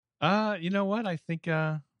You know what? I think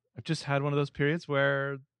I've just had one of those periods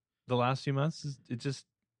where the last few months it just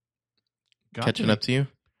got Catching me. up to you?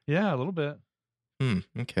 Yeah, a little bit.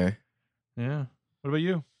 Okay. Yeah. What about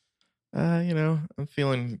you? I'm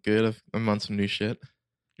feeling good. I'm on some new shit.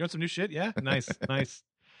 You want some new shit? Yeah, nice, nice.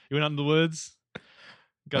 You went out in the woods,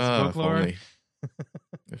 got some If folklore. only.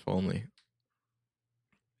 If only.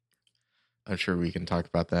 I'm sure we can talk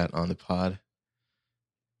about that on the pod.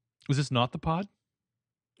 Was this not the pod?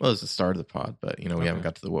 Well, it's the start of the pod, but we Okay. haven't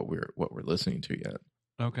got to what we're listening to yet.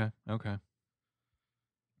 Okay.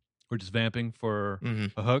 We're just vamping for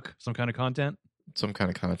Mm-hmm. a hook, some kind of content. Some kind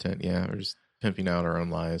of content, yeah. We're just pimping out our own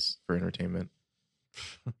lives for entertainment.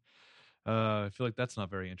 I feel like that's not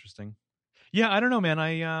very interesting. Yeah, I don't know, man.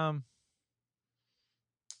 I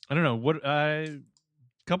don't know what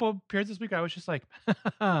couple of periods this week I was just like,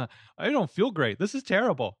 I don't feel great. This is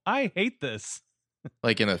terrible. I hate this.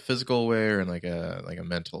 Like in a physical way or in like a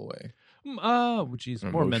mental way. Oh, geez,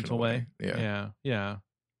 An more emotional mental way. Yeah. Yeah.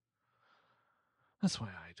 That's why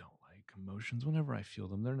I don't like emotions. Whenever I feel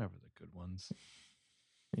them, they're never the good ones.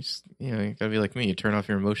 You gotta be like me. You turn off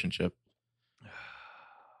your emotion chip.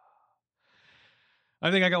 I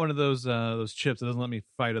think I got one of those chips that doesn't let me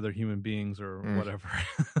fight other human beings or whatever.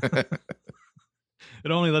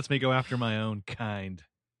 It only lets me go after my own kind.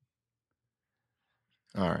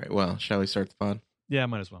 All right. Well, shall we start the pod? Yeah,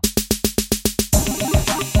 might as well.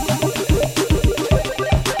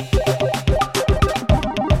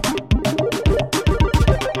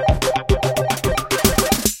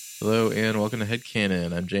 Hello and welcome to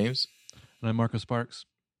Headcanon. I'm James. And I'm Marco Sparks.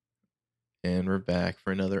 And we're back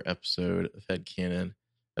for another episode of Headcanon.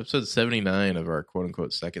 Episode 79 of our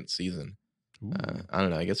quote-unquote second season. I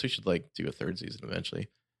don't know. I guess we should do a third season eventually.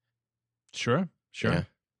 Sure. Yeah.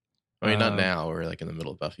 I mean, not now. We're in the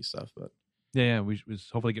middle of Buffy stuff, but... Yeah. We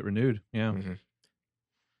hopefully get renewed. Yeah.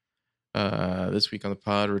 Mm-hmm. This week on the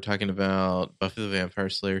pod, we're talking about Buffy the Vampire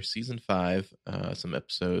Slayer Season 5. Some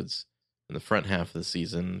episodes in the front half of the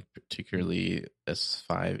season, particularly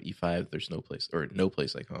S5, E5, There's No Place, or No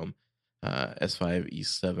Place Like Home. S5,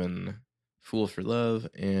 E7, Fool for Love,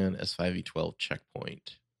 and S5, E12,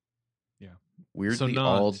 Checkpoint. Yeah. Weirdly,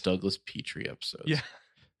 all Douglas Petrie episodes. Yeah.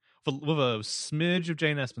 With a smidge of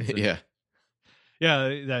Jane Espenson. Yeah.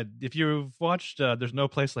 Yeah, that if you've watched There's No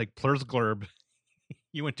Place Like Plursglurb,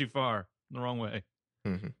 you went too far. The wrong way.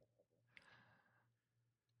 Mm-hmm.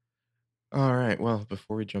 All right. Well,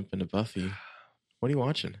 before we jump into Buffy, what are you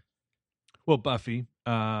watching? Well, Buffy.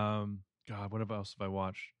 God, what else have I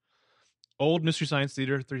watched? Old Mystery Science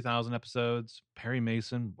Theater, 3,000 episodes. Perry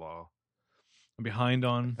Mason. Wow. I'm behind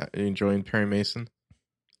on. Are you enjoying Perry Mason?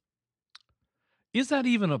 Is that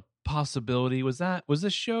even a possibility? Was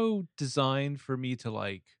this show designed for me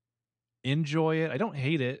to enjoy it? I don't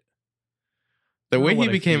hate it. The way he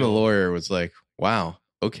became a lawyer was like, wow,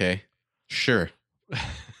 okay, sure.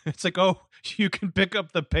 It's like, oh, you can pick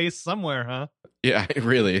up the pace somewhere, huh? Yeah,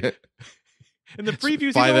 really. In the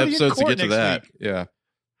previews, 5 episodes to get to that. Week. Yeah.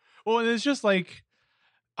 Well, and it's just I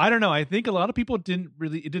don't know. I think a lot of people it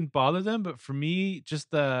didn't bother them, but for me,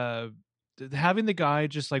 just having the guy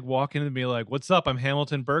just walk in and be like, "What's up? I'm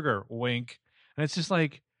Hamilton Burger." Wink, and it's just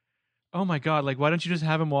like, oh my god, why don't you just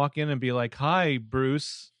have him walk in and be like, "Hi,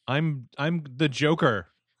 Bruce. I'm the Joker."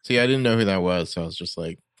 See, I didn't know who that was, so I was just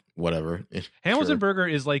like, whatever. Hamilton Burger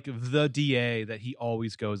is the DA that he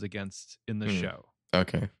always goes against in the show.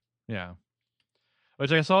 Okay. Yeah.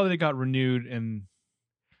 Which I saw that it got renewed, and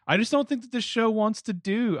I just don't think that this show wants to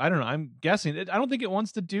do. I don't know. I'm guessing. I don't think it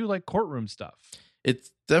wants to do courtroom stuff. It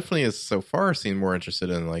definitely is so far seemed more interested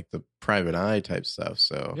in the private eye type stuff.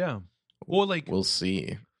 So yeah. Well, we'll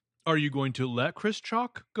see. Are you going to let Chris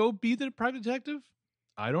Chalk go be the private detective?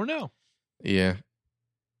 I don't know. Yeah.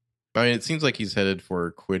 I mean, it seems like he's headed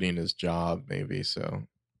for quitting his job, maybe. So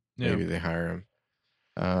maybe they hire him.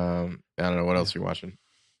 I don't know what else you're watching.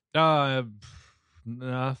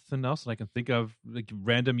 Nothing else that I can think of.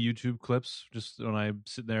 Random YouTube clips, just when I'm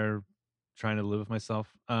sitting there trying to live with myself.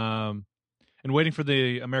 And waiting for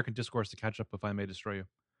the American Discourse to catch up if I May Destroy You.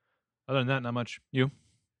 Other than that, not much. You?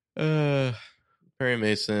 Perry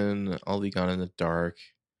Mason, All Be Gone in the Dark.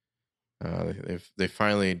 They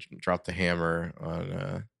finally dropped the hammer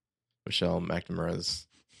on Michelle McNamara's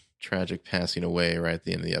tragic passing away right at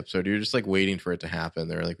the end of the episode. You're just waiting for it to happen.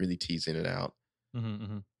 They're really teasing it out.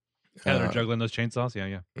 Mm-hmm. Yeah, they're juggling those chainsaws.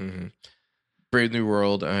 Yeah. Mm-hmm. Brave New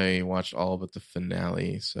World. I watched all but the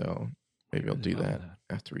finale, so maybe I'll do that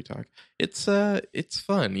after we talk. It's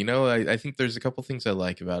fun. I think there's a couple things I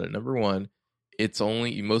like about it. Number one,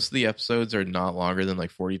 most of the episodes are not longer than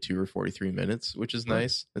 42 or 43 minutes, which is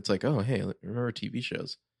nice. It's oh, hey, remember TV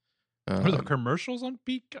shows. Are the commercials on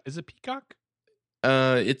Peacock? Is it Peacock?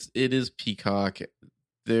 It is Peacock.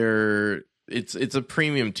 It's a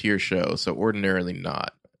premium tier show, so ordinarily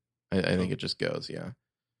not. I think it just goes, yeah.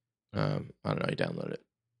 I don't know. I downloaded it,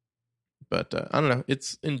 but I don't know.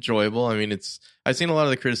 It's enjoyable. I mean, I've seen a lot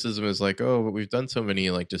of the criticism is like, oh, but we've done so many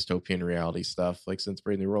like dystopian reality stuff like since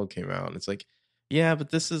Brave New World came out, and it's like, yeah,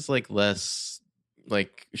 but this is like less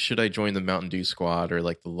like, should I join the Mountain Dew Squad or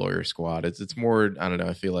like the Lawyer Squad? It's more, I don't know.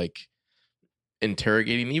 I feel like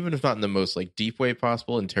interrogating, even if not in the most like deep way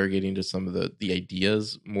possible, interrogating just some of the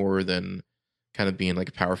ideas more than kind of being like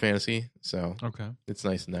a power fantasy. So okay, it's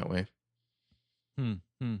nice in that way.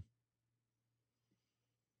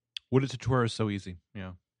 Would it tutorial is so easy?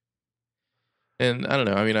 Yeah. And I don't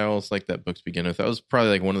know. I mean, I always like that books begin with. That was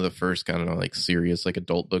probably like one of the first kind of like serious like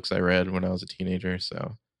adult books I read when I was a teenager.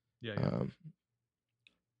 So yeah,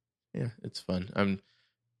 it's fun. I'm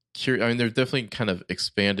curious. I mean, they've definitely kind of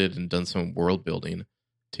expanded and done some world building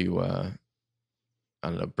to I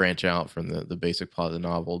don't know, branch out from the basic plot of the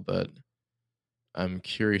novel, but I'm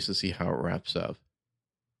curious to see how it wraps up.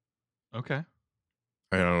 Okay.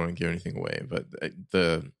 I don't want to give anything away, but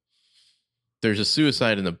there's a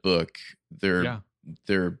suicide in the book.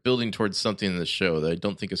 They're building towards something in the show that I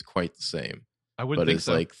don't think is quite the same. I wouldn't think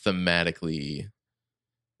so. But it's like thematically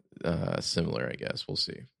similar, I guess. We'll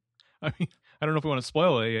see. I mean, I don't know if we want to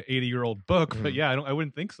spoil a 80-year-old book, but yeah, I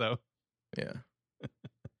wouldn't think so. Yeah.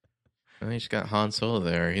 I mean, he's got Han Solo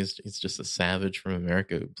there. He's just a savage from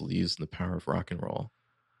America who believes in the power of rock and roll.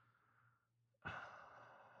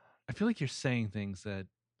 I feel like you're saying things that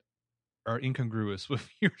are incongruous with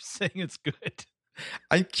you're saying it's good.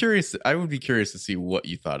 I'm curious. I would be curious to see what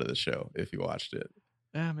you thought of the show if you watched it.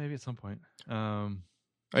 Yeah, maybe at some point. I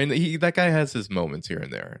mean, that guy has his moments here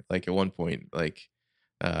and there. Like at one point, like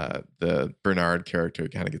the Bernard character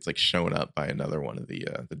kind of gets like shown up by another one of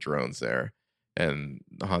the drones there, and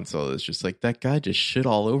Han Solo is just like, that guy just shit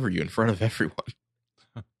all over you in front of everyone.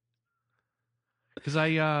 Because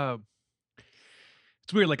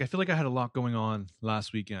it's weird. Like I feel like I had a lot going on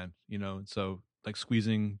last weekend, and so like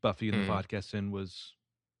squeezing Buffy and the podcast in was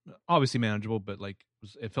obviously manageable, but like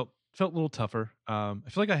it felt a little tougher. I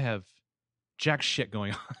feel like I have jack shit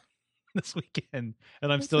going on this weekend,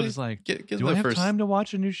 and I'm still just like, do I have time to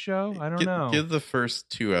watch a new show? I don't know. Give the first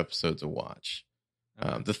 2 episodes a watch.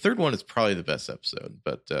 Okay. The third one is probably the best episode,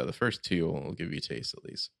 but the first 2 will give you a taste at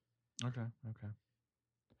least. Okay.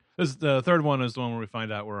 The third one is the one where we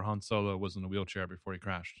find out where Han Solo was in a wheelchair before he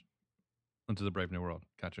crashed into the Brave New World.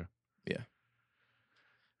 Gotcha. Yeah.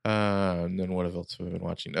 And then what else have I been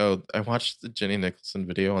watching? Oh, I watched the Jenny Nicholson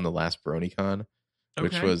video on the last BronyCon,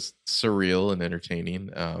 which was surreal and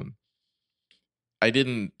entertaining. I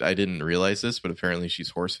didn't realize this, but apparently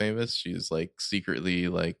she's horse famous. She's like secretly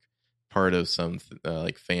like part of some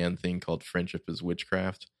like fan thing called Friendship is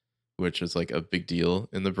Witchcraft, which is like a big deal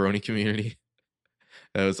in the Brony community.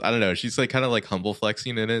 I don't know. She's like kind of like humble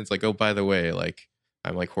flexing in it. It's like, oh, by the way, like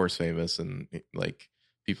I'm like horse famous, and like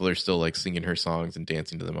people are still like singing her songs and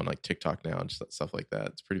dancing to them on like TikTok now and just stuff like that.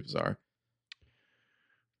 It's pretty bizarre.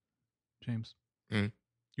 James,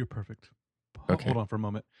 you're perfect. Okay. Hold on for a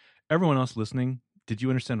moment. Everyone else listening, did you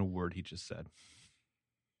understand a word he just said?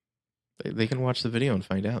 They can watch the video and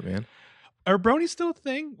find out, man. Are bronies still a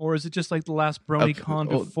thing, or is it just like the last BronyCon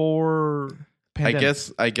before pandemic?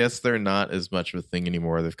 I guess they're not as much of a thing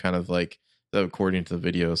anymore. They've kind of like, according to the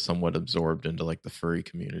video, somewhat absorbed into like the furry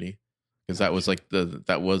community, because that was like the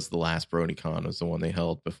last BronyCon was the one they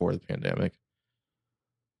held before the pandemic.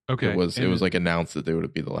 Okay, it was like announced that they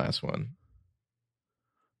would be the last one.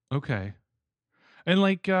 Okay, and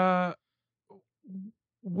like, were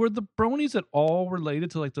the bronies at all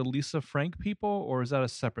related to like the Lisa Frank people, or is that a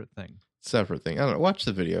separate thing? Separate thing. I don't know. Watch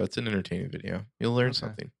the video. It's an entertaining video. You'll learn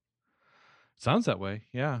something. Sounds that way.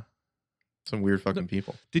 Yeah. Some weird fucking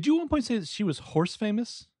people. Did you at one point say that she was horse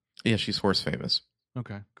famous? Yeah, she's horse famous.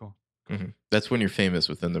 Okay, cool. Mm-hmm. That's when you're famous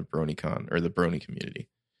within the BronyCon or the Brony community.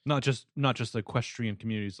 Not just the equestrian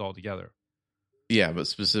communities altogether. Yeah, but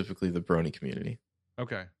specifically the Brony community.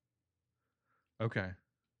 Okay.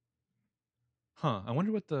 Huh. I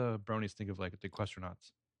wonder what the bronies think of like the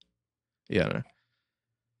equestronauts. Yeah, I don't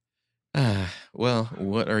know. Well,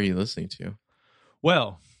 what are you listening to?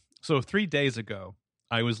 Well, so 3 days ago,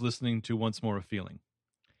 I was listening to Once More a Feeling.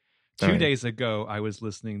 2 days ago, I was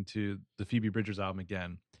listening to the Phoebe Bridgers album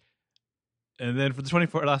again. And then for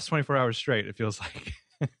the last 24 hours straight, it feels like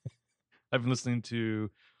I've been listening to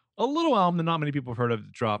a little album that not many people have heard of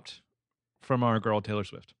that dropped from our girl Taylor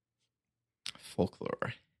Swift.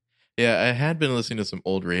 Folklore. Yeah, I had been listening to some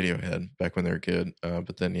old Radiohead back when they were good.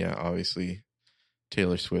 But then, yeah, obviously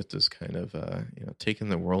Taylor Swift is kind of taking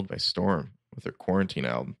the world by storm with her quarantine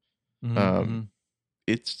album. Mm-hmm.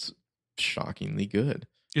 It's shockingly good.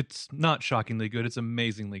 It's not shockingly good. It's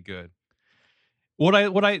amazingly good.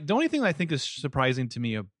 The only thing I think is surprising to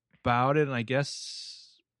me about it, and I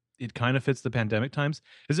guess it kind of fits the pandemic times,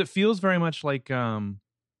 is it feels very much like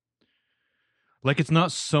it's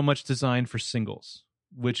not so much designed for singles,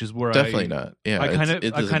 which is where Definitely not. Yeah, I kind of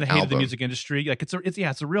hated the album. music industry. Like it's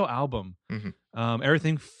a real album. Mm-hmm.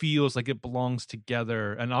 Everything feels like it belongs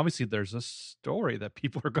together, and obviously there's a story that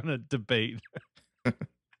people are going to debate. Well,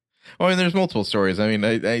 I mean, there's multiple stories. I mean,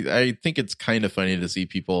 I think it's kind of funny to see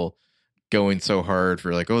people going so hard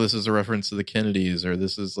for like, oh, this is a reference to the Kennedys, or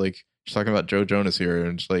this is like she's talking about Joe Jonas here,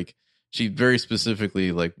 and it's like she very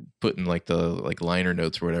specifically like put in like the like liner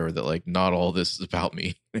notes or whatever that like not all this is about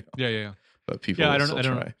me. Yeah. But people, I don't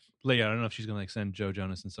try. Like, I don't know if she's gonna like send Joe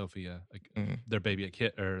Jonas and Sophie their baby a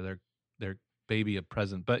kit or their baby a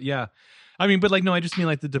present. But yeah, I mean, but like no, I just mean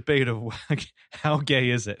like the debate of like, how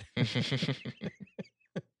gay is it.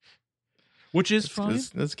 Which is fine.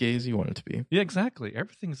 That's gay as you want it to be. Yeah, exactly.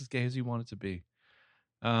 Everything's as gay as you want it to be.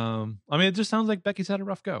 I mean, it just sounds like Becky's had a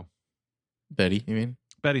rough go. Betty, you mean?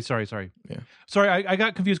 Betty, sorry. Yeah. Sorry, I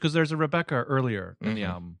got confused because there's a Rebecca earlier in the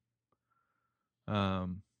album.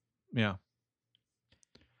 Yeah.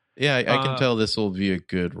 Yeah, I can tell this will be a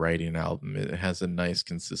good writing album. It has a nice,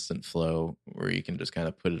 consistent flow where you can just kind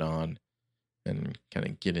of put it on and kind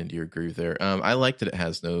of get into your groove there. I like that it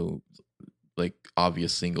has no like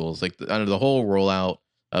obvious singles, like the whole rollout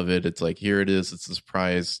of it. It's like, here it is, it's a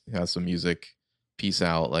surprise, it has some music, peace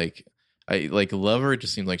out. Like I like Lover, it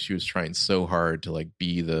just seemed like she was trying so hard to like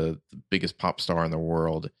be the biggest pop star in the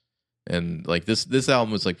world, and like this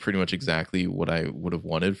album was like pretty much exactly what I would have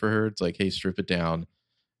wanted for her. It's like, hey, strip it down,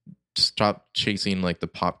 stop chasing like the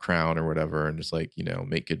pop crown or whatever, and just like,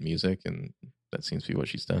 make good music. And that seems to be what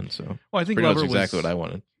she's done. So well, I think pretty Lover much exactly was what I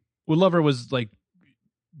wanted. Well, Lover was like,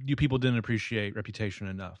 you people didn't appreciate Reputation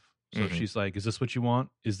enough. So she's like, is this what you want?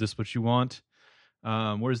 Is this what you want?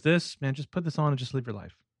 Where's this? Man, just put this on and just live your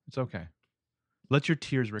life. It's okay. Let your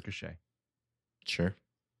tears ricochet. Sure.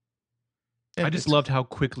 Yeah, I just loved how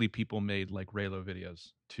quickly people made like Raylo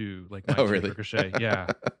videos to like my tears ricochet. Yeah.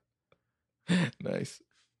 Nice.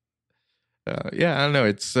 Yeah, I don't know.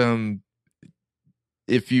 It's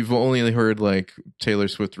if you've only heard like Taylor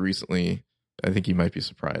Swift recently, I think you might be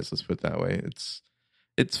surprised. Let's put it that way.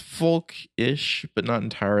 It's folk-ish, but not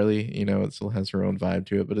entirely. It still has her own vibe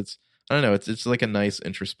to it, but I don't know. It's like a nice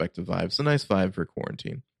introspective vibe. It's a nice vibe for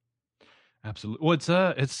quarantine. Absolutely. Well,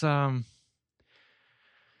 it's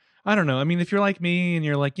I don't know. I mean, if you're like me and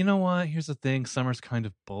you're like, you know what? Here's the thing. Summer's kind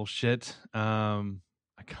of bullshit. I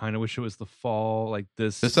kind of wish it was the fall. Like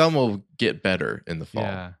this album will get better in the fall.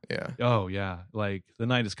 Yeah. Oh yeah. Like the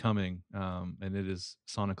night is coming. And it is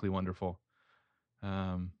sonically wonderful.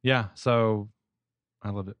 Yeah. So I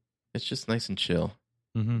love it. It's just nice and chill.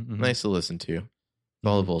 Mm-hmm. Nice to listen to.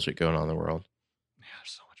 All the bullshit going on in the world. Yeah, there's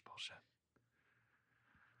so much bullshit.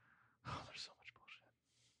 Oh, there's so much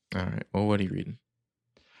bullshit. All right. Well, what are you reading?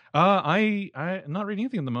 I'm not reading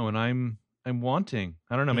anything at the moment. I'm wanting.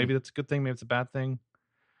 I don't know. Maybe that's a good thing. Maybe it's a bad thing.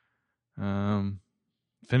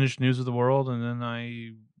 Finished News of the World, and then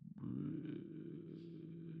I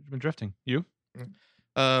been drifting. You?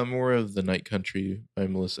 More of The Night Country by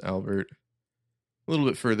Melissa Albert. A little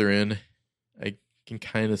bit further in, I can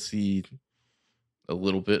kind of see a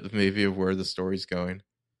little bit maybe of where the story's going.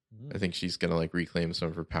 I think she's gonna like reclaim some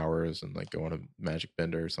of her powers and like go on a magic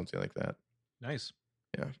bender or something like that. Nice.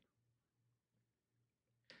 Yeah.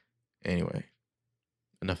 Anyway,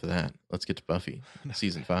 enough of that. Let's get to Buffy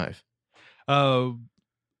season 5.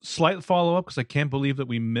 Slight follow up because I can't believe that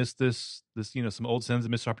we missed this some old sins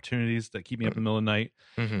and missed opportunities that keep me up in the middle of the night.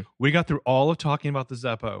 We got through all of talking about the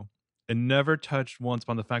Zeppo and never touched once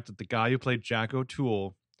upon the fact that the guy who played Jack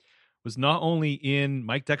O'Toole was not only in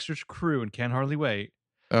Mike Dexter's crew and Can't Hardly Wait,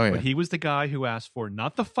 but he was the guy who asked for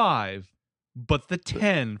not the 5, but the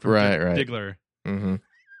 10 from Diggler. Mm-hmm.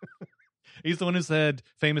 He's the one who said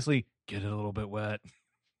famously, "Get it a little bit wet."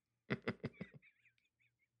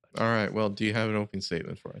 All right. Well, do you have an opening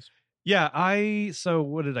statement for us? Yeah. So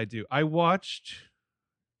what did I do? I watched.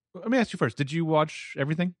 Let me ask you first. Did you watch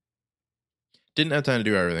everything? Didn't have time to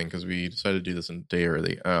do everything because we decided to do this a day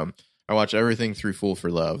early. I watched everything through Fool for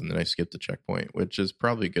Love, and then I skipped the checkpoint, which is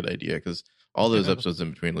probably a good idea because all those episodes in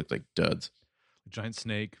between looked like duds. Giant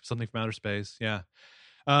snake, something from outer space. Yeah.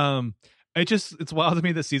 It's wild to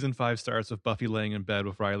me that season 5 starts with Buffy laying in bed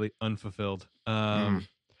with Riley unfulfilled.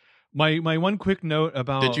 My one quick note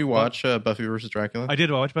about Did you watch Buffy versus Dracula? I did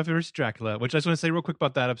watch Buffy vs. Dracula, which I just want to say real quick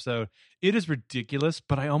about that episode. It is ridiculous,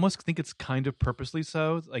 but I almost think it's kind of purposely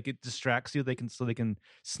so. Like it distracts you. They can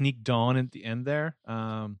sneak Dawn at the end there.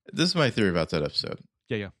 This is my theory about that episode.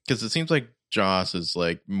 Yeah. Because it seems like Joss is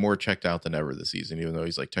like more checked out than ever this season, even though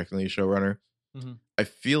he's like technically a showrunner. Mm-hmm. I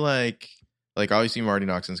feel like obviously Marty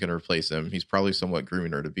Noxon's going to replace him. He's probably somewhat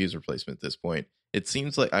grooming her to be his replacement at this point. It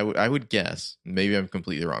seems like I would guess, maybe I'm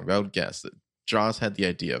completely wrong, but I would guess that Joss had the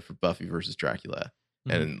idea for Buffy versus Dracula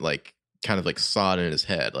and like kind of like saw it in his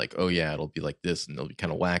head, like, oh yeah, it'll be like this and it'll be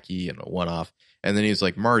kind of wacky and a one-off. And then he's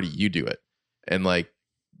like, Marty, you do it. And like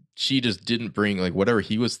she just didn't bring like whatever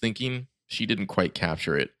he was thinking, she didn't quite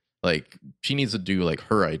capture it. Like she needs to do like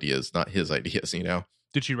her ideas, not his ideas, you know?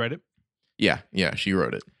 Did she write it? Yeah, she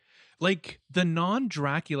wrote it. Like the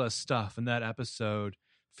non-Dracula stuff in that episode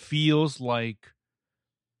feels like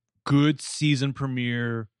good season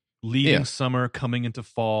premiere leaving summer, coming into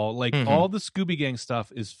fall. Like all the Scooby Gang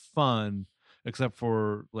stuff is fun, except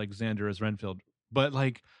for like Xander as Renfield. But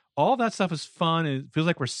like all that stuff is fun. And it feels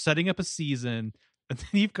like we're setting up a season. And then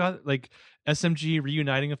you've got like SMG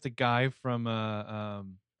reuniting with the guy from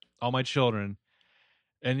All My Children.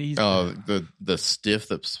 And he's the stiff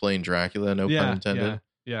that's playing Dracula, no pun intended.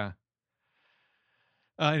 Yeah.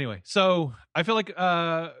 Anyway, so I feel like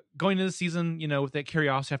going into the season, you know, with that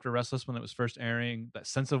curiosity after Restless when it was first airing, that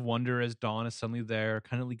sense of wonder as Dawn is suddenly there,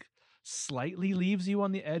 kind of like slightly leaves you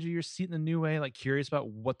on the edge of your seat in a new way, like curious about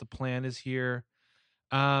what the plan is here.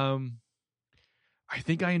 I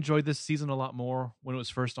think I enjoyed this season a lot more when it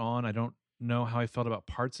was first on. I don't know how I felt about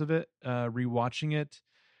parts of it, rewatching it.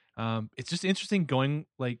 It's just interesting going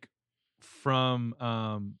like from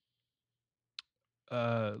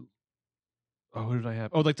who did I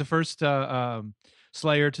have? Oh, like the first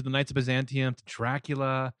Slayer to the Knights of Byzantium to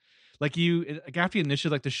Dracula. Like after you initially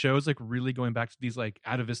like the show's like really going back to these like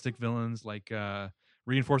atavistic villains, like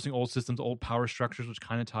reinforcing old systems, old power structures, which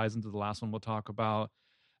kind of ties into the last one we'll talk about.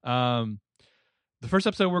 The first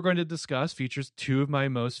episode we're going to discuss features two of my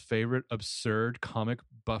most favorite absurd comic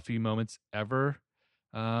Buffy moments ever.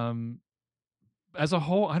 As a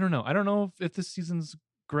whole, I don't know. I don't know if this season's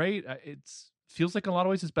great. It's feels like in a lot of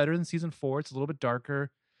ways it's better than season 4. It's a little bit darker.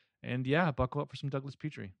 And yeah, buckle up for some Douglas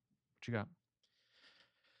Petrie. What you got?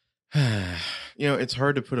 You know, it's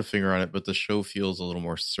hard to put a finger on it, but the show feels a little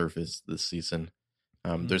more surface this season.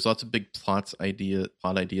 There's lots of big plot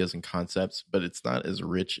ideas and concepts, but it's not as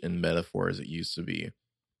rich in metaphor as it used to be.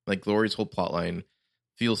 Like Glory's whole plotline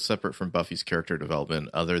feels separate from Buffy's character development,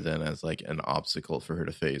 other than as like an obstacle for her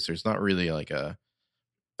to face. There's not really like a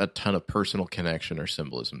ton of personal connection or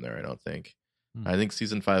symbolism there, I don't think. I think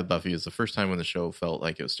season 5 of Buffy is the first time when the show felt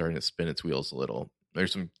like it was starting to spin its wheels a little.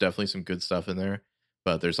 There's definitely some good stuff in there,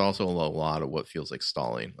 but there's also a lot of what feels like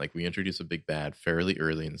stalling. Like we introduce a big bad fairly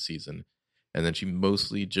early in the season, and then she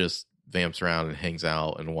mostly just vamps around and hangs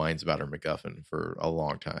out and whines about her MacGuffin for a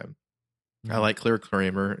long time. I like Claire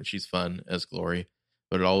Kramer. She's fun as Glory,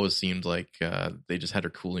 but it always seemed like they just had her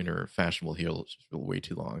cooling her fashionable heels for way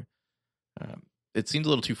too long. It seemed a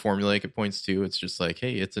little too formulaic at points too. It's just like,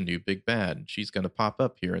 hey, it's a new big bad. She's going to pop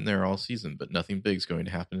up here and there all season, but nothing big's going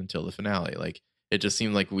to happen until the finale. Like it just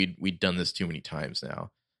seemed like we'd done this too many times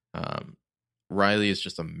now. Riley is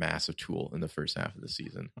just a massive tool in the first half of the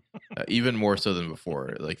season, even more so than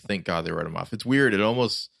before. Like, thank God they wrote him off. It's weird.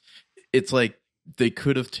 It's like they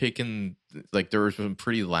could have taken, like, there were some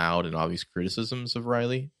pretty loud and obvious criticisms of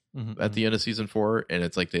Riley at the end of season 4, and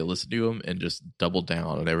it's like they listened to him and just doubled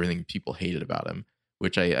down on everything people hated about him,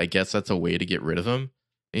 which I guess that's a way to get rid of him,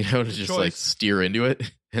 you know, to just like steer into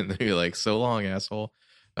it and they're like, so long, asshole.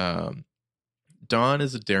 Dawn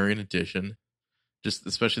is a daring addition, just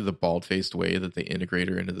especially the bald-faced way that they integrate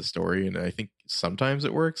her into the story, and I think sometimes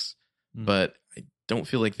it works, but I don't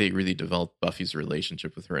feel like they really developed Buffy's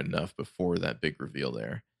relationship with her enough before that big reveal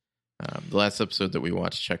there. The last episode that we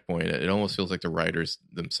watched, Checkpoint, it almost feels like the writers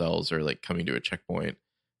themselves are like coming to a checkpoint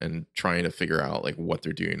and trying to figure out like what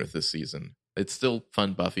they're doing with this season. It's still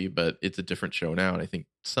fun Buffy, but it's a different show now, and I think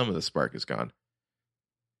some of the spark is gone.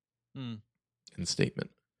 In statement.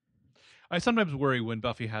 I sometimes worry when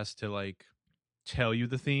Buffy has to like tell you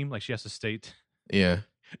the theme, like she has to state. Yeah.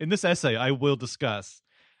 In this essay, I will discuss.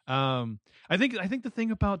 I think the thing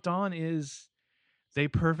about Dawn is they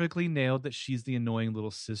perfectly nailed that she's the annoying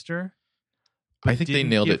little sister. I think they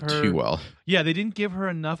nailed it too well. Yeah, they didn't give her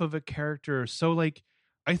enough of a character. So like,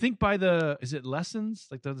 I think by is it Lessons?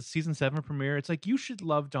 Like the season 7 premiere, it's like you should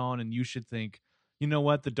love Dawn and you should think, you know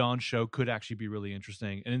what, the Dawn show could actually be really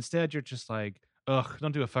interesting. And instead you're just like, Ugh,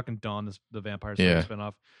 don't do a fucking Dawn the Vampire Slayer Yeah.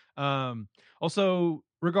 spinoff. Also,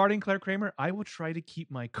 regarding Claire Kramer, I will try to keep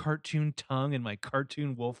my cartoon tongue and my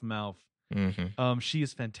cartoon wolf mouth. She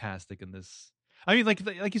is fantastic in this. I mean,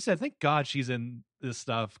 like you said, thank God she's in this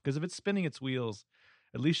stuff, because if it's spinning its wheels,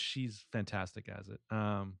 at least she's fantastic as it.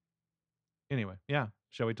 Anyway, yeah.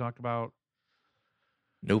 Shall we talk about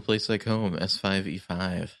No Place Like Home,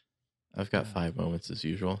 S5E5. I've got 5 moments as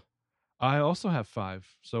usual. I also have 5,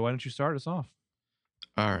 so why don't you start us off?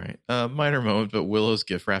 All right. Minor moment, but Willow's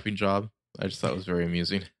gift wrapping job, I just thought was very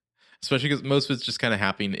amusing. Especially because most of it's just kind of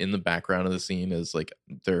happening in the background of the scene as like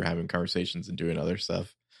they're having conversations and doing other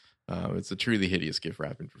stuff. It's a truly hideous gift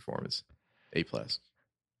wrapping performance. A+.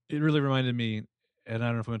 It really reminded me, and I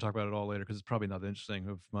don't know if we're going to talk about it all later because it's probably not that interesting,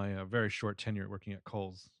 of my very short tenure working at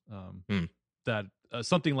Kohl's. That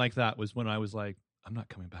something like that was when I was like, I'm not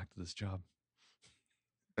coming back to this job.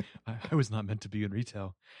 I was not meant to be in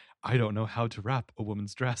retail. I don't know how to wrap a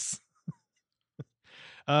woman's dress.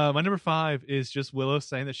 My number 5 is just Willow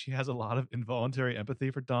saying that she has a lot of involuntary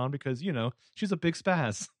empathy for Dawn because, she's a big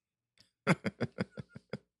spaz.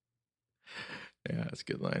 Yeah, that's a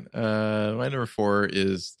good line. My number 4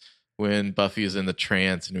 is when Buffy is in the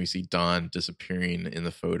trance and we see Dawn disappearing in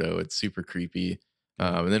the photo. It's super creepy.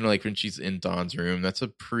 And then like when she's in Dawn's room, that's a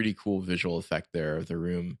pretty cool visual effect there of the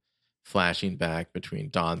room flashing back between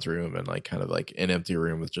Dawn's room and like kind of like an empty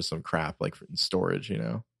room with just some crap like in storage,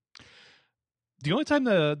 The only time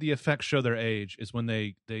the effects show their age is when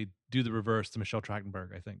they do the reverse to Michelle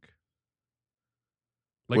Trachtenberg, I think.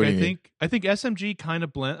 Like I think SMG kind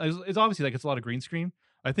of blends. It's obviously like it's a lot of green screen.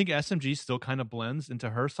 I think SMG still kind of blends into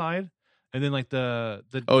her side, and then like the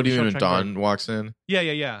do you mean when Dawn walks in? Yeah.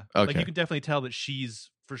 Okay. Like you can definitely tell that she's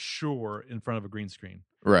for sure in front of a green screen.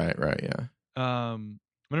 Right, yeah.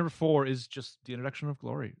 My number 4 is just the introduction of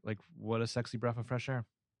Glory. Like, what a sexy breath of fresh air.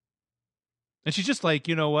 And she's just like,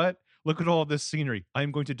 you know what? Look at all this scenery.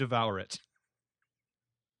 I'm going to devour it.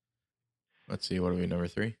 Let's see. What are we, number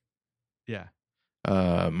 3? Yeah.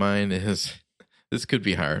 Mine is, this could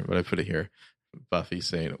be higher, but I put it here. Buffy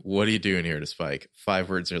saying, "What are you doing here?" to Spike. 5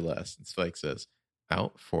 words or less. And Spike says,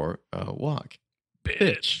 "Out for a walk,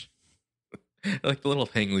 bitch." Like the little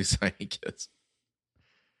hang loose sign he gets.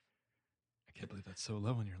 I can't believe that's so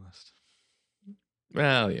low on your list.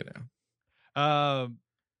 Well,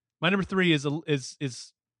 my number 3 is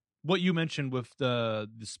what you mentioned with the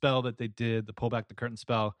spell that they did, the pull back the curtain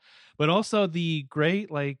spell, but also the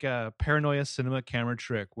great like paranoia cinema camera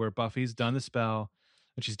trick where Buffy's done the spell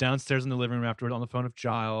and she's downstairs in the living room afterward on the phone with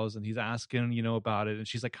Giles and he's asking, about it, and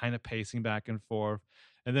she's like kind of pacing back and forth.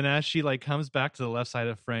 And then as she like comes back to the left side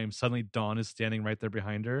of the frame, suddenly Dawn is standing right there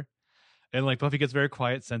behind her. And like Buffy gets very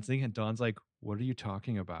quiet sensing, and Dawn's like, "What are you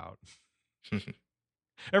talking about?"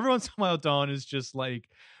 Every once in a while, Dawn is just like,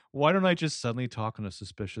 why don't I just suddenly talk in a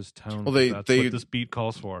suspicious tone? Well, that's what this beat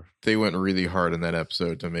calls for. They went really hard in that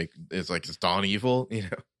episode to make it's like, is Dawn evil?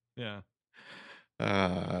 Yeah.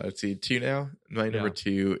 Let's see, 2 now. My number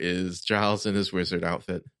 2 is Giles in his wizard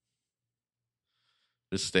outfit,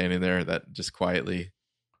 just standing there, that just quietly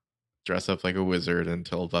dress up like a wizard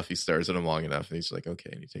until Buffy stares at him long enough, and he's like,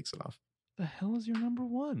 "Okay," and he takes it off. The hell is your number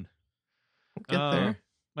 1? We'll get there.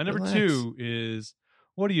 My number 2 is,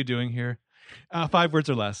 what are you doing here? 5 words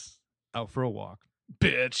or less. Out for a walk,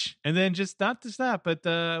 bitch. And then just not just that, but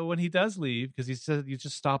when he does leave, because he said he's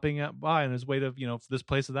just stopping by on his way to this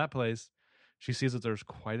place or that place, she sees that there's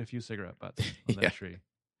quite a few cigarette butts on that tree.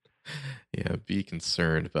 Yeah, be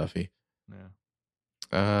concerned, Buffy.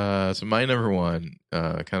 Yeah. So my number 1,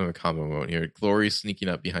 kind of a combo moment here. Glory sneaking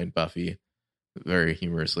up behind Buffy, very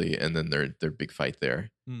humorously, and then their big fight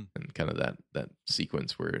there, and kind of that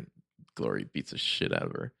sequence where Glory beats the shit out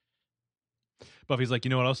of her. Buffy's like, you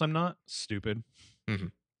know what else I'm not? Stupid. Mm-hmm.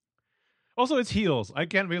 Also, it's heels. I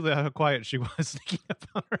can't believe how quiet she was sneaking up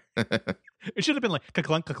on her. It should have been like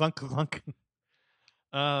ka-clunk, ka-clunk, ka-clunk.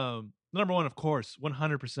 Number 1, of course,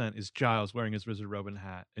 100% is Giles wearing his wizard robe and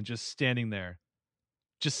hat and just standing there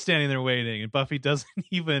waiting. And Buffy doesn't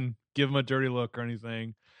even give him a dirty look or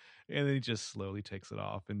anything. And then he just slowly takes it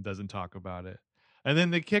off and doesn't talk about it. And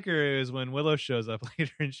then the kicker is when Willow shows up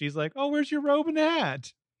later and she's like, "Oh, where's your robe and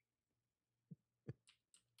hat?"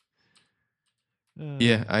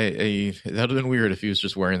 Yeah, I that would have been weird if he was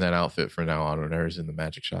just wearing that outfit from now on whenever he's in the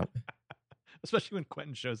magic shop. Especially when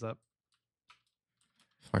Quentin shows up.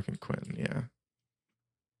 Fucking Quentin, yeah.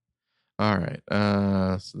 All right,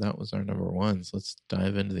 so that was our number 1. So let's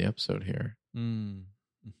dive into the episode here.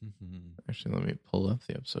 Actually, let me pull up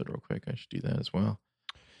the episode real quick. I should do that as well.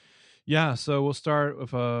 Yeah, so we'll start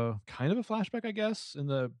with a kind of a flashback, I guess, in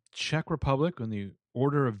the Czech Republic in the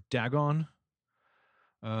Order of Dagon.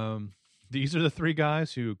 These are the three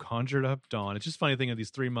guys who conjured up Dawn. It's just funny thing of these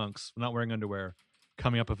three monks not wearing underwear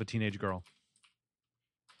coming up with a teenage girl.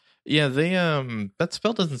 Yeah, they that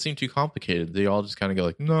spell doesn't seem too complicated. They all just kind of go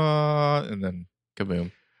like nah, and then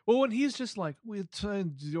kaboom. Well, when he's just like, "We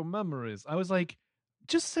changed your memories," I was like,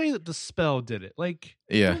 just say that the spell did it. Like,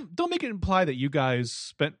 Yeah, don't make it imply that you guys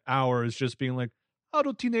spent hours just being like, "How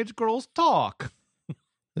do teenage girls talk?"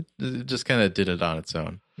 it just kind of did it on its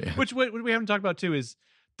own. Yeah. Which what we haven't talked about too is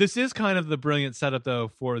this is kind of the brilliant setup though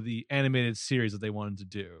for the animated series that they wanted to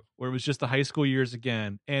do, where it was just the high school years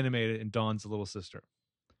again, animated, and Dawn's the little sister.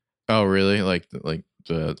 Oh, really? Like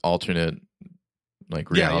the alternate like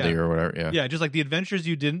reality or whatever. Yeah. Yeah, just like the adventures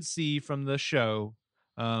you didn't see from the show,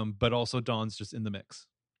 but also Dawn's just in the mix.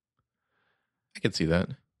 I could see that.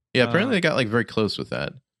 Yeah, apparently they got like very close with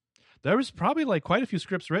that. There was probably like quite a few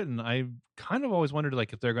scripts written. I kind of always wondered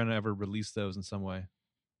like if they're going to ever release those in some way.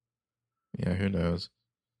 Yeah, who knows?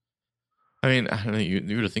 I mean, I don't know.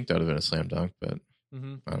 You would think that would have been a slam dunk, but I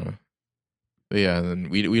don't know. But yeah, and then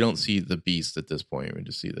we don't see the beast at this point. We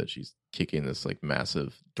just see that she's kicking this like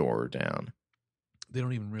massive door down. They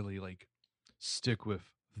don't even really like stick with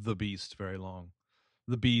the beast very long.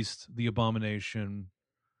 The beast, the abomination.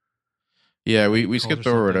 Yeah, we skipped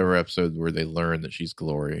over whatever episode where they learn that she's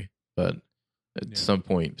Glory, but at some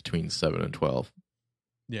point between 7 and 12.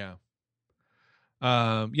 Yeah.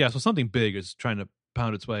 So something big is trying to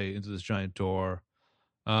pound its way into this giant door.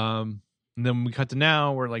 And then we cut to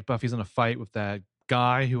now where like Buffy's in a fight with that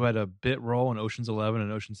guy who had a bit role in Ocean's 11 and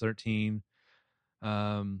Ocean's 13.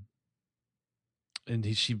 And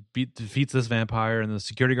she defeats this vampire, and the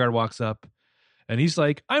security guard walks up and he's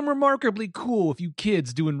like, "I'm remarkably cool with you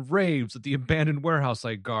kids doing raves at the abandoned warehouse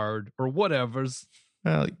I guard or whatever's."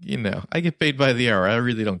 Well, I get paid by the hour. I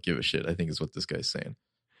really don't give a shit, I think is what this guy's saying.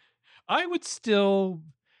 I would still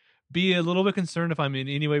be a little bit concerned if I'm in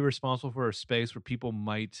any way responsible for a space where people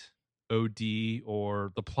might OD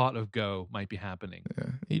or the plot of Go might be happening.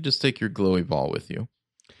 Yeah, you just take your glowy ball with you.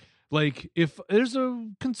 Like, if there's a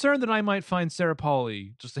concern that I might find Sarah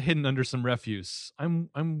Pauli just hidden under some refuse, I'm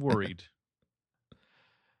worried.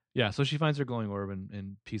 Yeah, so she finds her glowing orb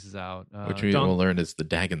and pieces out. Which we will learn is the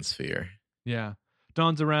Dagon Sphere. Yeah.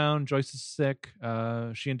 Dawn's around. Joyce is sick.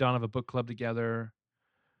 She and Dawn have a book club together.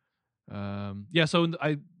 So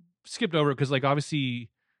I skipped over it because, like, obviously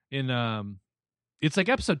in it's like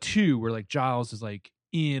episode 2 where like Giles is like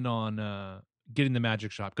in on getting the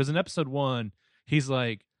magic shop, because in episode 1 he's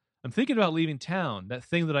like, "I'm thinking about leaving town, that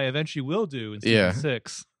thing that I eventually will do in season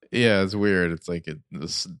 6." Yeah, it's weird. It's like it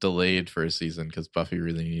was delayed for a season because Buffy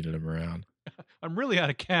really needed him around. I'm really out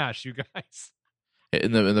of cash, you guys.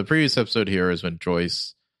 In the previous episode here is when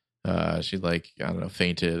Joyce, she like, I don't know,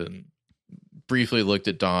 fainted and briefly looked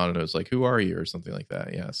at Dawn and it was like, "Who are you?" or something like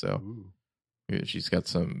that. Yeah, so she's got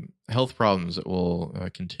some health problems that will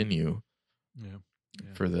continue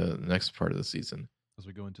for the next part of the season as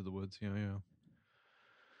we go into the woods.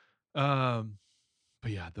 But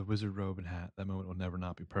yeah, the wizard robe and hat, that moment will never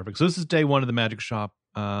not be perfect. So this is day 1 of the magic shop.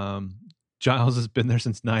 Giles has been there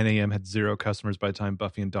since 9 a.m., had 0 customers by the time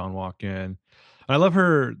Buffy and Dawn walk in. And I love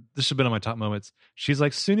her. This should have been on my top moments. She's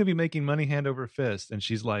like, "Soon you'll be making money hand over fist." And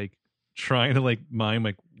she's like trying to like mime,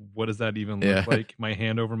 like, what does that even look like? My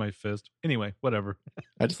hand over my fist. Anyway, whatever.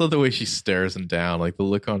 I just love the way she stares him down, like the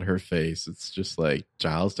look on her face. It's just like,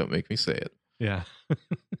 Giles, don't make me say it. Yeah.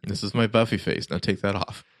 This is my Buffy face. Now take that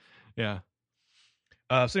off. Yeah.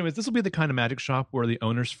 So anyways, this will be the kind of magic shop where the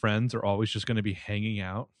owner's friends are always just going to be hanging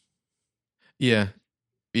out. Yeah.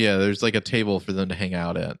 Yeah, there's like a table for them to hang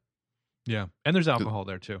out at. Yeah. And there's alcohol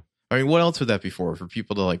there too. I mean, what else would that be for? For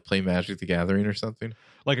people to like play Magic the Gathering or something?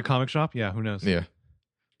 Like a comic shop? Yeah, who knows? Yeah.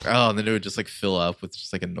 Oh, and then it would just like fill up with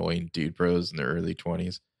just like annoying dude bros in their early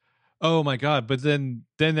 20s. Oh my God. But then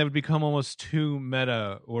that would become almost too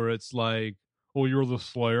meta, where it's like, "Oh, you're the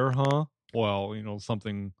Slayer, huh? Well,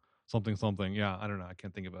 something. Yeah, I don't know. I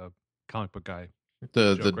can't think of a comic book guy.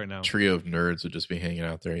 The right now. Trio of nerds would just be hanging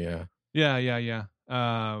out there. Yeah. Yeah.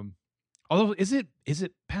 Although, is it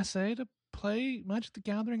passé to play Magic the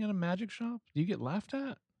Gathering at a magic shop? Do you get laughed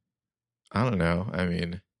at? I don't know. I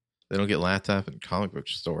mean, they don't get laughed at in comic book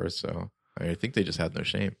stores, so I think they just had no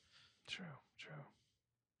shame. True.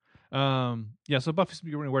 So Buffy's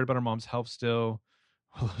worried about her mom's health still.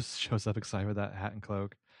 Willow shows up excited with that hat and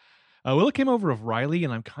cloak. Willow came over with Riley,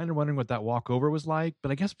 and I'm kind of wondering what that walkover was like.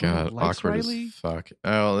 But I guess God, likes awkward Riley. As fuck.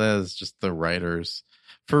 Oh, that is just the writers.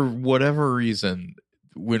 For whatever reason,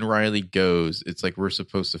 when Riley goes, it's like we're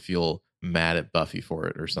supposed to feel mad at Buffy for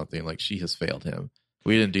it or something. Like she has failed him.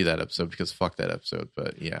 We didn't do that episode because fuck that episode.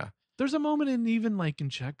 But yeah, there's a moment in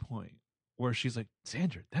Checkpoint where she's like,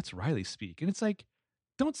 "Sandra, that's Riley speak," and it's like,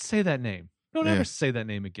 Don't say that name. Don't Yeah. ever say that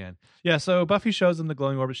name again. Yeah, so Buffy shows him the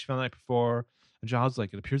glowing orb she found the night before. And Giles is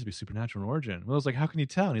like, it appears to be supernatural in origin. Willow's like, how can you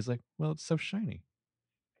tell? And he's like, well, it's so shiny.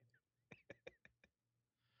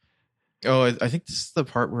 Oh, I think this is the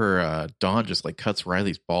part where Dawn just like cuts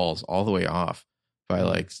Riley's balls all the way off by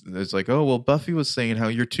like, there's like, oh, well, Buffy was saying how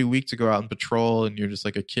you're too weak to go out and patrol and you're just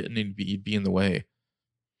like a kitten and you'd be in the way.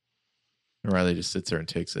 And Riley just sits there and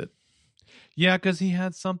takes it. Yeah, because he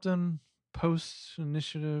had something post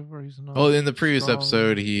initiative where he's not. Oh, in the previous strong.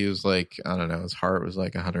 episode, he was like, I don't know, his heart was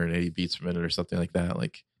like 180 beats per minute or something like that,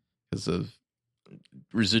 like because of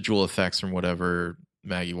residual effects from whatever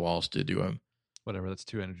Maggie Walsh did to him. Whatever, that's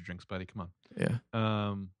 2 energy drinks, buddy. Come on.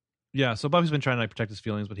 Yeah. Yeah, so Buffy's been trying to like protect his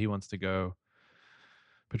feelings, but he wants to go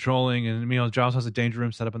patrolling. And, you know, Giles has a danger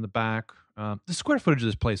room set up in the back. The square footage of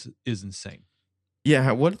this place is insane.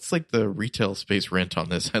 Yeah, what's like the retail space rent on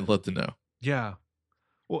this? I'd love to know. Yeah.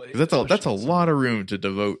 Well, 'Cause that's a lot of room to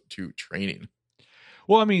devote to training.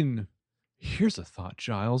 Well, I mean, here's a thought,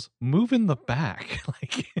 Giles. Move in the back.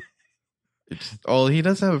 Like, He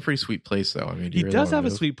does have a pretty sweet place, though. I mean, he does have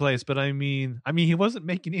a sweet place, but I mean, he wasn't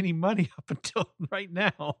making any money up until right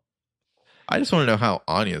now. I just want to know how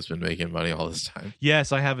Anya's been making money all this time.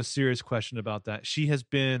 Yes, I have a serious question about that. She has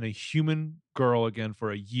been a human girl again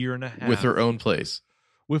for a year and a half With her own place.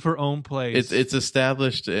 With her own place. It's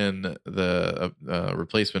established in the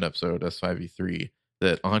replacement episode S5E3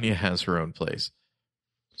 that Anya has her own place.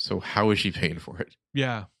 So how is she paying for it?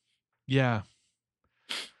 Yeah.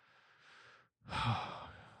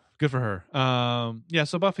 Good for her. Yeah,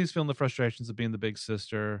 so Buffy's feeling the frustrations of being the big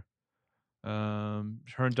sister. Her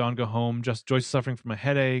and Dawn go home. Joyce is suffering from a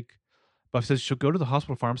headache. Buffy says she'll go to the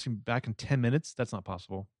hospital pharmacy and be back in 10 minutes. That's not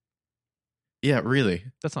possible. Yeah, really.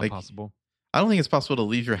 That's not possible. I don't think it's possible to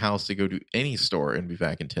leave your house to go to any store and be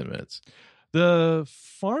back in 10 minutes. The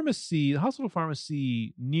hospital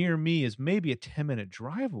pharmacy near me is maybe a 10-minute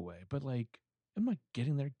drive away, but like, I'm not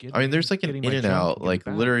getting there. There's like an in and out, like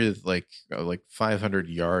literally like 500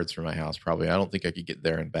 yards from my house, probably. I don't think I could get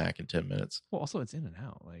there and back in 10 minutes. Well, also it's in and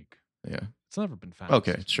out. Like, yeah, it's never been fast.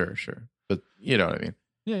 Okay, sure. But you know what I mean?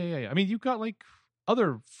 Yeah. I mean, you've got like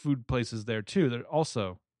other food places there too. They're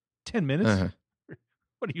also 10 minutes. Uh-huh.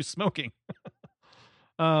 What are you smoking?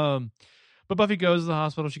 But Buffy goes to the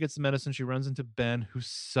hospital. She gets the medicine. She runs into Ben, who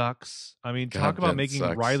sucks. I mean, talk about making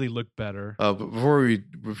Riley look better. But before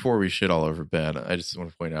we shit all over Ben, I just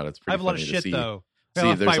want to point out it's pretty. I have a lot of shit though.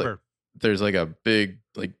 There's like a big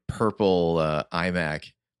like purple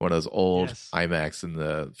iMac, one of those old iMacs in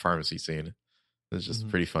the pharmacy scene. It's just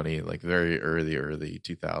pretty funny, like very early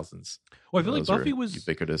 2000s. Well, I feel like Buffy was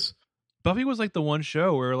ubiquitous. Buffy was like the one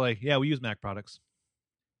show where like, yeah, we use Mac products.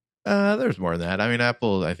 There's more than that. I mean,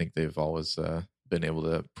 Apple, I think they've always been able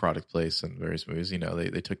to product place in various movies. You know,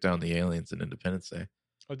 they took down the aliens in Independence Day.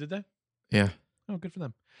 Oh, did they? Yeah. Oh, good for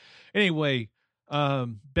them. Anyway,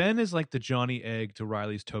 Ben is like the Johnny Egg to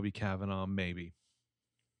Riley's Toby Kavanaugh, maybe.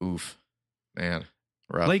 Oof, man,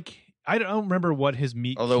 rough. Like, I don't remember what his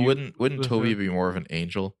meat. Although, wouldn't Toby be more of an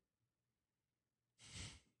angel?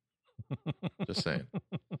 Just saying.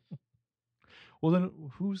 Well, then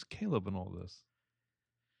who's Caleb in all this?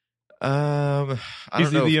 I Is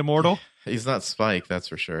don't know. He the immortal? He's not Spike, that's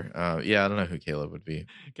for sure. Yeah, I don't know who Caleb would be.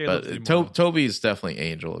 But Toby's definitely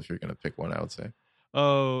Angel if you're going to pick one, I would say.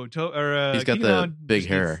 Oh, he's got the big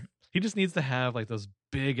hair. He just needs to have like those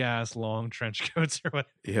big ass long trench coats or whatever.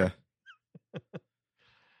 Yeah.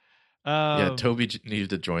 Yeah, Toby needed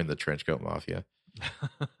to join the trench coat mafia.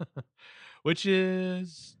 Which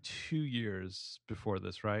is 2 years before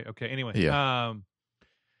this, right? Okay, anyway. Yeah.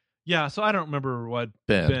 Yeah, so I don't remember what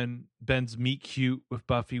Ben's meet cute with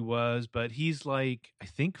Buffy was, but he's like, I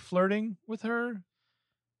think, flirting with her.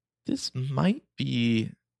 This might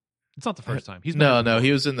be. It's not the first time. He's no.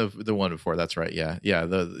 He was in the one before. That's right. Yeah.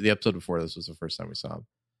 The episode before this was the first time we saw him.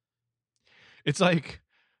 It's like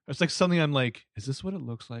something I'm like, is this what it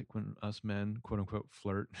looks like when us men, quote unquote,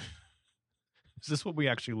 flirt? Is this what we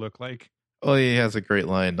actually look like? Oh, he has a great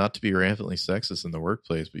line. Not to be rampantly sexist in the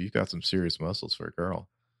workplace, but you've got some serious muscles for a girl.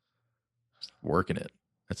 Just working it.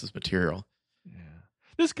 That's his material. Yeah.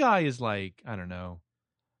 This guy is like, I don't know,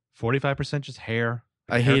 45% just hair.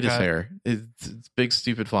 I hate his hair. It's big,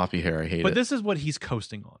 stupid, floppy hair. I hate it. But this is what he's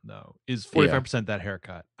coasting on, though, is 45% that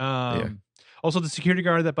haircut. Also, the security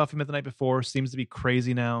guard that Buffy met the night before seems to be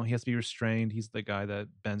crazy now. He has to be restrained. He's the guy that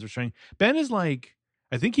Ben's restraining. Ben is like,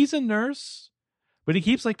 I think he's a nurse, but he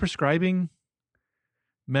keeps like prescribing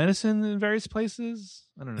medicine in various places.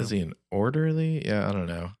 I don't know. Is he an orderly? Yeah, I don't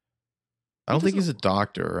know. I don't think he's a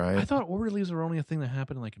doctor, right? I thought orderlies are only a thing that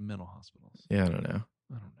happened in like mental hospitals. Yeah, I don't know.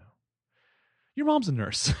 Your mom's a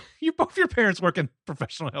nurse. Both your parents work in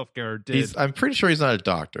professional healthcare. Or did. I'm pretty sure he's not a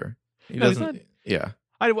doctor. He No, he's doesn't. not. Yeah.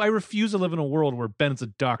 I refuse to live in a world where Ben's a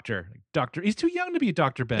doctor. Doctor, he's too young to be a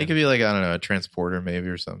Dr. Ben. He could be like, I don't know, a transporter maybe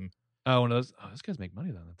or something. Oh, one of those. Oh, those guys make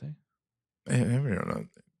money, don't they? I don't know.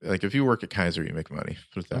 Like if you work at Kaiser, you make money.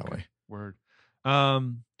 Put it that way. Word.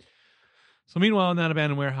 So meanwhile, in that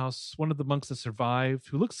abandoned warehouse, one of the monks that survived,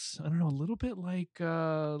 who looks, I don't know, a little bit like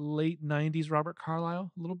late '90s Robert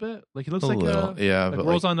Carlyle, a little bit. Like he looks like yeah, like but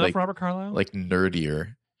Rolls on Up like Robert Carlyle, like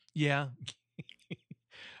nerdier. Yeah.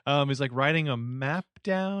 He's like writing a map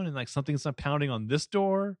down, and like something's pounding on this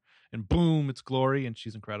door, and boom, it's Glory, and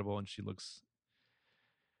she's incredible, and she looks,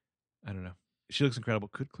 I don't know, she looks incredible.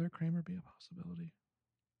 Could Claire Kramer be a possibility?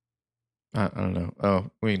 I don't know. Oh,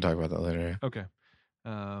 we can talk about that later. Yeah. Okay.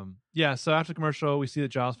 Yeah, so after the commercial, we see that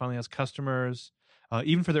Giles finally has customers.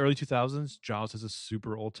 Even for the early 2000s, Giles has a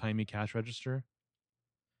super old-timey cash register.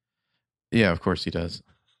 Yeah, of course he does.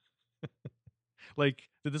 Like,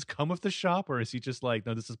 did this come with the shop, or is he just like,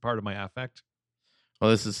 no, this is part of my affect?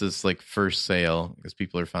 Well, this is his like first sale because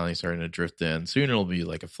people are finally starting to drift in. Soon it'll be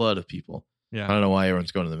like a flood of people. Yeah. I don't know why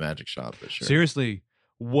everyone's going to the magic shop, but sure. Seriously,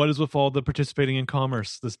 what is with all the participating in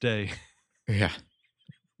commerce this day? Yeah.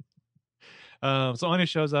 So Anya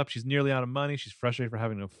shows up. She's nearly out of money. She's frustrated for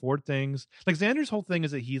having to afford things. Like Xander's whole thing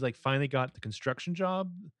is that he like finally got the construction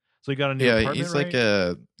job, so he got a new apartment. He's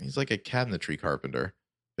like a cabinetry carpenter,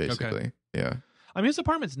 basically. Okay. Yeah. I mean, his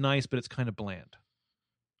apartment's nice, but it's kind of bland.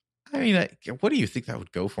 I mean, what do you think that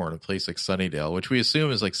would go for in a place like Sunnydale, which we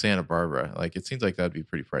assume is like Santa Barbara? Like, it seems like that'd be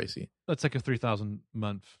pretty pricey. That's like a $3,000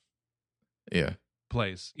 month. Yeah.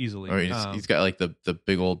 Place easily. I mean, he's got like the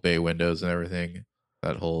big old bay windows and everything.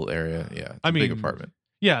 That whole area, yeah. It's a big apartment.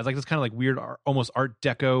 Yeah, it's like this kind of like weird, almost Art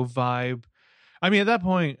Deco vibe. I mean, at that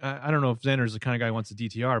point, I don't know if Xander's the kind of guy who wants a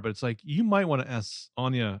DTR, but it's like you might want to ask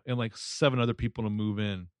Anya and like 7 other people to move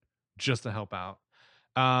in just to help out.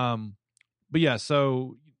 But yeah,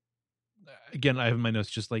 so again, I have in my notes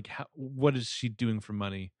just like what is she doing for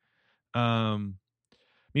money?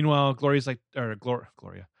 Meanwhile, Gloria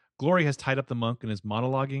has tied up the monk and is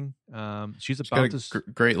monologuing. She's about to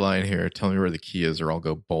great line here. Tell me where the key is, or I'll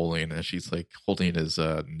go bowling. And she's like holding his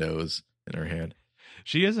nose in her hand.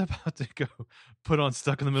 She is about to go put on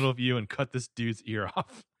Stuck in the Middle of You and cut this dude's ear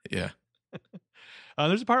off. Yeah.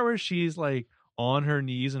 There's a part where she's like on her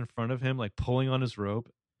knees in front of him, like pulling on his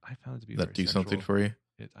rope. I found it to be that do sexual. Something for you.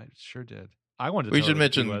 I sure did. I wanted to. We should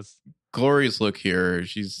mention Glory's look here.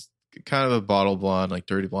 She's kind of a bottle blonde, like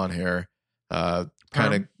dirty blonde hair.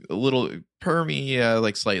 Kind of a little permy,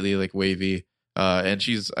 like slightly like wavy. And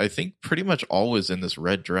she's, I think, pretty much always in this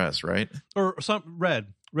red dress, right? Or some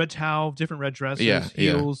red towel, different red dresses,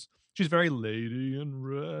 heels. Yeah. She's very lady in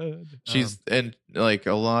red. She's and like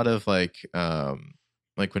a lot of like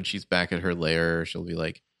when she's back at her lair, she'll be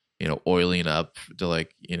like, you know, oiling up to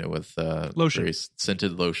like, you know, with lotion, very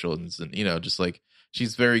scented lotions, and you know, just like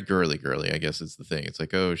she's very girly. I guess is the thing. It's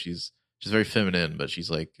like, oh, she's very feminine, but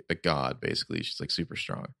she's like a god, basically. She's like super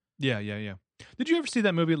strong. Yeah. Did you ever see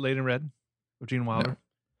that movie Lady in Red with Gene Wilder?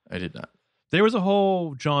 No, I did not. There was a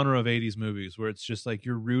whole genre of 80s movies where it's just like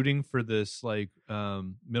you're rooting for this like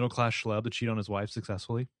middle-class schlub to cheat on his wife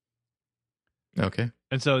successfully. Okay.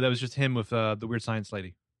 And so that was just him with the Weird Science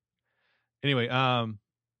lady. Anyway,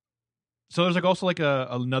 so there's like also like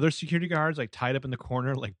another security guard's like tied up in the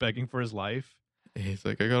corner, like begging for his life. He's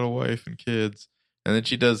like, I got a wife and kids. And then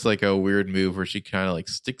she does like a weird move where she kind of like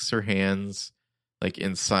sticks her hands like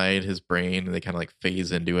inside his brain, and they kind of like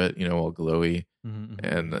phase into it, you know, all glowy. Mm-hmm.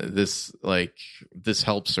 And this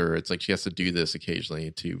helps her. It's like she has to do this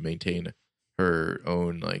occasionally to maintain her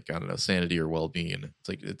own, like, I don't know, sanity or well-being.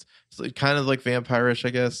 It's like kind of like vampire-ish,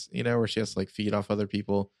 I guess, you know, where she has to like feed off other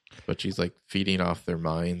people, but she's like feeding off their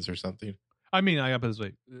minds or something. I mean, I got this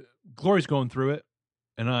way. Glory's going through it,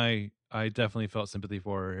 and I definitely felt sympathy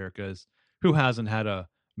for her here, because who hasn't had a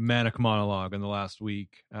manic monologue in the last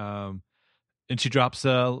week? And she drops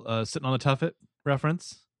Sitting on the Tuffet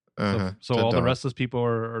reference. Uh-huh. So all the restless people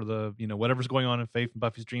are the, you know, whatever's going on in Faith and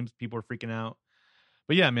Buffy's dreams, people are freaking out.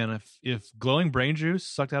 But yeah, man, if glowing brain juice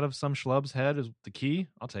sucked out of some schlub's head is the key,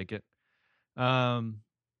 I'll take it.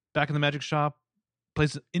 Back in the magic shop,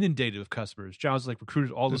 place is inundated with customers. Giles like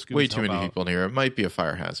recruited all the Scoobies. Way too many people in here. It might be a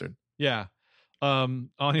fire hazard. Yeah.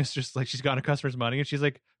 Anya's just like, she's got a customer's money, and she's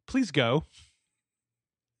like, please go.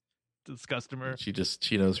 This customer. She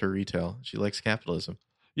knows her retail. She likes capitalism.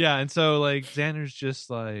 Yeah, and so like Xander's just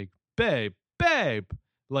like, babe.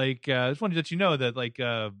 Like, I just wanted to let you know that like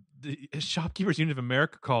the Shopkeepers Union of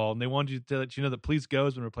America called, and they wanted you to let you know that please go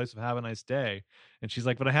has been replaced with have a nice day. And she's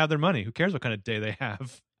like, but I have their money. Who cares what kind of day they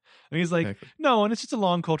have? And he's like, Exactly. no, and it's just a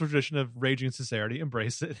long cultural tradition of raging sincerity.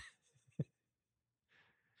 Embrace it.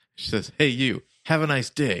 She says, "Hey, you, have a nice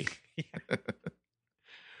day."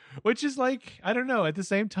 Which is like, I don't know, at the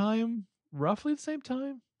same time, roughly the same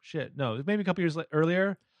time. Shit, no, maybe a couple years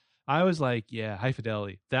earlier. I was like, yeah, High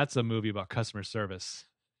Fidelity. That's a movie about customer service.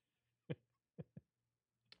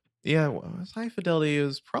 Yeah, well, High Fidelity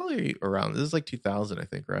is probably around. This is like 2000, I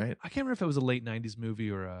think, right? I can't remember if it was a late 90s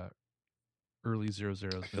movie or a early 00s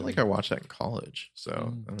movie. I feel like I watched that in college, so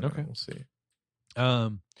I don't know. Okay. We'll see.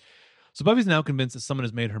 So Buffy's now convinced that someone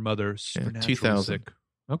has made her mother Yeah, supernaturally 2000. sick.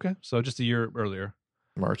 Okay, so just a year earlier.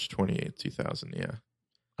 March 28th, 2000.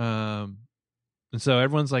 Yeah. And so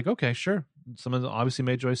everyone's like, okay, sure. Someone obviously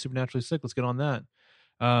made Joyce supernaturally sick. Let's get on that.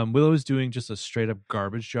 Willow is doing just a straight up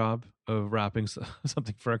garbage job of wrapping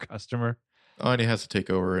something for a customer. Anya has to take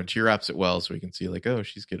over, and she wraps it well, so we can see like, oh,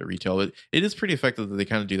 she's good at retail. But it is pretty effective that they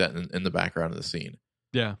kind of do that in the background of the scene.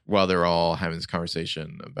 Yeah. While they're all having this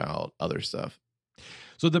conversation about other stuff.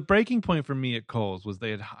 So the breaking point for me at Kohl's was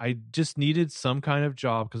I just needed some kind of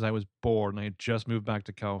job because I was bored and I had just moved back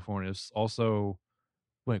to California. It's also,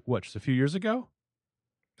 like, what, just a few years ago?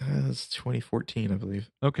 It's 2014, I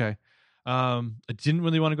believe. Okay. I didn't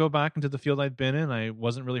really want to go back into the field I'd been in. I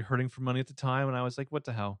wasn't really hurting for money at the time. And I was like, what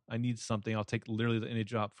the hell? I need something. I'll take literally any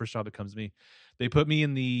job, first job that comes to me. They put me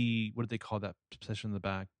in the, what do they call that position in the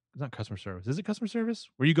back? It's not customer service. Is it customer service?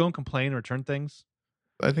 Where you go and complain or return things?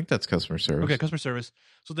 I think that's customer service. Okay, customer service.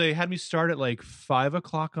 So they had me start at like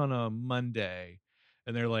 5:00 on a Monday.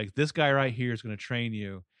 And they're like, this guy right here is going to train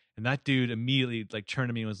you. And that dude immediately like turned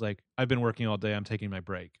to me and was like, I've been working all day. I'm taking my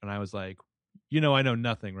break. And I was like, I know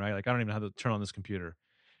nothing, right? Like, I don't even know how to turn on this computer.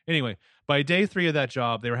 Anyway, by day 3 of that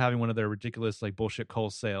job, they were having one of their ridiculous, like, bullshit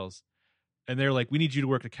Kohl's sales. And they're like, we need you to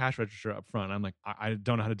work the cash register up front. I'm like, I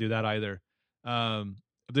don't know how to do that either.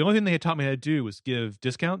 The only thing they had taught me how to do was give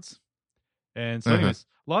discounts. And so anyways,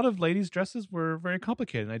 a lot of ladies' dresses were very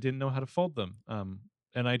complicated, and I didn't know how to fold them.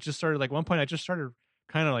 And I just started, like, one point I just started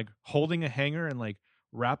kind of like holding a hanger and like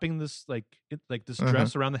wrapping this this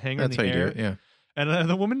dress around the hanger. That's in how the you air. do it, yeah. And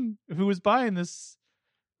the woman who was buying this,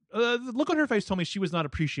 the look on her face told me she was not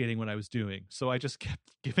appreciating what I was doing. So I just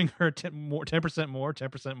kept giving her 10%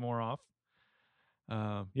 more off.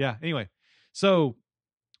 Yeah. Anyway, so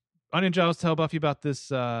Anya and Giles tell Buffy about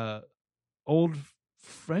this old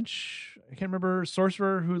French, I can't remember,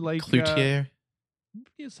 sorcerer who like Cloutier.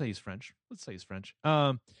 Let's say he's French.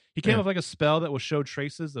 He came up with like a spell that will show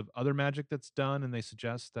traces of other magic that's done, and they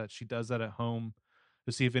suggest that she does that at home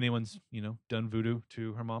to see if anyone's, done voodoo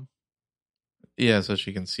to her mom. Yeah, so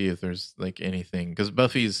she can see if there's like anything, because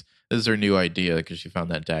this is her new idea, because she found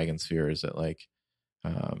that Dagon sphere is that like,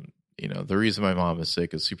 the reason my mom is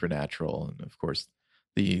sick is supernatural, and of course,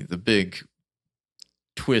 the big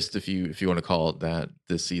twist, if you want to call it that,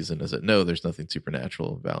 this season is that no, there's nothing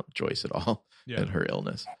supernatural about Joyce at all and her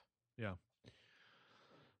illness. Yeah.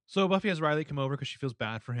 So Buffy has Riley come over because she feels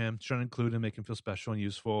bad for him. She's trying to include him, make him feel special and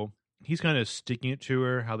useful. He's kind of sticking it to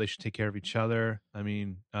her how they should take care of each other. I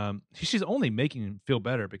mean, she's only making him feel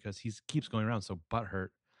better because he keeps going around so butthurt.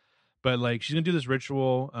 But like, she's gonna do this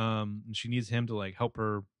ritual. And she needs him to like help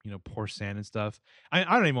her, pour sand and stuff. I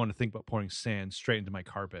don't even want to think about pouring sand straight into my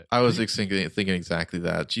carpet. I was thinking exactly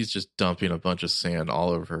that. She's just dumping a bunch of sand all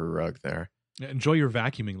over her rug there. Enjoy your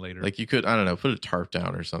vacuuming later. Like, you could, I don't know, put a tarp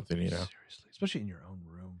down or something. Seriously, especially in your own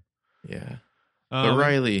room. Yeah. But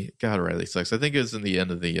Riley sucks. I think it was in the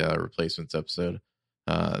end of the Replacements episode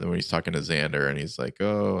when he's talking to Xander and he's like,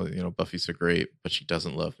 oh, Buffy's so great, but she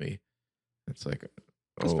doesn't love me. It's like,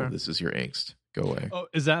 this is your angst. Go away. Oh,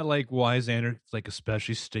 is that like why Xander like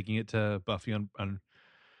especially sticking it to Buffy on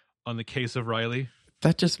the case of Riley?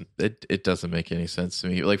 That just it doesn't make any sense to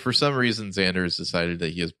me. Like, for some reason, Xander has decided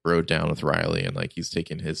that he has broed down with Riley and like he's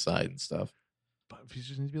taking his side and stuff. But he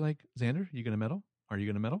just needs to be like, Xander, you gonna meddle? Are you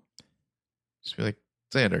gonna meddle? Just be like,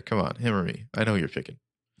 Xander, come on, him or me. I know you're picking.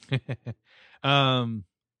 Yeah. Well, I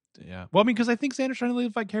mean, because I think Xander's trying to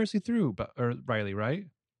live vicariously through Riley, right?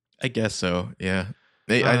 I guess so. Yeah.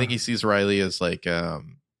 I think he sees Riley as like a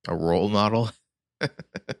role model. Fuck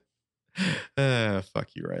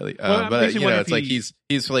you, Riley. But it's like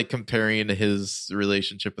he's like comparing his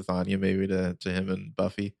relationship with Anya maybe to him and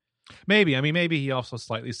Buffy. Maybe. I mean, maybe he also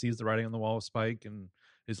slightly sees the writing on the wall of Spike and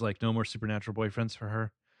is like, no more supernatural boyfriends for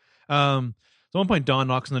her. So at one point, Dawn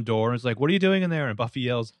knocks on the door and is like, what are you doing in there? And Buffy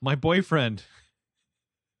yells, my boyfriend.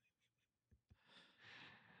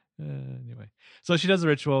 Anyway, so she does the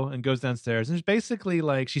ritual and goes downstairs, and it's basically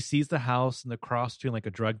like she sees the house and the cross between like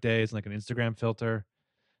a drug days and like an Instagram filter.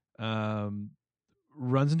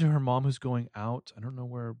 runs into her mom who's going out. I don't know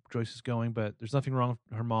where Joyce is going, but there's nothing wrong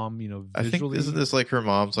with her mom, I think visually. isn't this like her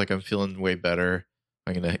mom's like, I'm feeling way better.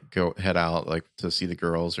 I'm gonna go head out like to see the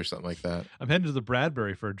girls or something like that. I'm heading to the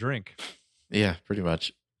Bradbury for a drink Yeah, pretty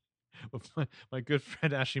much. with my good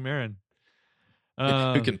friend Ashley Marin.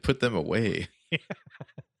 Who can put them away?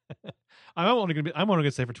 I'm only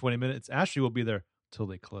gonna stay for 20 minutes. Ashley will be there till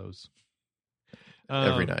they close.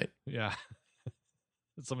 Every night. Yeah.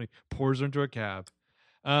 Somebody pours her into a cab.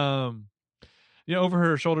 Over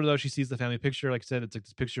her shoulder though, she sees the family picture. Like I said, it's like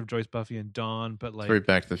this picture of Joyce, Buffy, and Dawn. But like, it's very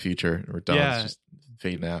Back to the Future, where Dawn's just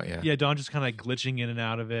fading out. Yeah, Dawn just kind of like glitching in and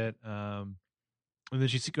out of it. And then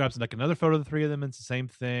she grabs like another photo of the three of them. And it's the same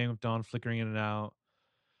thing with Dawn flickering in and out.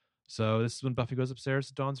 So this is when Buffy goes upstairs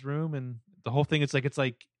to Dawn's room, and the whole thing it's like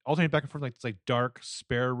alternating back and forth, like it's like dark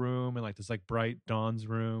spare room and like this like bright Dawn's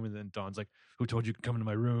room, and then Dawn's like, "Who told you to come into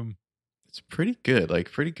my room?" It's pretty good, like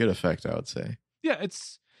pretty good effect, I would say. Yeah,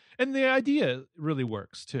 and the idea really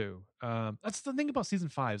works too. That's the thing about season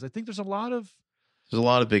 5 is I think there's a lot of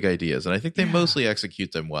big ideas, and I think they mostly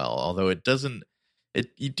execute them well. Although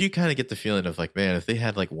you do kind of get the feeling of like, man, if they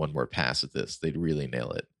had like one more pass at this, they'd really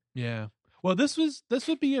nail it. Yeah. Well, this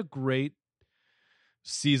would be a great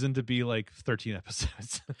season to be like 13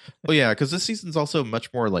 episodes. Well, yeah, because this season's also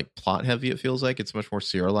much more like plot heavy. It feels like it's much more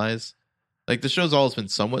serialized. Like the show's always been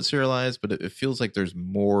somewhat serialized, but it feels like there's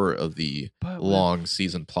more of the long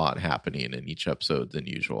season plot happening in each episode than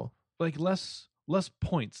usual. Like less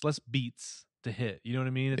points, less beats to hit. You know what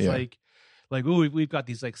I mean? It's like oh, we've got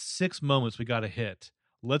these like 6 moments we got to hit.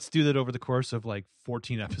 Let's do that over the course of like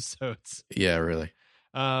 14 episodes. Yeah, really.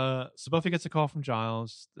 So Buffy gets a call from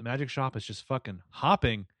Giles. The magic shop is just fucking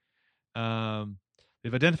hopping.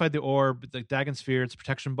 They've identified the orb, the Dagon sphere. It's a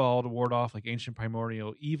protection ball to ward off like ancient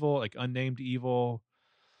primordial evil, like unnamed evil.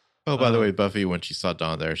 Oh, by the way, Buffy, when she saw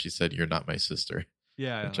Dawn there, she said, "You're not my sister."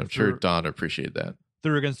 Yeah, which I'm sure Dawn appreciated that.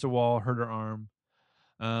 Threw her against a wall, hurt her arm.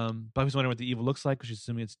 Buffy's wondering what the evil looks like because she's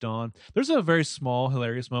assuming it's Dawn. There's a very small,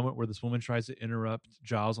 hilarious moment where this woman tries to interrupt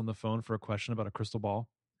Giles on the phone for a question about a crystal ball.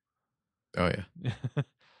 Oh, yeah.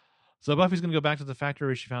 So Buffy's going to go back to the factory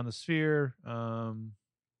where she found the sphere.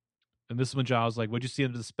 And this is when Giles like, "What'd you see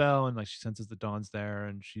under the spell?" And like she senses that Dawn's there,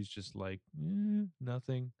 and she's just like,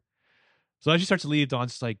 nothing. So as she starts to leave,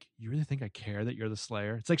 Dawn's just like, "You really think I care that you're the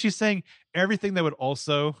Slayer?" It's like she's saying everything that would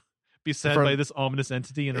also be said by this ominous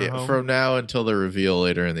entity in her home. From now until the reveal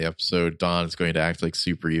later in the episode, Dawn's going to act like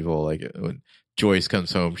super evil. Like when Joyce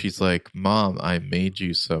comes home, she's like, "Mom, I made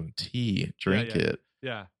you some tea. Drink it."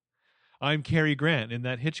 Yeah. I'm Cary Grant in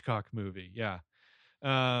that Hitchcock movie. Yeah.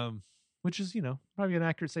 Which is, probably an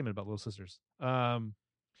accurate statement about Little Sisters.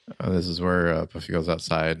 This is where Buffy goes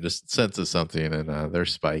outside and just senses something, and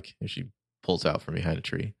there's Spike, and she pulls out from behind a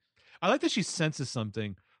tree. I like that she senses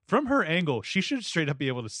something. From her angle, she should straight up be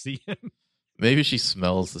able to see him. Maybe she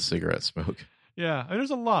smells the cigarette smoke. Yeah,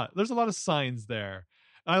 there's a lot of signs there.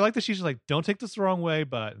 I like that she's just like, "Don't take this the wrong way,"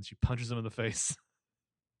 and she punches him in the face.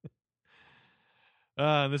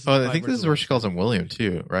 I think this is where she calls him William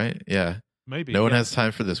too, right? Yeah. Maybe. No one has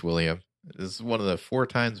time for this, William. This is one of the 4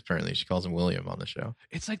 times apparently she calls him William on the show.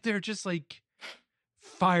 It's like they're just like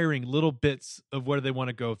firing little bits of where they want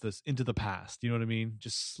to go with this into the past. You know what I mean?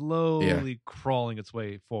 Just slowly crawling its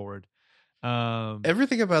way forward.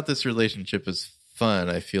 Everything about this relationship is fun,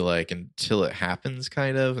 I feel like, until it happens,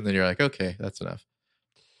 kind of. And then you're like, okay, that's enough.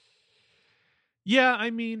 Yeah, I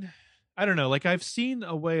mean, I don't know. Like I've seen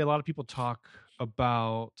a way a lot of people talk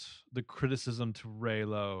about the criticism to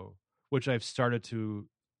Reylo, which I've started to,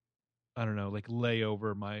 I don't know, like lay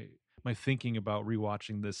over my thinking about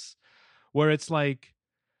rewatching this, where it's like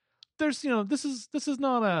there's this is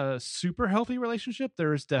not a super healthy relationship.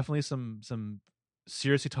 There's definitely some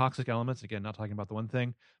seriously toxic elements. Again, not talking about the one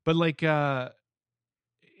thing, but like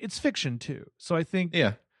it's fiction too. So I think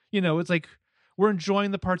it's like we're enjoying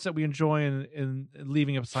the parts that we enjoy and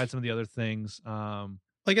leaving aside some of the other things.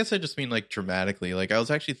 I guess I just mean like dramatically. Like I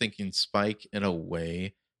was actually thinking Spike in a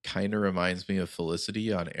way kind of reminds me of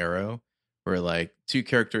Felicity on Arrow, where like 2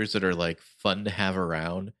 characters that are like fun to have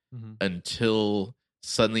around until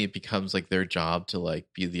suddenly it becomes like their job to like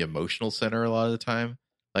be the emotional center a lot of the time.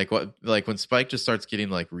 Like when Spike just starts getting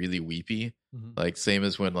like really weepy, like same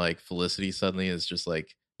as when like Felicity suddenly is just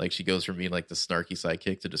like she goes from being like the snarky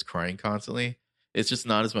sidekick to just crying constantly. It's just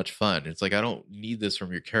not as much fun. It's like, I don't need this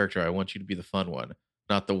from your character. I want you to be the fun one,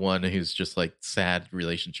 not the one who's just like sad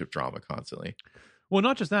relationship drama constantly. Well,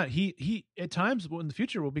 not just that. He at times in the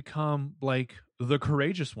future will become like the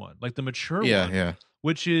courageous one, like the mature one. Yeah.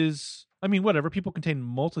 Which is, I mean, whatever. People contain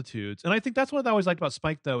multitudes, and I think that's what I always liked about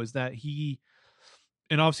Spike, though, is that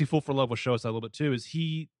and obviously Fool for Love will show us that a little bit too. Is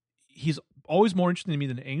he's always more interesting to me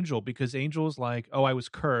than Angel, because Angel's like, oh, I was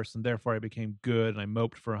cursed and therefore I became good and I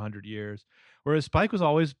moped for 100 years. Whereas Spike was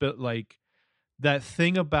always like that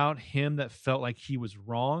thing about him that felt like he was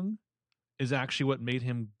wrong is actually what made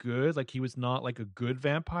him good. Like he was not like a good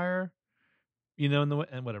vampire,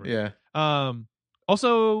 and whatever. Yeah.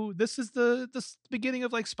 Also, this is the beginning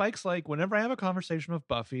of like Spike's like, whenever I have a conversation with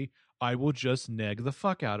Buffy, I will just neg the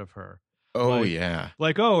fuck out of her. Oh, Like- yeah.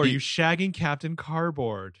 Like, oh, are you shagging Captain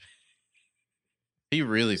Cardboard? He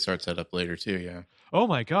really starts that up later, too, yeah. Oh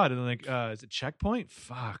my god. And like, is it Checkpoint?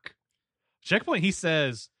 Fuck. Checkpoint, he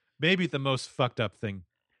says maybe the most fucked up thing.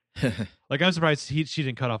 Like, I'm surprised she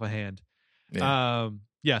didn't cut off a hand.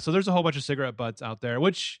 Yeah. So there's a whole bunch of cigarette butts out there,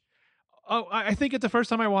 which I think at the first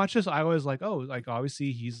time I watched this, I was like, oh, like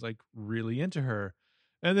obviously he's like really into her.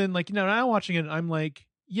 And then like, now watching it, I'm like,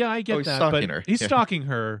 yeah, I get he's that, stalking but her. he's Yeah. stalking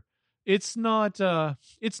her. It's not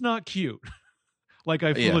cute. Like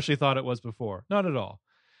I foolishly thought it was before. Not at all.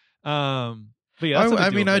 But yeah, that's I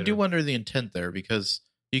something to mean, deal I with do later. wonder the intent there, because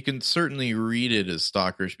you can certainly read it as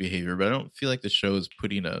stalkerish behavior, but I don't feel like the show is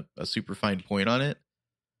putting a super fine point on it.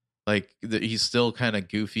 Like he's still kind of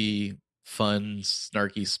goofy, fun,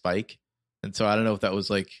 snarky Spike. And so I don't know if that was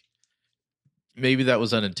like, maybe that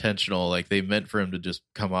was unintentional. Like they meant for him to just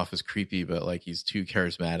come off as creepy, but like he's too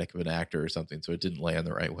charismatic of an actor or something. So it didn't land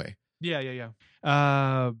the right way. Yeah.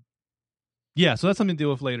 Yeah, so that's something to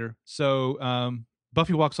deal with later. So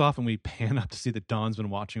Buffy walks off and we pan up to see that Dawn's been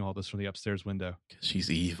watching all this from the upstairs window. 'Cause she's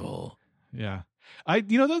evil. Yeah.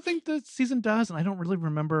 The other thing the season does, and I don't really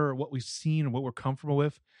remember what we've seen or what we're comfortable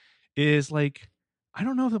with, is like, I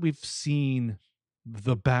don't know that we've seen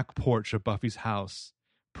the back porch of Buffy's house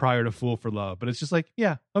prior to Fool for Love, but it's just like,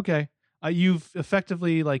 yeah, okay. You've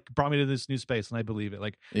effectively like brought me to this new space and I believe it.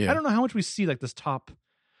 Like, Yeah. I don't know how much we see like this top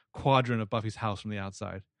quadrant of Buffy's house from the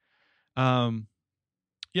outside.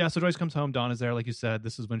 Yeah, so Joyce comes home, Dawn is there, like you said.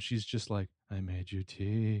 This is when she's just like, I made you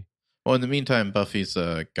tea. Well, in the meantime, Buffy's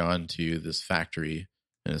gone to this factory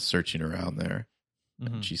and is searching around there. Mhm.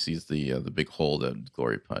 And she sees the big hole that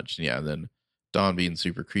Glory punched. Yeah, and then Dawn being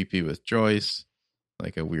super creepy with Joyce,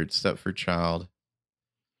 like a weird Stepford child.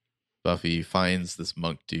 Buffy finds this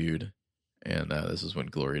monk dude, and this is when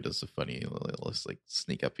Glory does the funny little like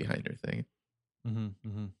sneak up behind her thing.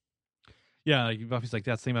 Yeah, like Buffy's like,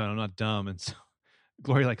 that's the thing about it, I'm not dumb. And so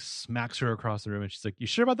Glory like smacks her across the room and she's like, you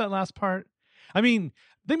sure about that last part? I mean,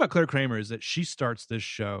 the thing about Claire Kramer is that she starts this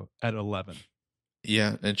show at 11.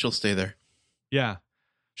 Yeah, and she'll stay there. Yeah.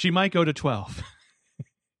 She might go to 12.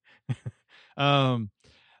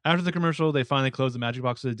 After the commercial, they finally close the magic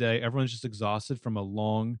box of the day. Everyone's just exhausted from a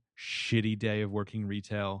long, shitty day of working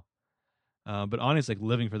retail. But Anya's like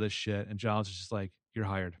living for this shit, and Giles is just like, you're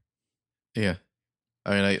hired. Yeah.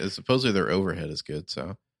 I mean, supposedly their overhead is good,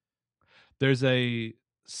 so. There's a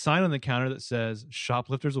sign on the counter that says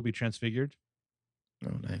shoplifters will be transfigured.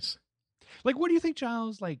 Oh, nice. Like, what do you think,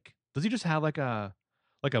 Giles? Like, does he just have like a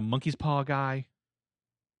monkey's paw guy?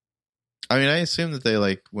 I mean, I assume that they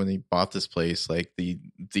like when they bought this place, like the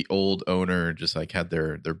old owner just like had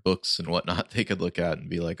their books and whatnot they could look at and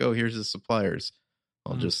be like, oh, here's the suppliers.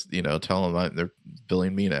 I'll just tell them they're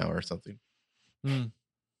billing me now or something.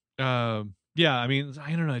 Yeah, I mean,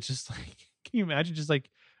 I don't know. It's just like, can you imagine just like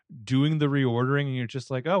doing the reordering and you're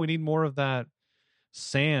just like, oh, we need more of that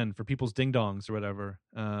sand for people's ding dongs or whatever.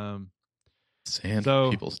 Sand so-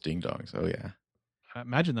 for people's ding dongs. Oh yeah. I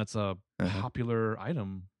imagine that's a popular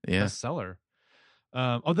item, Yeah. bestseller.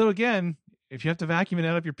 Although again, if you have to vacuum it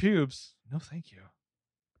out of your pubes, no, thank you.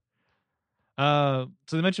 So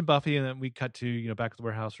they mentioned Buffy, and then we cut to back at the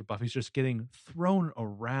warehouse where Buffy's just getting thrown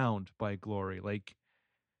around by Glory. Like,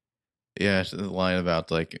 Yeah, the line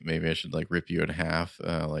about like maybe I should like rip you in half,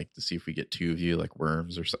 like to see if we get two of you like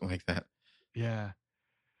worms or something like that. yeah,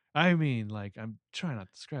 I mean, like, I'm trying not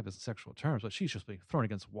to describe this in sexual terms, but she's just being thrown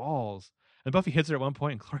against walls. And Buffy hits her at one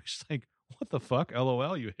point, and Glory's like, "What the fuck?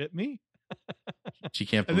 LOL, you hit me." She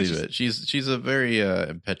can't And then believe it. She's a very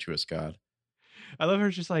impetuous god. I love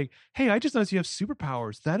her. She's like, "Hey, I just noticed you have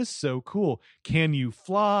superpowers. That is so cool. Can you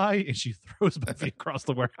fly?" And she throws Buffy across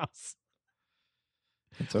the warehouse.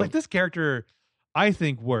 So, Like, this character, I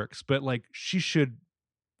think works, but like she should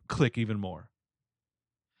click even more.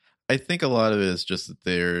 I think a lot of it is just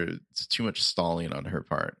that it's too much stalling on her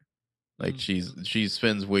part. Like she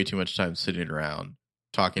spends way too much time sitting around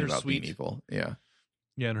talking They're about sweet. being evil. Yeah.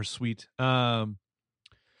 Yeah, and her sweet. Buffy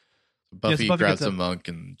Buffy grabs gets a up- monk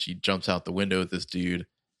and she jumps out the window with this dude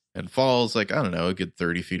and falls like, I don't know, a good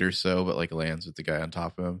 30 feet or so, but like lands with the guy on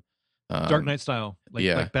top of him. Dark Knight style, like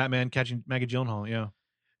yeah. like Batman catching Maggie Gyllenhaal. Yeah,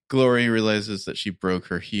 Glory realizes that she broke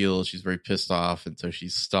her heel. She's very pissed off, and so she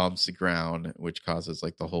stomps the ground, which causes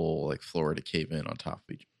like the whole like floor to cave in on top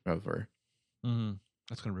of her. Mm-hmm.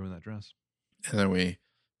 That's gonna ruin that dress. And then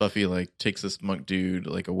Buffy like takes this monk dude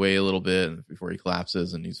like away a little bit before he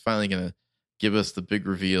collapses, and he's finally gonna give us the big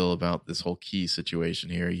reveal about this whole key situation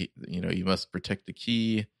here. You must protect the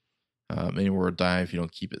key. Anywhere will die if you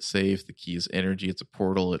don't keep it safe. The key is energy. It's a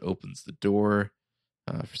portal. It opens the door.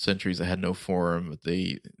 For centuries, it had no form, but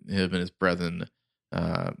him and his brethren,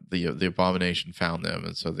 the abomination found them,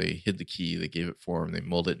 and so they hid the key. They gave it form. They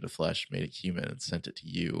molded it into flesh, made it human, and sent it to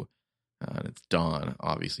you. And it's Dawn.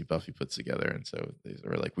 Obviously, Buffy puts together, and so they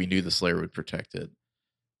were like, we knew the Slayer would protect it.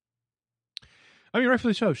 I mean,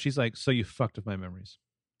 rightfully so. She's like, so you fucked with my memories.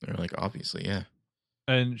 They're like, obviously, yeah.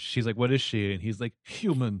 And she's like, what is she? And he's like,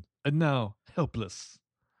 human, and now helpless.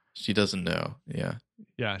 She doesn't know. Yeah.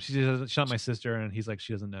 Yeah, she's not my sister, and he's like,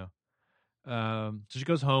 she doesn't know. So she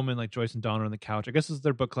goes home, and like Joyce and Dawn are on the couch. I guess this is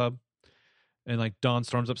their book club. And like Dawn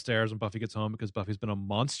storms upstairs when Buffy gets home because Buffy's been a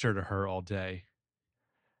monster to her all day.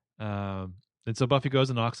 And so Buffy goes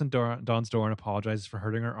and knocks on Dawn's door and apologizes for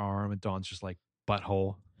hurting her arm, and Dawn's just like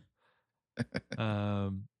butthole.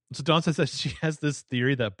 So Dawn says that she has this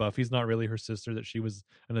theory that Buffy's not really her sister, that she was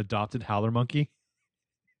an adopted howler monkey.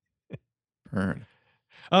 Burn.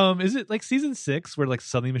 Is it like season 6 where like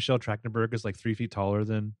suddenly Michelle Trachtenberg is like 3 feet taller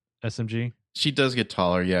than SMG? She does get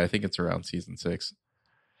taller. Yeah, I think it's around season 6.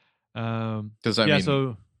 Because I mean,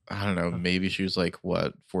 so I don't know. Maybe she was like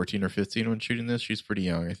what 14 or 15 when shooting this. She's pretty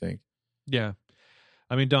young, I think. Yeah,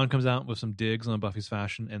 I mean, Dawn comes out with some digs on Buffy's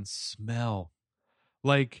fashion and smell.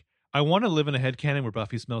 Like, I want to live in a headcanon where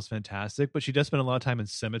Buffy smells fantastic, but she does spend a lot of time in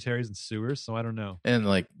cemeteries and sewers, so I don't know. And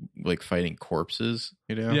like fighting corpses,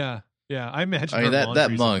 you know? Yeah. I imagine I mean,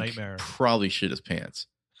 that monk nightmare. probably shit his pants,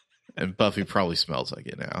 and Buffy probably smells like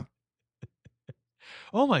it now.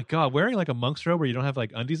 Oh my god, wearing like a monk's robe where you don't have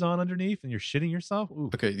like undies on underneath and you're shitting yourself? Ooh.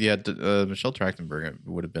 Okay, yeah, Michelle Trachtenberg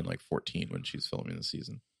would have been like 14 when she's filming the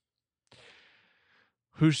season.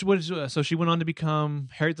 So she went on to become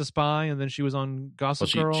Harriet the Spy, and then she was on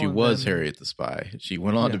Gossip Girl. She was Harriet the Spy. She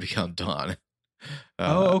went on to become Dawn.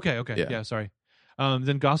 Okay. Yeah, sorry.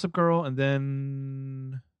 Then Gossip Girl, and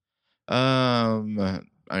then I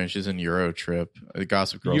mean, she's in Euro Trip.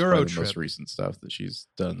 Gossip Girl is probably the most recent stuff that she's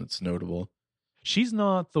done that's notable. She's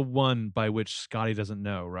not the one by which Scotty doesn't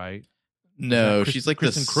know, right? No, she's like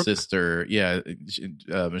the sister. Yeah,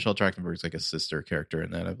 Michelle Trachtenberg's like a sister character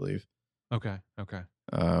in that, I believe. Okay.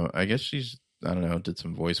 I guess she's, I don't know, did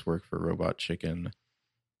some voice work for Robot Chicken.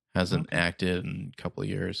 Hasn't acted in a couple of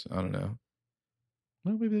years. I don't know.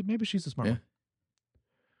 Well, maybe she's a smart one.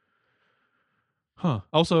 Huh.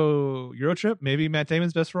 Also, Euro Trip, maybe Matt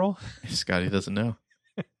Damon's best role. Scotty doesn't know.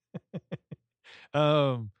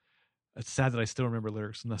 It's sad that I still remember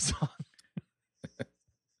lyrics from that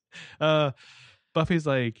song. Buffy's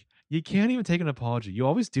like, you can't even take an apology. You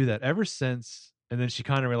always do that ever since. And then she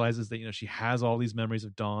kind of realizes that, you know, she has all these memories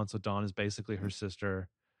of Dawn, so Dawn is basically her sister.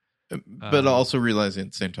 But also realizing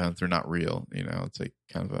at the same time they're not real. You know, it's like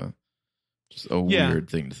kind of just a weird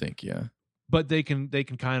thing to think. Yeah. But they can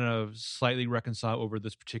kind of slightly reconcile over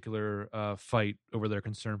this particular fight over their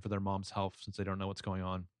concern for their mom's health, since they don't know what's going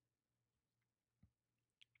on.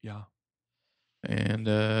 Yeah. And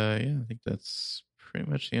I think that's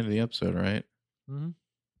pretty much the end of the episode, right? Mm-hmm.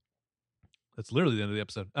 That's literally the end of the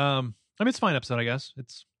episode. I mean, it's a fine episode, I guess.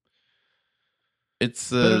 It's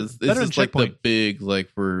just like the big, like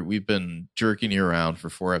we've been jerking you around for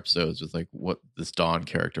 4 episodes with like what this Dawn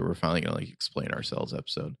character, we're finally gonna like explain ourselves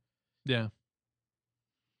episode. Yeah.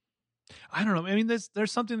 I don't know. I mean,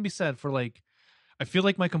 there's something to be said for like, I feel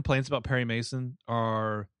like my complaints about Perry Mason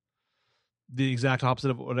are the exact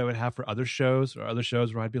opposite of what I would have for other shows where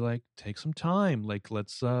I'd be like, take some time, like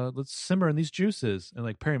let's simmer in these juices. And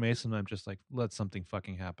like Perry Mason, I'm just like, let something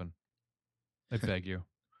fucking happen. I beg you.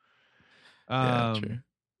 Yeah, true.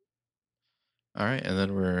 All right, and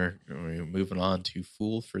then we're moving on to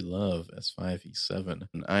Fool for Love S5E7.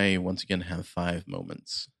 And I once again have 5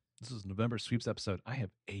 moments. This is November sweeps episode. I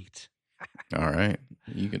have 8. All right,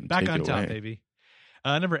 you can back take on it top, away. baby.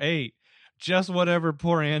 Number 8. Just whatever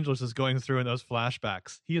poor Angelus is going through in those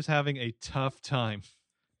flashbacks. He is having a tough time.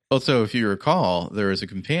 Also, if you recall, there was a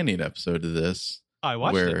companion episode to this. I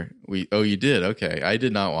watched it. You did? Okay. I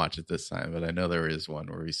did not watch it this time, but I know there is one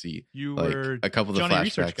where we see you like, were a couple of Johnny the flashbacks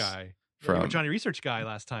Research guy. From You were Johnny Research guy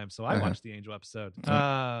last time, so I watched the Angel episode.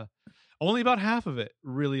 Only about half of it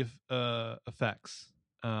really affects.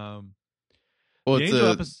 Well,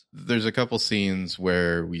 there's a couple scenes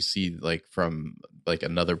where we see like from like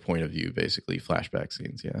another point of view, basically flashback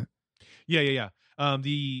scenes. Yeah.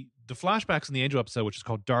 The the flashbacks in the Angel episode, which is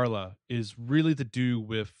called Darla, is really to do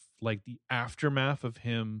with like the aftermath of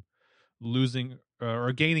him losing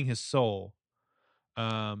or gaining his soul.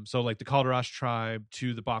 So like the Kalderash tribe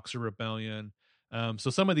to the Boxer Rebellion. So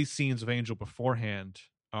some of these scenes of Angel beforehand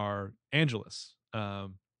are Angelus.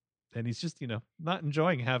 And he's just, not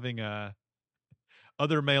enjoying having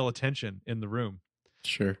other male attention in the room.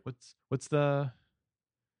 Sure. What's the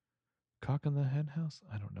cock in the hen house?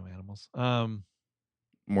 I don't know animals.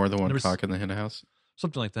 More than one cock in the hen house?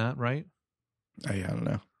 Something like that, right? I don't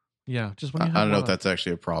know. Yeah, just when I don't know if that's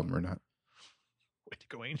actually a problem or not. Way to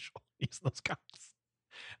go, Angel. Use those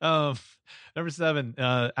cocks. Number 7.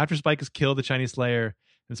 After Spike is killed, the Chinese Slayer,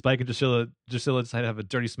 and Spike and Drusilla decide to have a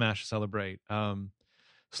dirty smash to celebrate.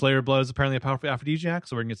 Slayer blood is apparently a powerful aphrodisiac,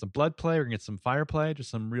 so we're gonna get some blood play, we're gonna get some fire play,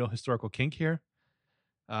 just some real historical kink here.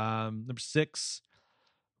 Number 6.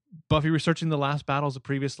 Buffy researching the last battles of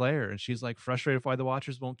previous Slayer, and she's like frustrated why the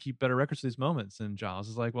Watchers won't keep better records of these moments. And Giles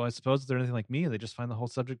is like, well, I suppose if they're anything like me, they just find the whole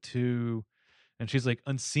subject too. And she's like,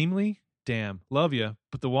 unseemly? Damn, love you,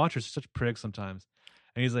 but the Watchers are such pricks sometimes.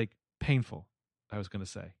 And he's like, painful, I was going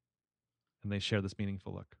to say. And they share this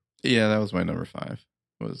meaningful look. Yeah, that was my number 5.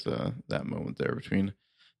 Was that moment there between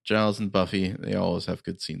Giles and Buffy. They always have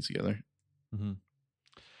good scenes together. Mm-hmm.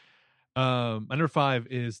 My number 5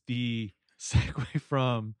 is the segue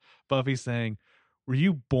from Buffy saying, were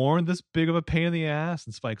you born this big of a pain in the ass?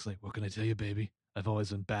 And Spike's like, what can I tell you, baby? I've always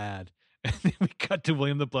been bad. And then we cut to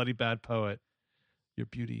William the Bloody Bad Poet. Your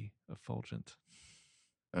beauty effulgent.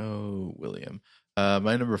 Oh, William.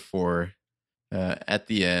 My number 4, at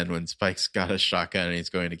the end when Spike's got a shotgun and he's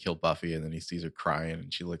going to kill Buffy, and then he sees her crying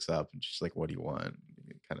and she looks up and she's like, what do you want? And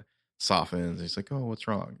it kind of softens. He's like, oh, what's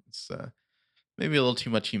wrong? It's maybe a little too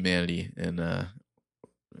much humanity in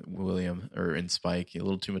William, or in Spike. A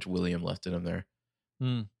little too much William left in him there.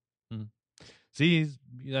 See,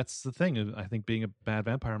 that's the thing. I think being a bad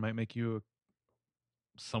vampire might make you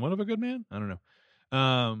somewhat of a good man. I don't know.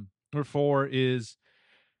 Number 4 is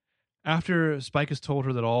after Spike has told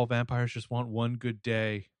her that all vampires just want one good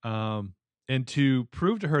day, and to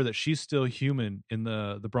prove to her that she's still human in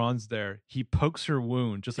the bronze there, he pokes her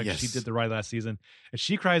wound just like she did the right last season, and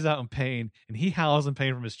she cries out in pain, and he howls in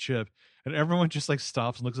pain from his chip, and everyone just like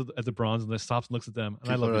stops and looks at the bronze, and then stops and looks at them. And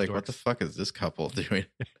people I love these like, dorks. What the fuck is this couple doing?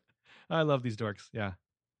 I love these dorks. Yeah.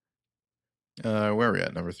 Where are we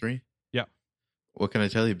at? Number 3? Yeah. What can I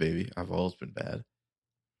tell you, baby? I've always been bad.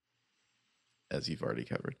 As you've already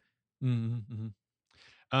covered. Mm-hmm.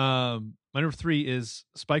 My number 3 is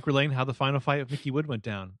Spike relaying how the final fight of Mickey Wood went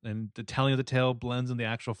down, and the telling of the tale blends in the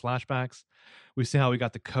actual flashbacks. We see how we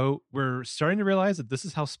got the coat. We're starting to realize that this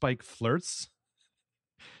is how Spike flirts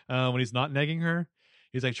when he's not negging her.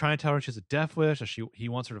 He's like trying to tell her she has a death wish, that he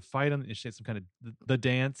wants her to fight him, and she has some kind of the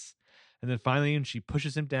dance. And then finally, she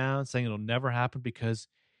pushes him down, saying it'll never happen because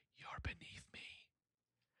you're beneath me.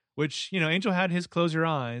 Which, Angel had his close your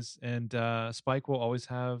eyes, and Spike will always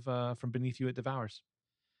have from beneath you it devours.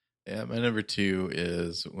 Yeah, my number 2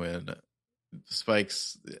 is when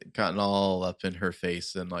Spike's gotten all up in her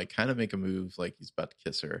face and like kind of make a move like he's about to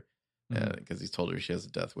kiss her, because he's told her she has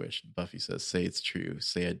a death wish. And Buffy says, say it's true.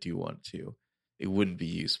 Say I do want to. It wouldn't be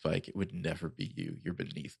you, Spike. It would never be you. You're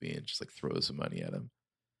beneath me. And just like throws some money at him,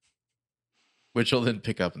 which he'll then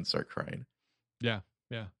pick up and start crying. Yeah.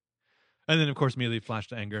 And then, of course, immediately flash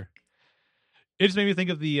to anger. It just made me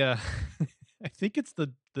think of the, I think it's the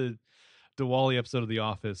Wally episode of The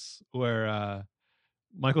Office where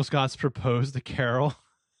Michael Scott's proposed to Carol,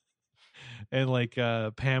 and like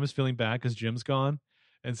Pam is feeling bad because Jim's gone.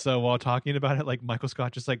 And so while talking about it, like Michael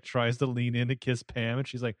Scott just like tries to lean in to kiss Pam, and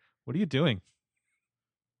she's like, what are you doing?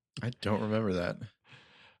 I don't remember that.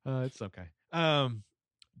 It's okay.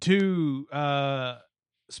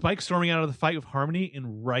 Spike storming out of the fight with Harmony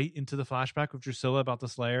and right into the flashback with Drusilla about the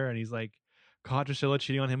Slayer, and he's like caught Drusilla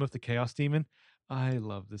cheating on him with the Chaos Demon. I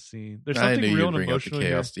love this scene. There's something real and emotional the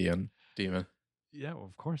here. Chaos Demon. Yeah, well,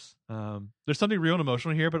 of course. There's something real and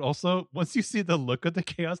emotional here, but also once you see the look of the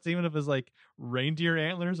Chaos Demon of his like reindeer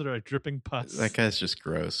antlers that are like dripping pus, that guy's just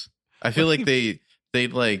gross. I feel like they'd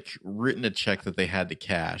like written a check that they had to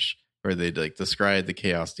cash, where they'd like describe the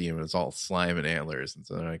Chaos Demon as all slime and antlers, and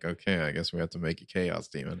so they're like, okay, I guess we have to make a Chaos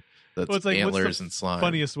Demon that's like, antlers and slime.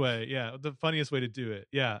 Funniest way, the funniest way to do it,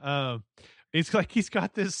 It's like he's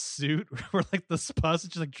got this suit where like the pus is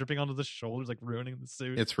just like dripping onto the shoulders, like ruining the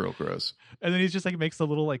suit. It's real gross. And then he's just like makes a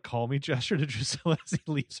little like call me gesture to Drusilla as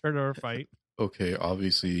he leaves her to her fight. Okay,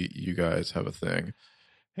 obviously you guys have a thing.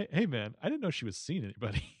 Hey man, I didn't know she was seeing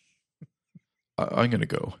anybody. I'm gonna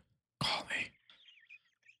go. Call me.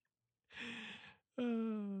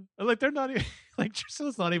 Like they're not even like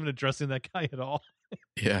Drusilla's not even addressing that guy at all.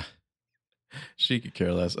 Yeah. She could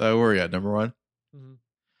care less. Where are we at? Number one?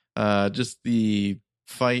 Just the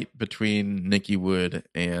fight between Nikki Wood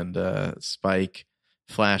and Spike,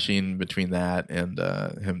 flashing between that and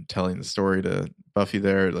him telling the story to Buffy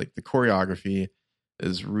there. Like the choreography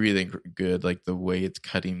is really good. Like the way it's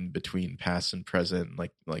cutting between past and present,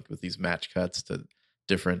 like with these match cuts to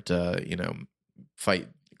different, fight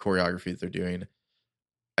choreography that they're doing.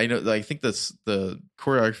 I think the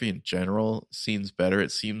choreography in general seems better.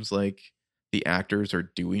 It seems like the actors are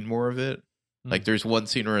doing more of it. Like there's one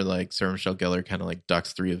scene where like Sarah Michelle Gellar kind of like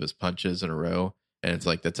ducks 3 of his punches in a row, and it's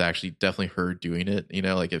like that's actually definitely her doing it.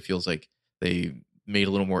 Like it feels like they made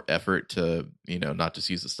a little more effort to not just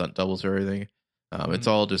use the stunt doubles or everything. It's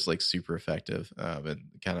all just like super effective, and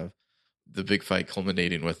kind of the big fight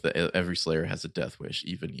culminating with every Slayer has a death wish,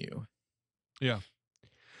 even you. Yeah,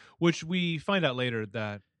 which we find out later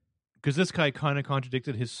that because this guy kind of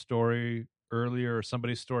contradicted his story earlier or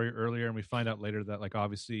somebody's story earlier, and we find out later that like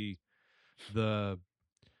obviously the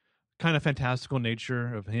kind of fantastical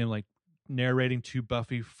nature of him like narrating to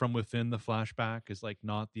Buffy from within the flashback is like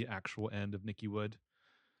not the actual end of Nikki Wood.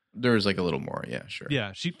 There's like a little more, yeah, sure.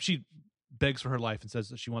 Yeah, she begs for her life and says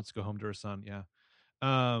that she wants to go home to her son. Yeah,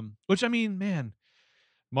 which I mean, man,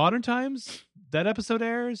 modern times that episode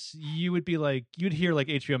airs, you'd hear like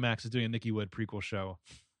HBO Max is doing a Nikki Wood prequel show.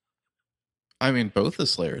 I mean, both the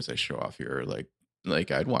Slayers they show off here, like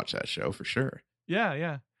I'd watch that show for sure.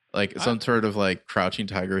 Yeah. Like some sort of like Crouching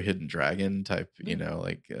Tiger, Hidden Dragon type,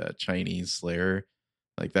 like Chinese Slayer.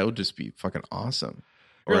 Like that would just be fucking awesome.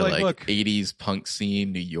 Or like look, 80s punk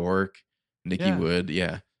scene, New York, Nikki Wood.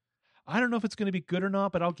 Yeah. I don't know if it's going to be good or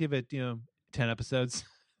not, but I'll give it, 10 episodes.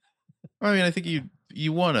 I mean, I think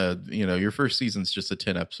you want to, your first season's just a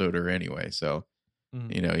 10 episoder anyway. So,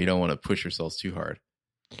 you don't want to push yourselves too hard.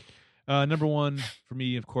 Number one for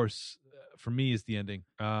me, of course, is the ending.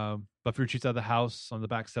 Buffy retreats out of the house on the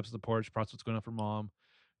back steps of the porch, process what's going on for mom,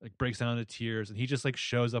 like breaks down into tears, and he just like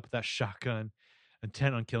shows up with that shotgun,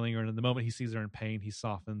 intent on killing her. And the moment he sees her in pain, he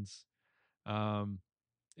softens.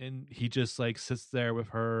 And he just like sits there with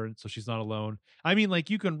her, so she's not alone. I mean, like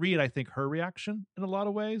you can read, I think, her reaction in a lot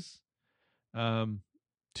of ways. To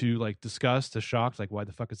like disgust, to shocked, like why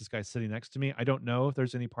the fuck is this guy sitting next to me? I don't know if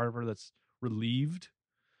there's any part of her that's relieved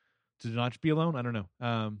to not be alone. I don't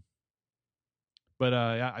know. But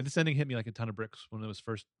yeah, this ending hit me like a ton of bricks when it was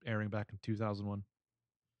first airing back in 2001.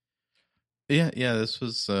 Yeah, this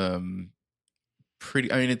was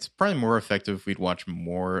pretty. I mean, it's probably more effective if we'd watch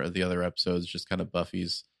more of the other episodes, just kind of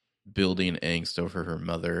Buffy's building angst over her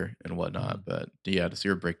mother and whatnot. But yeah, to see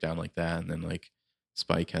her break down like that, and then like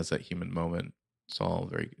Spike has that human moment, it's all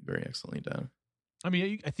very, very excellently done. I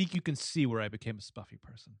mean, I think you can see where I became a Buffy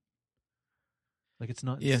person. Like it's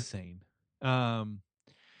not insane.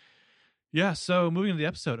 Yeah, so moving to the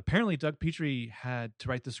episode. Apparently, Doug Petrie had to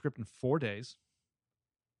write the script in 4 days.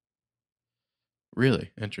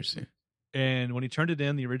 Really? Interesting. And when he turned it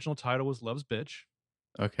in, the original title was Love's Bitch.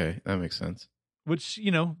 Okay, that makes sense. Which,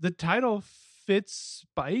 the title fits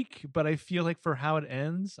Spike, but I feel like for how it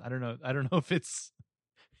ends, I don't know if it's...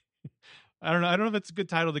 I don't know if it's a good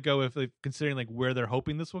title to go with, like, considering like where they're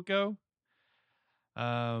hoping this will go.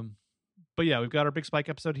 But yeah, we've got our big Spike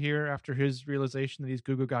episode here after his realization that he's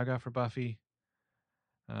goo goo gaga for Buffy.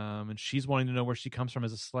 And she's wanting to know where she comes from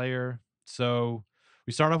as a Slayer. So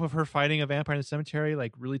we start off with her fighting a vampire in the cemetery,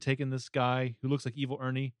 like really taking this guy who looks like Evil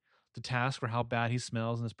Ernie to task for how bad he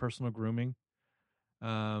smells and his personal grooming.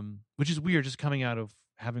 Which is weird, just coming out of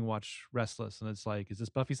having watched Restless. And it's like, is this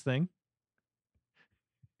Buffy's thing?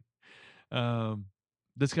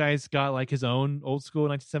 This guy's got like his own old school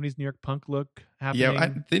 1970s New York punk look happening. Yeah,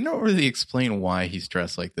 they don't really explain why he's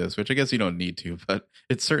dressed like this, which I guess you don't need to, but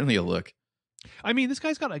it's certainly a look. I mean, this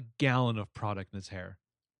guy's got a gallon of product in his hair.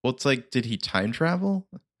 Well, it's like, did he time travel?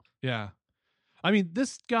 Yeah. I mean,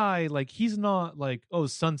 this guy, like, he's not like, oh,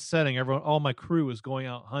 sun's setting, all my crew is going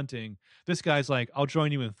out hunting. This guy's like, I'll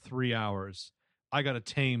join you in 3 hours. I got to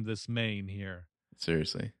tame this mane here.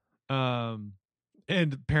 Seriously.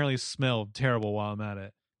 And apparently smelled terrible while I'm at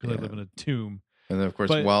it because I live in a tomb. And then, of course,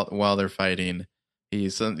 while they're fighting, he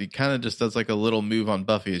kind of just does like a little move on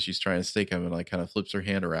Buffy as she's trying to stake him, and like kind of flips her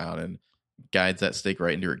hand around and guides that stake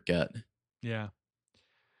right into her gut. Yeah.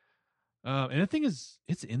 And the thing is,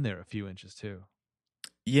 it's in there a few inches too.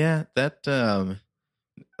 Yeah, that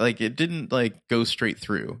like it didn't like go straight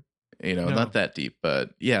through, not that deep,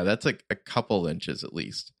 but yeah, that's like a couple inches at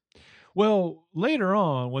least. Well, later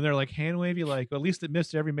on, when they're like hand wavy, like at least it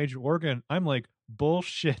missed every major organ, I'm like,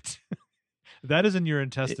 bullshit. That is in your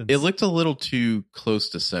intestines. It looked a little too close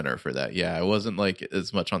to center for that. Yeah, it wasn't like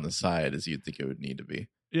as much on the side as you'd think it would need to be.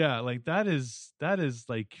 Yeah, like that is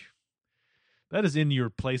like That is in your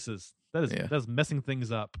places. Yeah. That's messing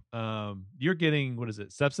things up. You're getting, what is it,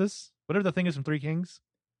 sepsis? Whatever the thing is from Three Kings.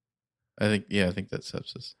 I think that's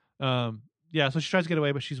sepsis. Yeah, so she tries to get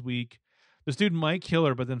away, but she's weak. This dude might kill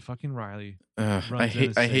her, but then fucking Riley runs in and I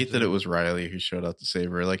saves hate that her. it was Riley who showed up to save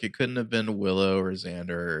her. Like it couldn't have been Willow or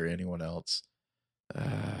Xander or anyone else.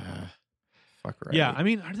 Fuck Riley. Yeah, I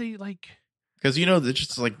mean, are they like? Because it's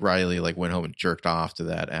just like Riley like went home and jerked off to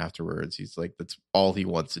that afterwards. He's like, that's all he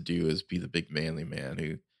wants to do is be the big manly man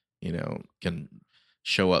who can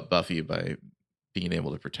show up Buffy by being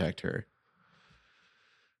able to protect her.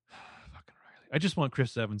 Fucking Riley. I just want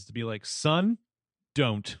Chris Evans to be like, son,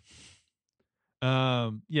 don't.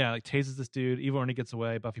 Yeah, like tases this dude. Evil Ernie gets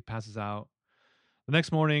away. Buffy passes out. The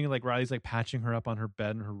next morning, like Riley's like patching her up on her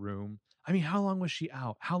bed in her room. I mean, how long was she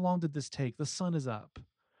out? How long did this take? The sun is up.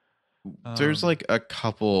 There's like a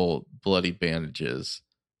couple bloody bandages,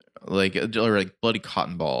 or like bloody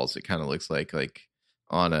cotton balls. It kind of looks like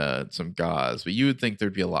on some gauze, but you would think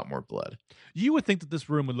there'd be a lot more blood. You would think that this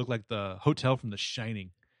room would look like the hotel from The Shining.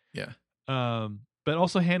 Yeah. But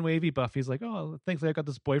also hand wavy Buffy's like, oh, thankfully I got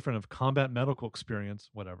this boyfriend of combat medical experience,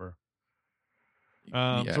 whatever.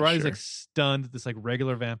 So Riley's like stunned. This like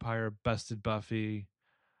regular vampire bested Buffy.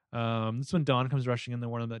 This is when Dawn comes rushing in to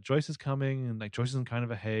warn them that Joyce is coming, and like Joyce is in kind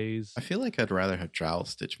of a haze. I feel like I'd rather have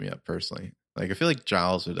Giles stitch me up personally. Like I feel like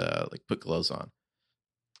Giles would like put gloves on.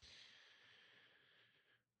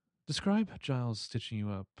 Describe Giles stitching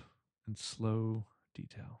you up in slow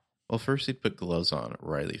detail. Well, first he'd put gloves on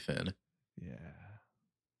Riley Finn. Yeah,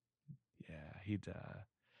 he'd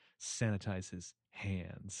sanitize his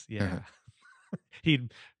hands. Yeah.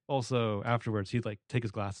 He'd also afterwards he'd like take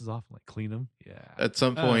his glasses off and like clean them. Yeah. At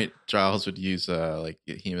some point, Giles would use like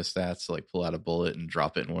hemostats to like pull out a bullet and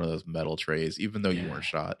drop it in one of those metal trays, even though you weren't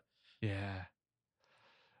shot. Yeah.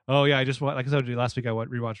 Oh yeah, I just like I said last week I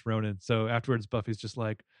rewatched Ronin. So afterwards, Buffy's just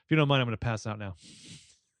like, if you don't mind, I'm going to pass out now.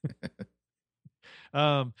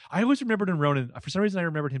 I always remembered in Ronin, for some reason, I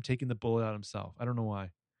remembered him taking the bullet out himself. I don't know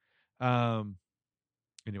why.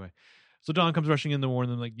 Anyway. So Dawn comes rushing in to warn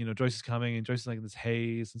them, like, Joyce is coming, and Joyce is like in this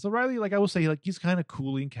haze. And so Riley, like I will say, like he's kind of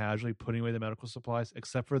coolly and casually putting away the medical supplies,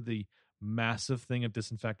 except for the massive thing of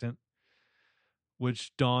disinfectant,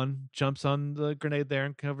 which Dawn jumps on the grenade there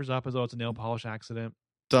and covers up as though it's a nail polish accident.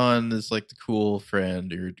 Dawn is like the cool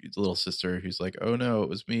friend or little sister who's like, oh no, it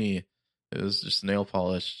was me. It was just nail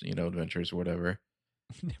polish, adventures or whatever.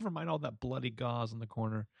 Never mind all that bloody gauze in the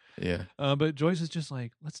corner. Yeah. But Joyce is just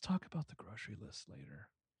like, let's talk about the grocery list later.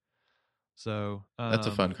 So that's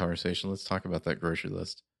a fun conversation. Let's talk about that grocery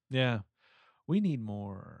list. Yeah. We need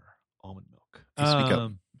more almond milk. Speak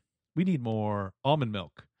up. We need more almond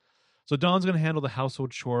milk. So Dawn's going to handle the household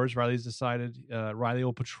chores. Riley's decided Riley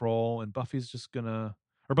will patrol, and Buffy's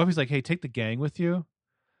like, hey, take the gang with you.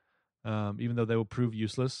 Even though they will prove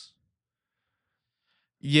useless.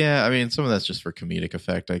 Yeah, I mean, some of that's just for comedic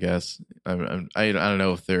effect, I guess. I don't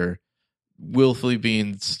know if they're willfully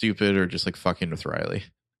being stupid or just like fucking with Riley.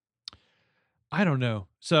 I don't know.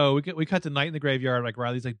 So we cut to night in the graveyard. Like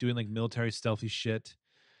Riley's like doing like military stealthy shit.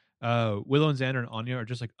 Willow and Xander and Anya are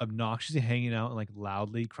just like obnoxiously hanging out and like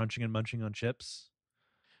loudly crunching and munching on chips.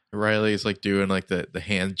 Riley's like doing like the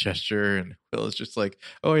hand gesture, and Willow's just like,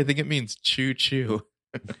 oh, I think it means choo choo.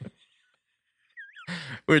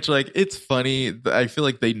 Which like it's funny. I feel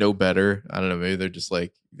like they know better. I don't know. Maybe they're just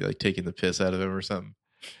like taking the piss out of him or something.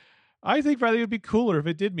 I think Riley would be cooler if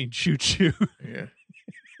it did mean choo choo. Yeah.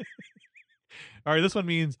 All right, this one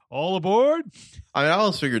means all aboard. I mean, I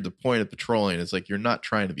always figured the point of patrolling is like you're not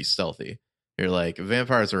trying to be stealthy. You're like,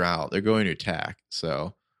 vampires are out. They're going to attack.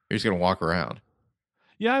 So you're just going to walk around.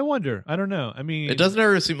 Yeah, I wonder. I don't know. I mean, it doesn't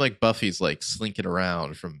ever seem like Buffy's like slinking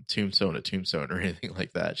around from tombstone to tombstone or anything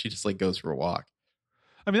like that. She just like goes for a walk.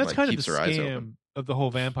 I mean, that's kind of the scam of the whole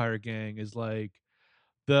vampire gang is like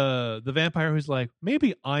the vampire who's like,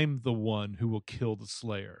 maybe I'm the one who will kill the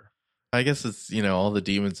Slayer. I guess it's, all the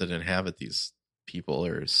demons that inhabit these people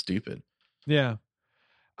are stupid. Yeah.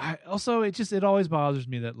 It always bothers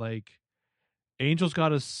me that like Angel's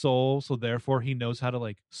got a soul, so therefore he knows how to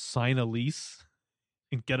like sign a lease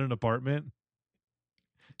and get an apartment.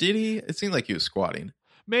 Did he? It seemed like he was squatting.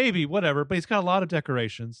 Maybe, whatever, but he's got a lot of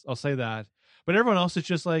decorations. I'll say that. But everyone else is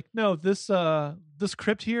just like, no, this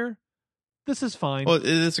crypt here, this is fine. Well, it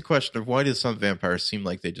is a question of why do some vampires seem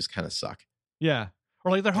like they just kind of suck? Yeah.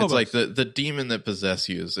 Or like they're hobos. It's like the demon that possesses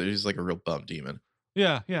you is like a real bum demon.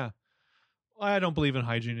 Yeah. I don't believe in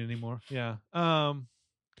hygiene anymore. Yeah.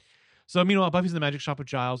 So meanwhile, Buffy's in the magic shop with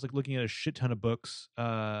Giles, like looking at a shit ton of books.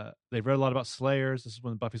 They've read a lot about Slayers. This is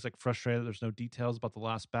when Buffy's like frustrated. There's no details about the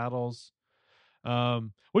last battles.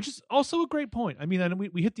 Which is also a great point. I mean, and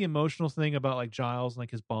we hit the emotional thing about like Giles and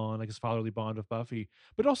like his bond, like his fatherly bond with Buffy,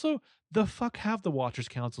 but also the fuck have the Watchers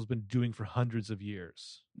Council's been doing for hundreds of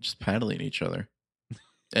years? Just paddling each other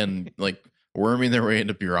and like worming their way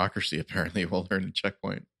into bureaucracy apparently while they're in a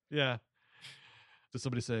checkpoint. Yeah. Did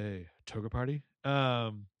somebody say toga party?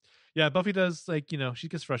 Yeah, Buffy does, like, she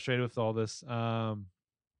gets frustrated with all this.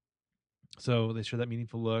 So they share that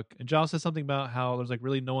meaningful look. And Giles says something about how there's like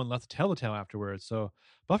really no one left to tell the tale afterwards. So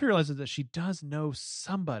Buffy realizes that she does know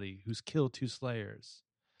somebody who's killed 2 Slayers.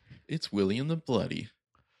 It's William the Bloody.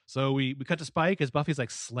 So we cut to Spike as Buffy's like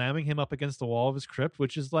slamming him up against the wall of his crypt,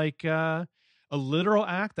 which is like a literal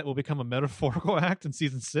act that will become a metaphorical act in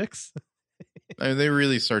season 6. I mean, they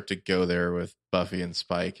really start to go there with Buffy and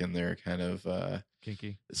Spike and their kind of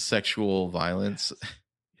Kinky sexual violence.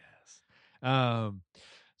 Yes.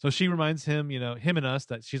 So she reminds him, him and us,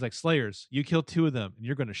 that she's like, Slayers, you killed 2 of them and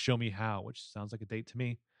you're going to show me how, which sounds like a date to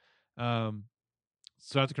me.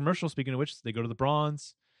 So after commercial, speaking of which, they go to the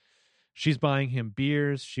Bronze. She's buying him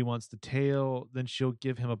beers. She wants the tail. Then she'll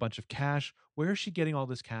give him a bunch of cash. Where is she getting all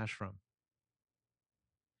this cash from?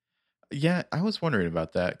 Yeah, I was wondering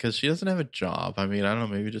about that because she doesn't have a job. I mean, I don't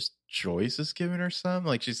know, maybe just Joyce is giving her some.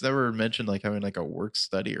 Like, she's never mentioned like having like a work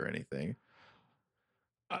study or anything.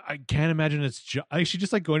 I can't imagine it's she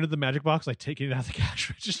just like going to the magic box, like taking it out of the cash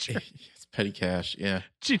register. It's petty cash, yeah.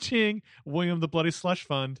 Ching, William the Bloody Slush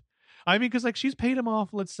Fund. I mean, because like she's paid him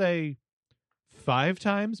off, let's say 5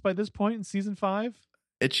 times by this point in season 5.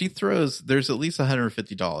 And she throws, there's at least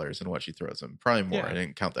 $150 in what she throws him. Probably more. Yeah. I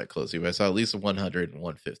didn't count that closely, but I saw at least 100 and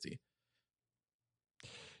 150.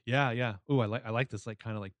 Yeah. Ooh, I like this like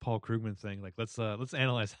kind of like Paul Krugman thing. Like let's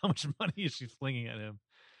analyze how much money is she flinging at him.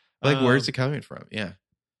 Like, where's it coming from? Yeah.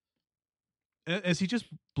 Is he just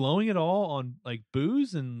blowing it all on like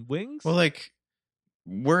booze and wings? Well, like,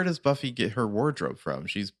 where does Buffy get her wardrobe from?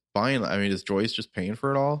 She's buying. I mean, is Joyce just paying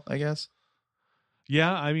for it all? I guess.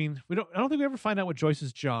 Yeah, I mean, I don't think we ever find out what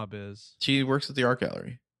Joyce's job is. She works at the art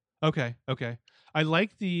gallery. Okay. I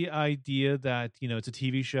like the idea that it's a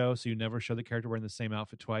TV show, so you never show the character wearing the same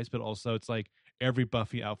outfit twice, but also it's like every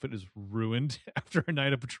Buffy outfit is ruined after a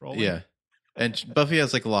night of patrolling. Yeah, and Buffy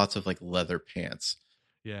has like lots of like leather pants.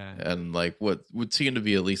 Yeah. And like what would seem to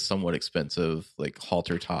be at least somewhat expensive, like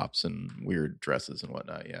halter tops and weird dresses and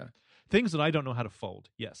whatnot. Yeah. Things that I don't know how to fold.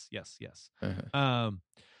 Yes. Uh-huh.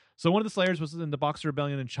 So one of the Slayers was in the Boxer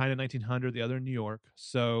Rebellion in China in 1900, the other in New York.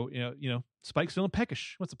 So, Spike's feeling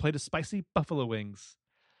peckish. Wants a plate of spicy buffalo wings.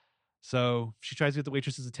 So she tries to get the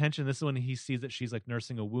waitress's attention. This is when he sees that she's like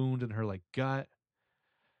nursing a wound in her like gut.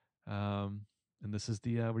 And this is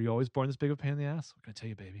the were you always born this big of a pain in the ass? What can I tell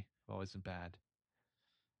you, baby? I've always been bad.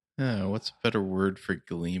 What's a better word for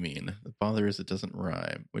gleaming? The bother is it doesn't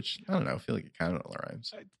rhyme, which I don't know. I feel like it kind of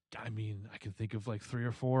rhymes. I mean, I can think of like 3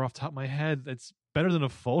 or 4 off the top of my head. That's better than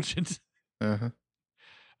effulgent. Uh-huh.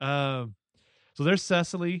 So there's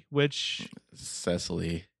Cecily, which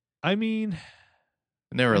Cecily. I mean,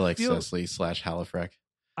 I never liked Cecily / Halifrek.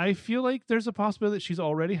 I feel like there's a possibility that she's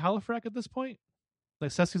already Halifrek at this point.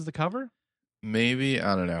 Like Cecily's the cover. Maybe,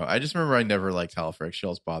 I don't know. I just remember I never liked Halifrek. She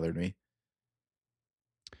always bothered me.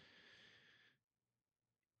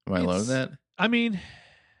 Am I alone in that? I mean,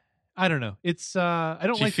 I don't know. It's I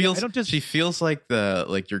don't she like. Feels, I don't just. She feels like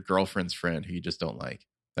your girlfriend's friend who you just don't like.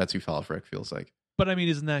 That's who Halifrek feels like. But I mean,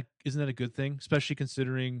 isn't that a good thing? Especially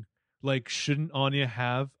considering, like, shouldn't Anya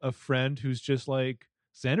have a friend who's just like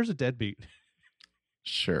Xander's a deadbeat?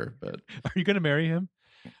 Sure, but are you going to marry him?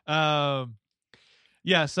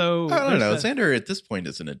 Yeah. So I don't know. Xander at this point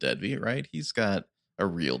isn't a deadbeat, right? He's got a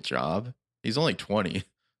real job. He's only 20.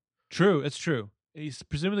 True, it's true. He's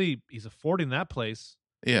presumably affording that place.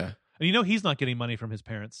 Yeah. And he's not getting money from his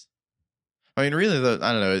parents. I mean, really,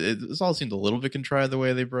 I don't know. It all seemed a little bit contrived the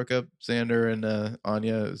way they broke up Xander and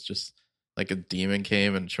Anya. It was just like a demon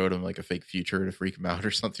came and showed him like a fake future to freak him out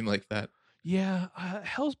or something like that. Yeah,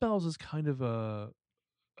 Hell's Bells is kind of a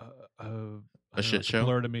shit show,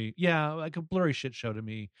 blur to me. Yeah, like a blurry shit show to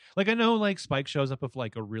me. Like I know, like Spike shows up with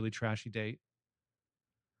like a really trashy date.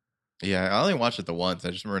 Yeah, I only watched it the once. I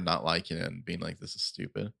just remember not liking it and being like, "This is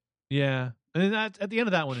stupid." Yeah, and then at the end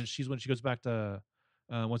of that one, when she goes back to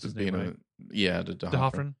what's his name? Right? To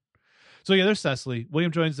D'Hoffrun. So yeah, there's Cecily.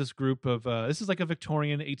 William joins this group of this is like a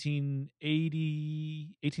Victorian 1888.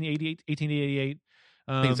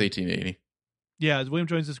 I think it's 1880. Yeah, William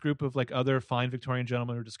joins this group of like other fine Victorian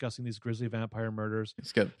gentlemen who are discussing these grisly vampire murders.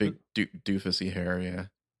 He's got big doofusy hair, yeah.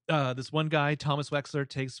 this one guy, Thomas Wexler,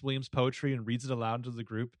 takes William's poetry and reads it aloud to the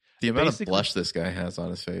group. The amount of Basically- blush this guy has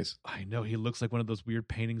on his face. I know, he looks like one of those weird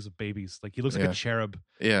paintings of babies. Like, he looks like Yeah. a cherub.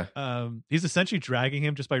 Yeah. He's essentially dragging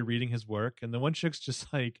him just by reading his work. And the one chick's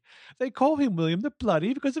just like, they call him William the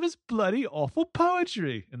Bloody because of his bloody awful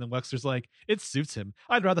poetry. And then Wexler's like, it suits him.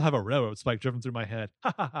 I'd rather have a railroad spike driven through my head.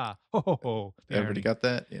 Ha ha ha. Ho ho ho. The Everybody irony. got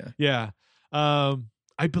that? Yeah. Yeah.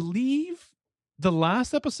 I believe the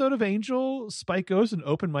last episode of Angel, Spike goes an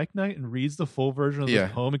open mic night and reads the full version of Yeah.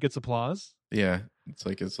 this poem and gets applause. Yeah. It's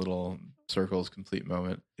like his little circles complete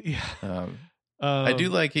moment. Yeah. I do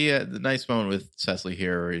like he had the nice moment with Cecily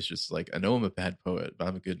here where he's just like, I know I'm a bad poet, but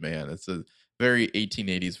I'm a good man. It's a very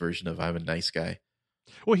 1880s version of I'm a nice guy.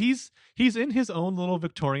 Well, he's in his own little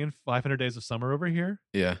Victorian 500 Days of Summer over here.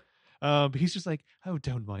 Yeah. But he's just like, oh,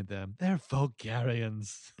 don't mind them. They're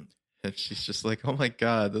vulgarians. And she's just like, oh my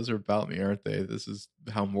God, those are about me, aren't they? This is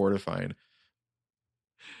how mortifying.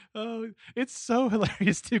 Oh, it's so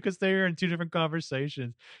hilarious too, because they're in two different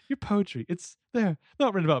conversations. Your poetry, they're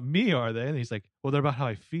not written about me, are they? And he's like, well, they're about how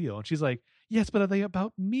I feel. And she's like, yes, but are they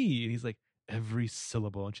about me? And he's like, every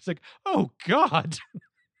syllable. And she's like, oh God.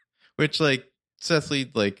 Which, like,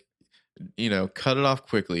 Cecily, like, cut it off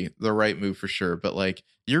quickly. The right move for sure. But, like,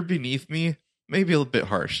 you're beneath me, maybe a little bit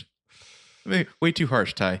harsh. Maybe way too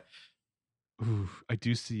harsh, Ty. Ooh, I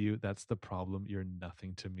do see you. That's the problem. You're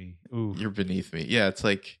nothing to me. Ooh. You're beneath me. Yeah, it's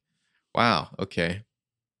like, wow, okay.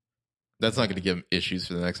 That's not going to give him issues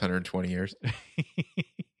for the next 120 years.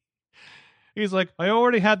 He's like, I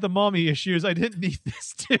already had the mommy issues. I didn't need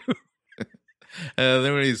this too.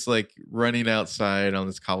 Then when he's like running outside on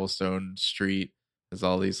this cobblestone street, as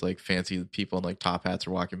all these like fancy people in like top hats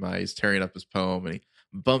are walking by, he's tearing up his poem and he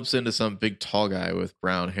bumps into some big tall guy with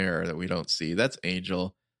brown hair that we don't see. That's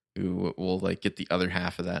Angel, who will like get the other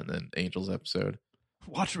half of that in the Angel's episode.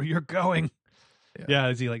 Watch where you're going. Yeah. Yeah,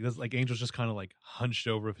 is he like this? Like Angel's just kind of like hunched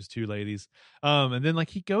over with his two ladies, and then like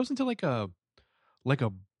he goes into like a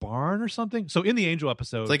barn or something. So in the Angel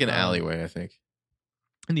episode, It's like an alleyway, I think.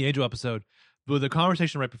 In the Angel episode, the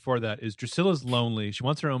conversation right before that is Drusilla's lonely. She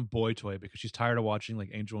wants her own boy toy because she's tired of watching like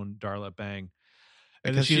Angel and Darla bang.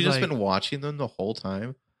 And Because she's just like, been watching them the whole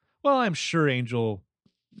time. well, I'm sure Angel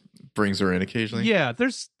Brings her in occasionally. Yeah,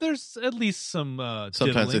 there's at least some Sometimes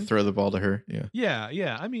they diddling. throw the ball to her. Yeah.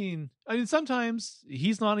 Yeah. I mean, sometimes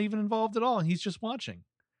he's not even involved at all, and he's just watching.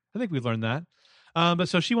 I think we've learned that. But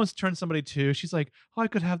so she wants to turn somebody to. She's like, I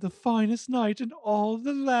could have the finest night in all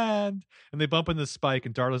the land. And they bump into Spike,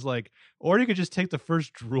 and Darla's like, or you could just take the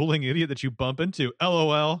first drooling idiot that you bump into.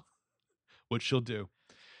 LOL. Which she'll do.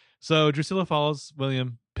 So Drusilla follows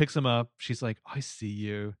William, picks him up. She's like, I see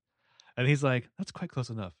you. And he's like, that's quite close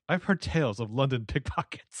enough. I've heard tales of London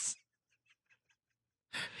pickpockets.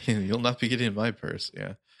 You'll not be getting in my purse.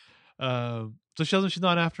 Yeah. So she tells him she's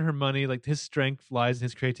not after her money. Like, his strength lies in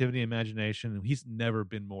his creativity and imagination, and he's never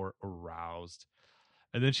been more aroused.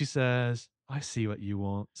 And then she says, I see what you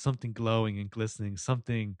want. Something glowing and glistening,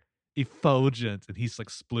 something effulgent. And he's like,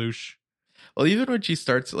 sploosh. Well, even when she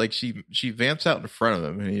starts, like, she vamps out in front of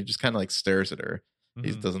him and he just kind of like stares at her.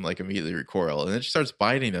 He Mhm. doesn't like immediately recoil. And then she starts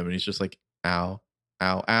biting him and he's just like, ow,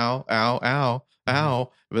 ow, ow, ow, ow,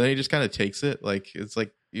 ow. But then he just kind of takes it. Like, it's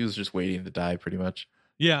like he was just waiting to die pretty much.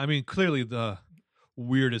 Yeah, I mean, clearly the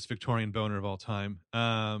weirdest Victorian boner of all time.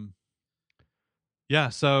 Yeah,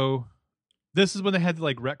 so this is when they had to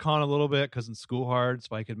like retcon a little bit because in School Hard,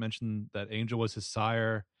 Spike had mentioned that Angel was his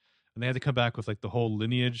sire, and they had to come back with like the whole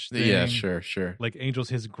lineage thing. Yeah, sure. Like Angel's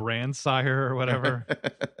his grandsire or whatever.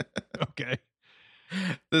 Okay.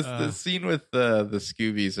 The scene with the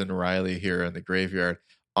Scoobies and Riley here in the graveyard.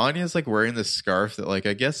 Anya's like wearing this scarf that like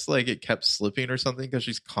I guess like it kept slipping or something because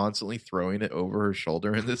she's constantly throwing it over her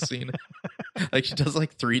shoulder in this scene. Like she does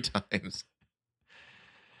like 3 times.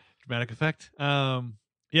 Dramatic effect.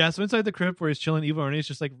 Yeah, so inside the crypt where he's chilling, Evil Ernie's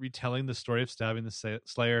just like retelling the story of stabbing the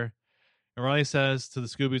Slayer. And Riley says to the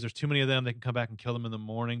Scoobies, there's too many of them. They can come back and kill them in the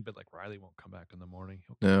morning. But like Riley won't come back in the morning.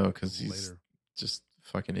 He'll come No, back because he's later. just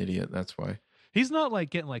a fucking idiot. That's why. He's not like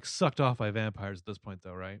getting like sucked off by vampires at this point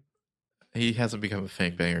though, right? He hasn't become a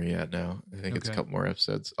fangbanger yet. No, I think it's a Okay. couple more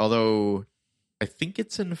episodes. Although I think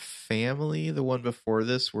it's in Family, the one before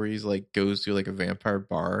this, where he's like goes to like a vampire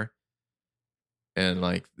bar and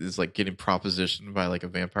like is like getting propositioned by like a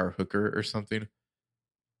vampire hooker or something.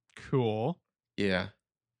 Cool. Yeah.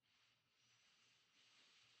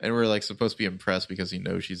 And we're like supposed to be impressed because he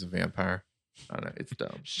knows she's a vampire. I don't know. It's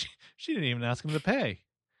dumb. She didn't even ask him to pay.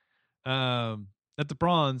 At the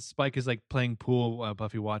Bronze, Spike is like playing pool while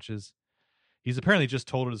Buffy watches. He's apparently just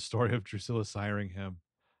told her the story of Drusilla siring him.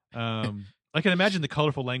 I can imagine the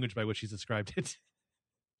colorful language by which he's described it.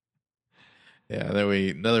 Yeah, then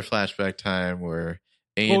another flashback time where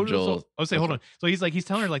Oh, Angel. so I was saying, hold on. So he's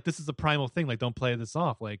telling her like this is a primal thing. Like, don't play this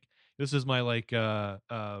off. Like, this is my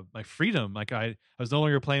my freedom. Like, I was no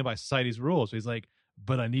longer playing by society's rules. So he's like,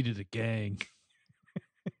 but I needed a gang.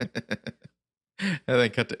 And then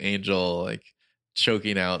cut to Angel like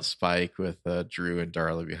choking out Spike with Drew and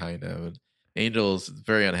Darla behind him. And Angel's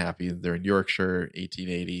very unhappy. They're in Yorkshire,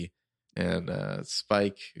 1880, and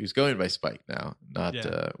Spike, who's going by Spike now, not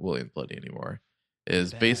William Bloody anymore,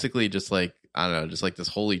 is basically just like, I don't know, just like this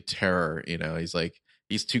holy terror. You know,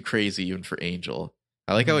 he's too crazy even for Angel.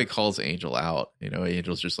 I like how he calls Angel out. You know,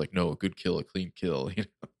 Angel's just like, no, a good kill, a clean kill. You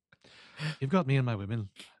know, you've got me and my women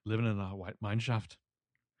living in a white mine shaft.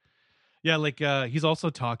 Yeah, like he's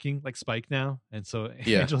also talking like Spike now, and so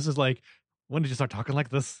Angelus is like, when did you start talking like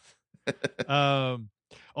this?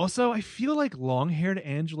 Also, I feel like long-haired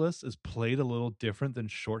Angelus is played a little different than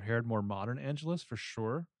short-haired, more modern Angelus for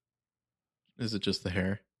sure. Is it just the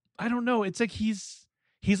hair? I don't know. It's like he's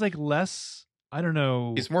like less. I don't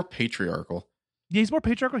know. He's more patriarchal. Yeah, he's more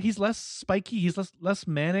patriarchal. He's less spiky. He's less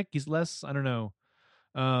manic. He's less. I don't know.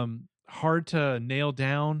 Hard to nail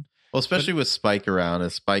down. Well, especially with Spike around,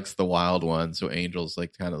 as Spike's the wild one, so Angel's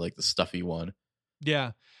like kind of like the stuffy one.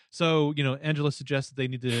 Yeah. So, you know, Angela suggests that they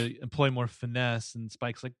need to employ more finesse, and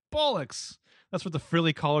Spike's like, bollocks. That's what the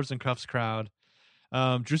frilly collars and cuffs crowd.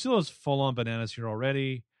 Drusilla's full on bananas here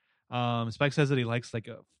already. Spike says that he likes like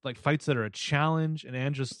fights that are a challenge, and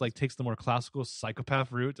Anne just like takes the more classical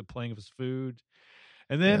psychopath route to playing with his food.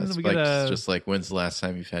 And then we get just like, when's the last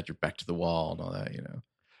time you've had your back to the wall and all that, you know.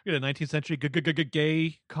 We get a 19th century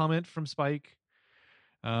gay comment from Spike,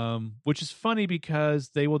 which is funny because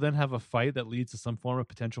they will then have a fight that leads to some form of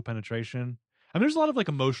potential penetration. I mean, there's a lot of like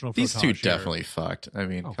emotional. These two here. definitely fucked. I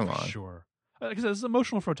mean, come on, sure. Because this is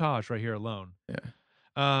emotional frottage right here alone. Yeah.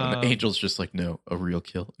 And the Angel's just like, no, a real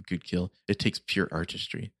kill, a good kill. It takes pure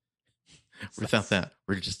artistry. Without that,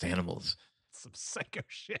 we're just animals. Some psycho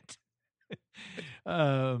shit.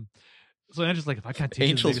 So Angel's like, if I can't teach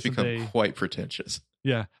Angels them, become someday, quite pretentious.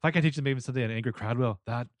 Yeah, if I can't teach them maybe someday an angry crowd will,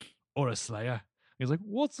 that or a slayer. He's like,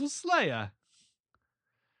 what's a slayer?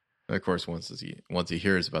 And of course, once he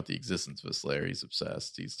hears about the existence of a slayer, he's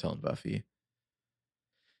obsessed. He's telling Buffy.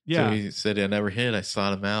 Yeah, so he said, I never hid. I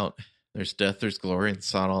sought him out. There's death, there's glory, and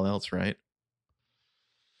sought all else, right?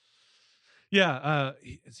 Yeah,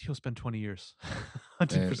 he'll spend 20 years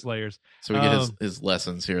hunting for slayers. So we get his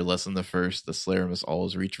lessons here. Lesson the first: the slayer must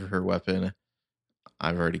always reach for her weapon.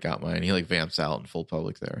 I've already got mine. He like vamps out in full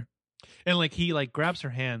public there, and like he like grabs her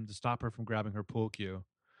hand to stop her from grabbing her pool cue.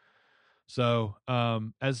 So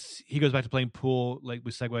as he goes back to playing pool, like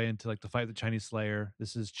we segue into like the fight with the Chinese slayer.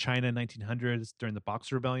 This is China 1900s during the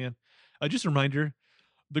Boxer Rebellion. Just a reminder.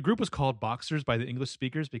 The group was called Boxers by the English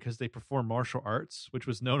speakers because they perform martial arts, which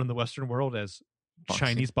was known in the Western world as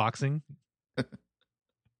Chinese boxing.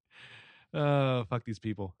 Fuck these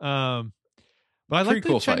people. But I like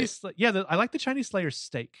the Chinese. Yeah, I like the Chinese Slayer's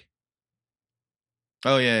steak.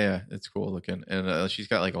 Oh yeah, it's cool looking, and she's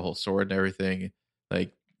got like a whole sword and everything.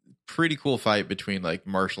 Like, pretty cool fight between like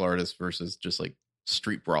martial artist versus just like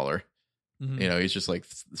street brawler. Mm-hmm. You know, he's just like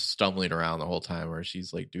stumbling around the whole time, where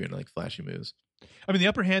she's like doing like flashy moves. I mean, the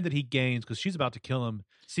upper hand that he gains because she's about to kill him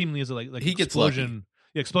seemingly is like he explosion. Gets lucky.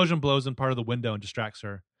 The explosion blows in part of the window and distracts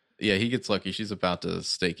her. Yeah, he gets lucky. She's about to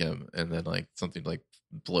stake him, and then like something like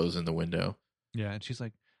blows in the window. Yeah, and she's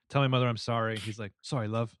like, "Tell my mother I'm sorry." He's like, "Sorry,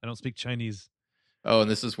 love. I don't speak Chinese." Oh, and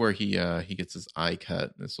this is where he gets his eye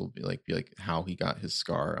cut. This will be like how he got his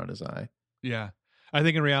scar on his eye. Yeah, I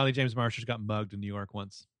think in reality, James Marsters got mugged in New York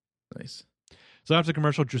once. Nice. So after the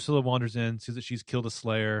commercial, Drusilla wanders in, sees that she's killed a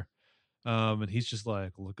slayer. And he's just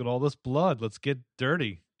like, look at all this blood. Let's get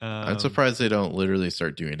dirty. I'm surprised they don't literally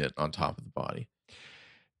start doing it on top of the body.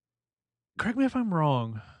 Correct me if I'm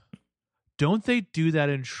wrong. Don't they do that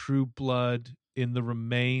in True Blood in the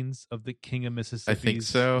remains of the King of Mississippi's I think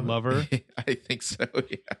so. lover? I think so,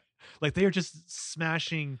 yeah. Like they are just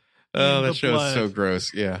smashing. Oh, that show is so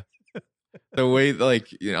gross. Yeah. The way, like,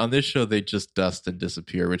 on this show, they just dust and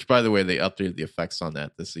disappear, which, by the way, they updated the effects on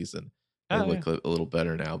that this season. They look a little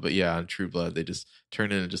better now. But yeah, on True Blood, they just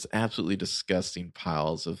turn into just absolutely disgusting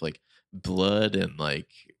piles of like blood and like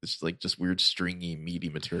it's like just weird stringy meaty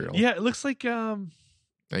material. Yeah, it looks like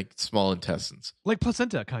small intestines. Like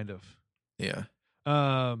placenta, kind of. Yeah.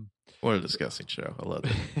 What a disgusting show. I love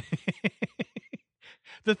it.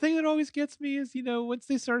 The thing that always gets me is, you know, once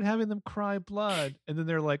they start having them cry blood and then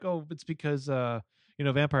they're like, oh, it's because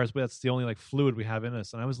vampires, that's the only like fluid we have in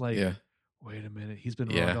us. And I was like, yeah. Wait a minute, he's been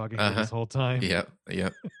raw dogging this whole time. Yep.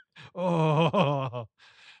 Oh.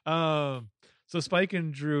 So Spike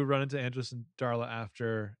and Drew run into Andros and Darla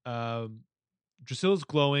after. Drusilla's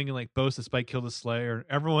glowing and like boasts that Spike killed the Slayer.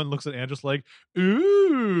 Everyone looks at Angelus like,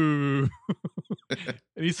 ooh. And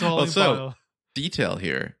he's swallowing Also, bile. detail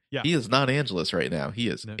here. Yeah. He is not Angelus right now. He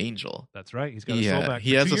is No. Angel. That's right. He's got a soul back.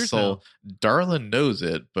 He for has 2 a years soul. now. Darla knows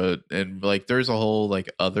it, and like there's a whole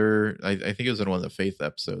like other. I think it was in one of the Faith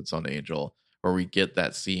episodes on Angel where we get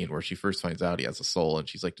that scene where she first finds out he has a soul and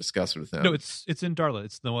she's like disgusted with him. No, it's in Darla.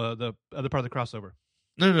 It's the other part of the crossover.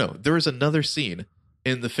 No. There was another scene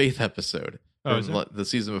in the Faith episode Oh, from the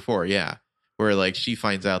season before, yeah, where like she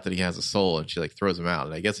finds out that he has a soul and she like throws him out,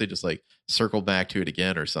 and I guess they just like circle back to it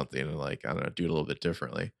again or something, and like I don't know, do it a little bit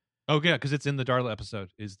differently. Oh yeah, because it's in the Darla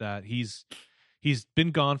episode. Is that he's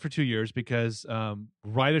been gone for 2 years because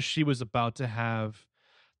right as she was about to have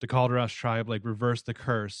the Calderas tribe like reverse the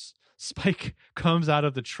curse, Spike comes out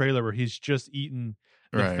of the trailer where he's just eaten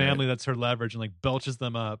the family that's her leverage and like belches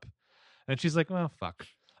them up, and she's like, well, fuck.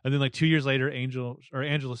 And then like 2 years later, Angel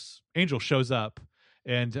shows up,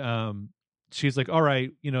 and she's like, all right,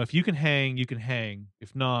 if you can hang, you can hang.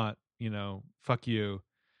 If not, fuck you.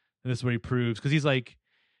 And this is what he proves, because he's like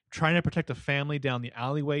trying to protect a family down the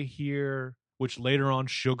alleyway here, which later on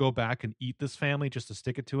she'll go back and eat this family just to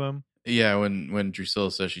stick it to him. Yeah, when Drusilla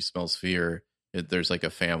says she smells fear, there's like a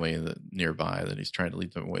family nearby that he's trying to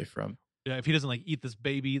lead them away from. Yeah, if he doesn't like eat this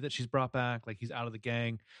baby that she's brought back, like he's out of the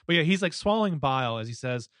gang. But yeah, he's like swallowing bile as he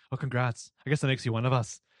says, "Oh, congrats! I guess that makes you one of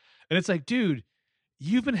us." And it's like, dude,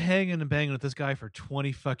 you've been hanging and banging with this guy for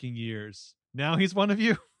 20 fucking years. Now he's one of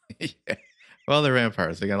you. Yeah. Well, they're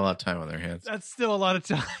vampires. They got a lot of time on their hands. That's still a lot of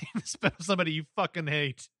time to spend with somebody you fucking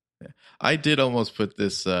hate. Yeah. I did almost put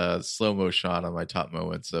this slow-mo shot on my top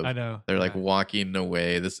moments of I know they're like walking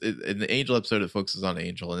away. In the Angel episode, it focuses on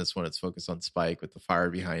Angel, and this one it's focused on Spike with the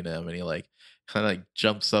fire behind him, and he like kind of like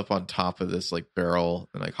jumps up on top of this like barrel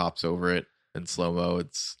and like hops over it in slow-mo.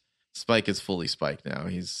 It's Spike is fully Spike now.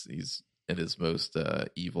 He's in his most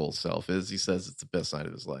evil self. As he says, it's the best night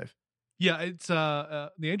of his life. Yeah, it's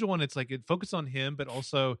the Angel one. It's like it focuses on him, but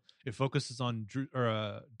also it focuses on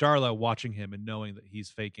Darla watching him and knowing that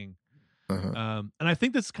he's faking. Uh-huh. And I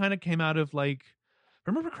think this kind of came out of like, if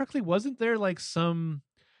I remember correctly, wasn't there like some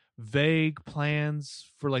vague plans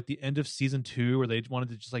for like the end of season 2 where they wanted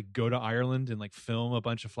to just like go to Ireland and like film a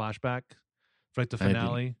bunch of flashback for like the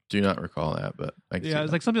finale? Do not recall that, but yeah,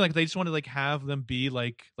 it's like something like they just wanted to like have them be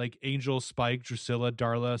like Angel, Spike, Drusilla,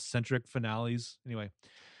 Darla centric finales. Anyway.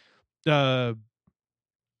 And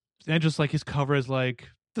just like his cover is like,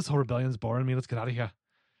 this whole rebellion's boring me, let's get out of here.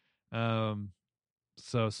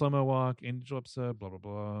 So slow-mo walk, Angel episode, blah blah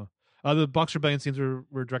blah. The Box Rebellion scenes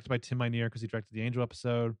were directed by Tim Minear because he directed the Angel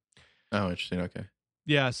episode. Oh, interesting. Okay.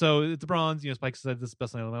 Yeah, so it's the bronze. Spike said this is the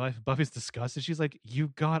best night of my life. Buffy's disgusted. She's like, you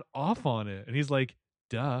got off on it, and he's like,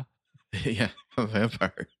 duh. Yeah, I'm a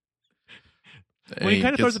vampire. Well, he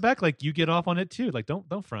kind of throws it back like, you get off on it too. Like,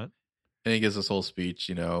 don't front. And he gives this whole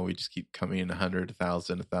speech, we just keep coming in 100,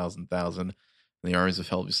 1,000, 1,000, 1,000. And the armies of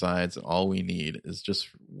hell besides, and all we need is just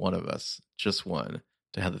one of us, just one,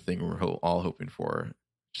 to have the thing we're all hoping for.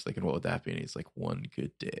 Just thinking, what would that be? And he's like, one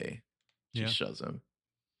good day. She shoves him.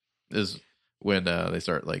 This is when they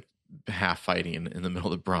start like half fighting in the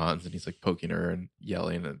middle of the bronze, and he's like poking her and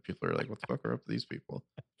yelling, and people are like, what the fuck are up with these people?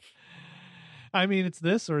 I mean, it's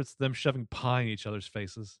this or it's them shoving pie in each other's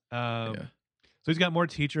faces. Yeah. So he's got more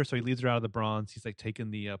teachers, so he leads her out of the bronze. He's like taking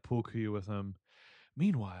the pool cue with him.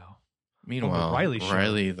 Meanwhile,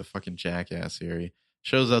 Riley, the fucking jackass here, he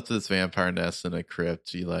shows up to this vampire nest in a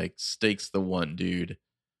crypt. He like stakes the one dude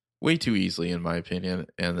way too easily, in my opinion,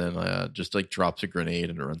 and then just like drops a grenade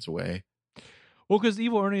and runs away. Well, because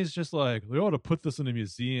Evil Ernie is just like, we ought to put this in a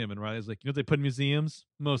museum, and Riley's like, you know what they put in museums?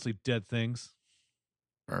 Mostly dead things.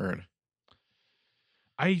 Burn.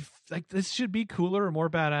 I like this should be cooler or more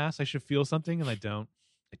badass. I should feel something, and I don't.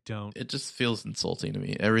 It just feels insulting to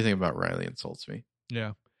me. Everything about Riley insults me.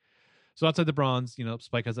 Yeah. So outside the bronze,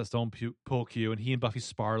 Spike has that stone pool cue, and he and Buffy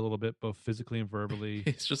spar a little bit, both physically and verbally.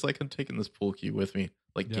 It's just like, I'm taking this pool cue with me,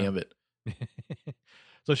 like Gambit.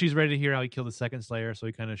 So she's ready to hear how he killed the second Slayer, so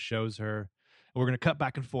he kind of shows her. And we're going to cut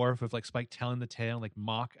back and forth with like Spike telling the tale, like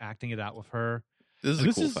mock acting it out with her. This is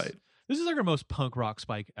a cool fight. This is like our most punk rock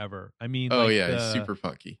Spike ever. I mean, he's super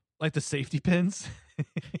punky. Like the safety pins.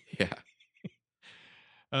 Yeah.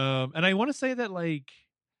 And I want to say that like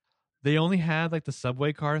they only had like the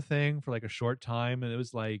subway car thing for like a short time, and it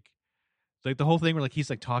was like the whole thing where like he's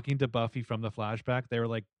like talking to Buffy from the flashback. They were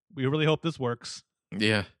like, we really hope this works.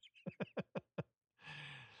 Yeah.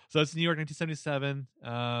 So it's New York, 1977.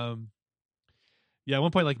 Yeah, at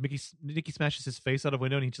one point, like Nikki smashes his face out of a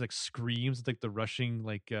window, and he just like screams at like the rushing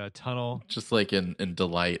like tunnel, just like in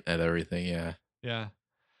delight at everything. Yeah, yeah.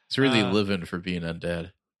 It's really living for being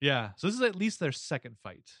undead. Yeah. So this is at least their second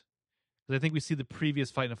fight. Because I think we see the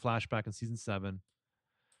previous fight in a flashback in season 7.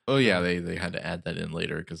 Oh yeah, they had to add that in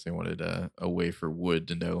later because they wanted a way for Wood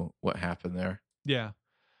to know what happened there. Yeah.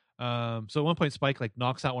 So at one point, Spike like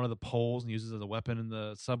knocks out one of the poles and uses it as a weapon in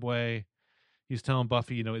the subway. He's telling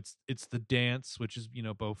Buffy, it's the dance, which is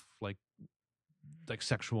both like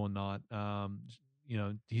sexual and not.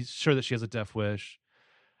 He's sure that she has a death wish.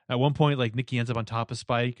 At one point, like Nikki ends up on top of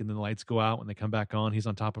Spike, and then the lights go out when they come back on. He's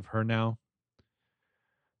on top of her now,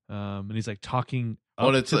 and he's like talking.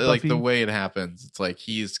 Well, it's to like Buffy. the way it happens. It's like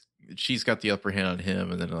she's got the upper hand on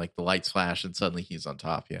him, and then like the lights flash, and suddenly he's on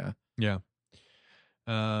top. Yeah, yeah.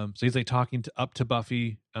 So he's like talking up to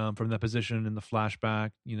Buffy from that position in the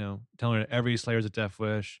flashback. Telling her every Slayer's a death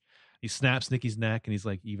wish. He snaps Nikki's neck, and he's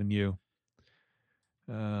like, "Even you."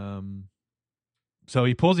 So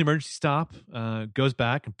he pulls the emergency stop, goes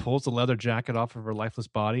back and pulls the leather jacket off of her lifeless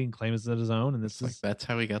body and claims it as his own. And this is like that's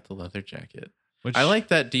how he got the leather jacket. Which I like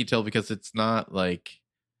that detail because it's not like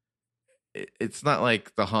the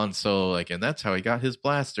Han Solo like, and that's how he got his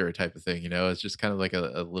blaster type of thing. It's just kind of like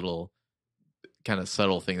a little kind of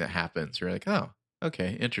subtle thing that happens. You're like, oh,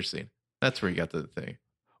 okay, interesting. That's where he got the thing.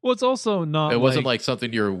 Well, it's also not. It wasn't like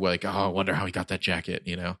something you're like, oh, I wonder how he got that jacket.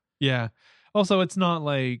 Yeah. Also, it's not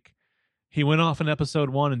like he went off in episode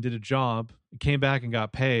 1 and did a job, came back and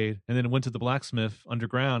got paid, and then went to the blacksmith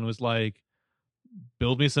underground and was like,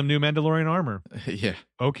 build me some new Mandalorian armor. Yeah.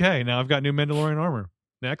 Okay, now I've got new Mandalorian armor.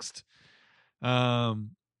 Next.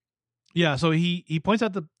 Yeah, so he points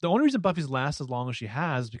out the only reason Buffy's lasts as long as she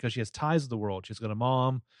has is because she has ties to the world. She's got a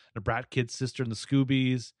mom, a brat kid sister, and the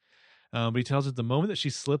Scoobies. But he tells her the moment that she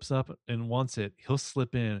slips up and wants it, he'll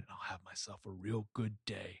slip in and I'll have myself a real good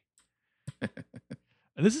day.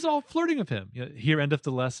 And this is all flirting with him. Here endeth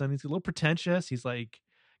the lesson. He's a little pretentious. He's like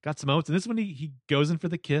got some oats. And this is when he goes in for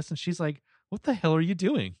the kiss and she's like, what the hell are you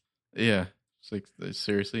doing? Yeah. It's like,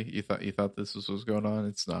 seriously? You thought this was what was going on?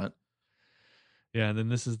 It's not. Yeah, and then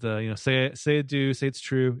this is the, say it do, say it's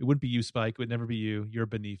true. It wouldn't be you, Spike. It would never be you. You're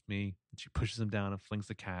beneath me. And she pushes him down and flings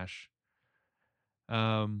the cash.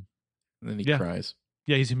 And then he cries.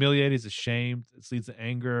 Yeah, he's humiliated. He's ashamed. This leads to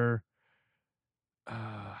anger.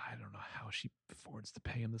 I don't know how she affords to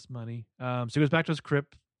pay him this money. So he goes back to his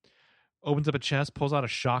crypt, opens up a chest, pulls out a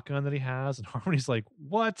shotgun that he has, and Harmony's like,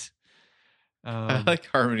 what? I like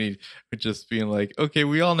Harmony just being like, okay,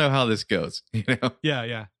 we all know how this goes.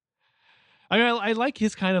 Yeah. I mean, I like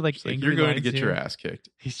his kind of like angry you're going to get here. your ass kicked.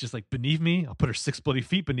 He's just like, beneath me, I'll put her 6 bloody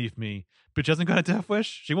feet beneath me. Bitch hasn't got a death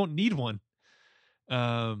wish. She won't need one.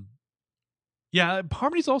 Yeah,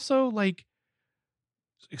 Harmony's also like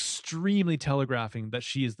extremely telegraphing that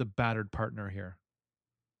she is the battered partner here.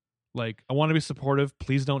 Like, I want to be supportive.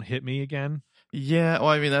 Please don't hit me again. Yeah, well,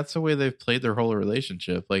 I mean, that's the way they've played their whole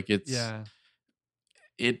relationship. Like, it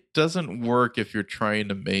doesn't work if you're trying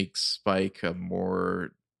to make Spike a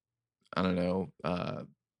more, I don't know,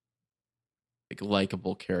 like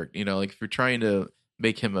likable character. Like if you're trying to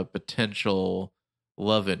make him a potential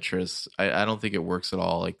love interest, I don't think it works at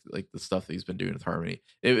all. Like the stuff that he's been doing with Harmony.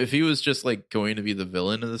 If he was just like going to be the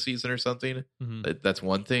villain of the season or something, that's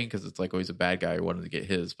one thing because it's like, oh, he's a bad guy who wanted to get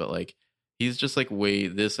his, but like he's just like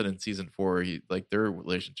this, and in season 4, he like their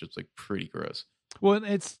relationship's like pretty gross. Well,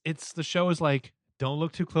 it's the show is like, don't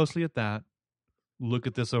look too closely at that. Look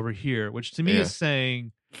at this over here, which to me is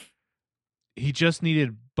saying he just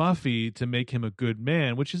needed Buffy to make him a good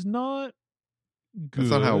man, which is not good.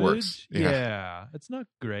 That's not how it works. Yeah, it's not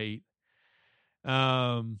great.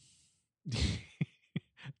 Nobody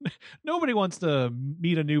wants to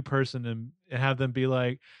meet a new person and have them be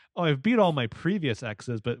like, "Oh, I've beat all my previous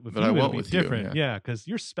exes, but with you, it'll be different." Yeah, because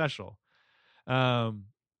you're special. So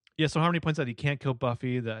Harmony points out he can't kill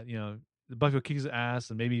Buffy. That Buffy will kick his ass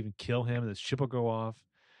and maybe even kill him, and his ship will go off.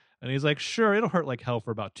 And he's like, "Sure, it'll hurt like hell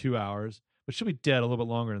for about 2 hours, but she'll be dead a little bit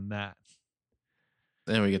longer than that."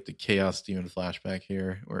 Then we get the Chaos Demon flashback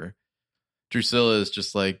here, where Drusilla is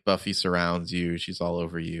just like, Buffy surrounds you. She's all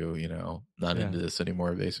over you, not into this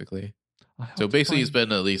anymore, basically. So basically he's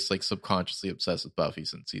been at least like subconsciously obsessed with Buffy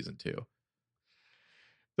since season 2.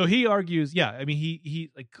 So he argues, I mean,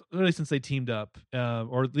 he like literally since they teamed up,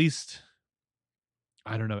 or at least,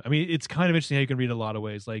 I don't know. I mean, it's kind of interesting how you can read it a lot of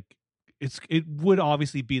ways. Like it would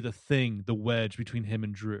obviously be the wedge between him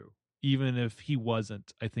and Drew, even if he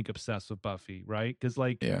wasn't, I think, obsessed with Buffy, right? Because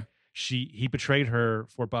he betrayed her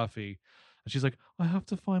for Buffy. And she's like, I have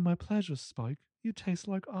to find my pleasure, Spike. You taste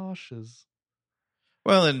like ashes.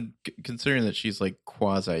 Well, and considering that she's like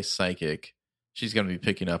quasi-psychic, she's going to be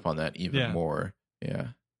picking up on that even more. Yeah.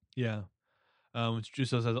 Yeah.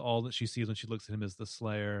 Drusilla says all that she sees when she looks at him is the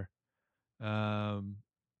Slayer. So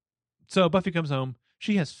Buffy comes home.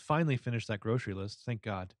 She has finally finished that grocery list. Thank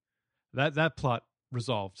God. That plot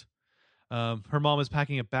resolved. Her mom is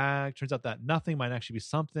packing a bag. Turns out that nothing might actually be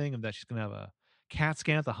something, and that she's going to have a CAT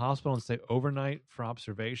scan at the hospital and stay overnight for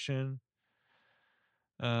observation.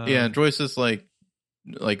 Yeah, and Joyce is like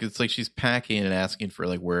it's like she's packing and asking for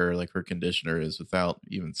like where like her conditioner is without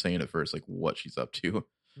even saying at first like what she's up to.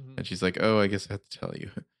 Mhm. And she's like, "Oh, I guess I have to tell you."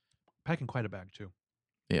 Packing quite a bag too.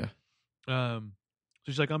 Yeah. So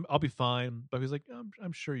she's like, I'll be fine. But he's like,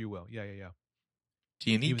 I'm sure you will. Yeah. Do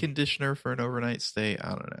you need Even- conditioner for an overnight stay? I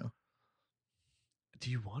don't know. Do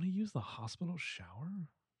you want to use the hospital shower?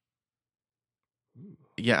 Ooh.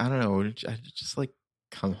 Yeah, I don't know. I just like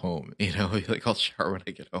come home, you know, like I'll shower when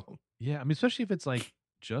I get home. Yeah, I mean, especially if it's like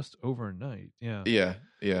just overnight. Yeah.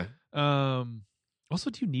 Yeah. Also,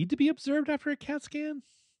 do you need to be observed after a CAT scan?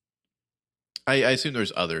 I assume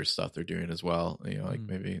there's other stuff they're doing as well. You know, like Mm.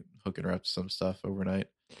 maybe hooking her up to some stuff overnight.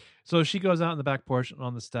 So she goes out in the back porch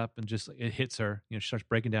on the step and just it hits her. You know, she starts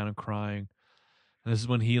breaking down and crying. And this is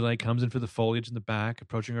when he like comes in for the foliage in the back,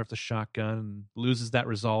 approaching her with the shotgun, and loses that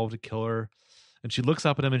resolve to kill her. And she looks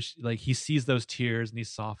up at him, and like he sees those tears, and he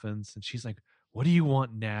softens. And she's like, "What do you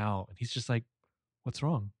want now?" And he's just like, "What's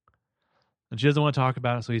wrong?" And she doesn't want to talk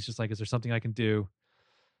about it. So he's just like, "Is there something I can do?"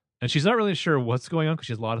 And she's not really sure what's going on because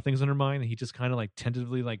she has a lot of things on her mind. And he just kind of like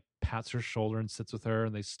tentatively like pats her shoulder and sits with her,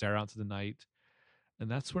 and they stare out to the night.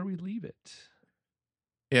 And that's where we leave it.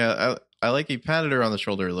 Yeah, I like he patted her on the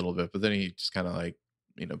shoulder a little bit, but then he just kind of like,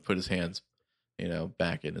 you know, put his hands, you know,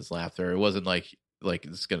 back in his lap there. It wasn't like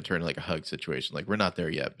it's going to turn into like a hug situation. Like we're not there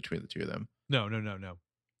yet between the two of them. No.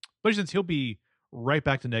 But since he'll be right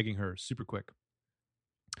back to negging her super quick.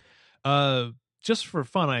 Just for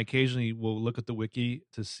fun, I occasionally will look at the wiki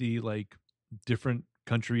to see like different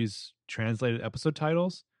countries' translated episode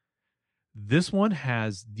titles. This one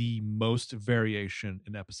has the most variation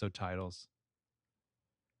in episode titles.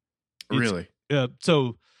 Really?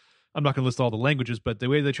 So I'm not going to list all the languages, but the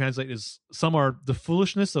way they translate is some are The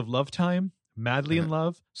Foolishness of Love Time, Madly in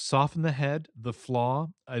Love, Soften the Head, The Flaw,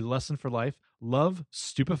 A Lesson for Life, Love,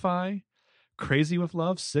 Stupefy, Crazy with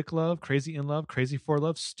Love, Sick Love, Crazy in Love, Crazy for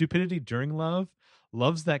Love, Stupidity During Love,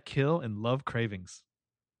 Loves That Kill, and Love Cravings.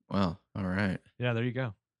 Wow. All right. Yeah, there you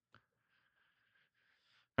go.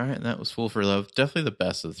 All right. And that was Fool for Love. Definitely the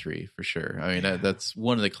best of the three for sure. I mean, Yeah. that's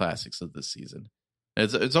one of the classics of this season.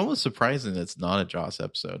 It's almost surprising that it's not a Joss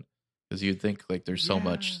episode because you'd think like there's so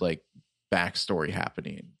much like backstory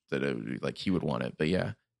happening that it would be, like he would want it. But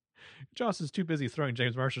yeah. Joss is too busy throwing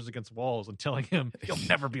James Marshall against walls and telling him he'll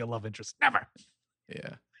never be a love interest. Never.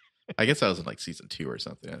 Yeah. I guess that was in like season 2 or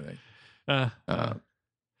something, I think.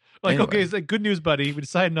 Like, anyway. okay, it's like, good news, buddy. We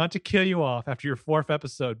decided not to kill you off after your 4th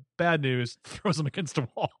episode. Bad news. Throws him against a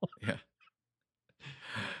wall. Yeah.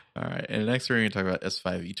 All right. And next we're going to talk about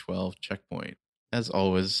S5E12 Checkpoint. As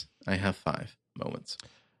always, I have 5 moments.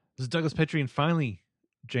 This is Douglas Petrie and finally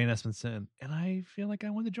Jane Espenson. And I feel like I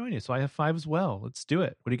want to join you. So I have 5 as well. Let's do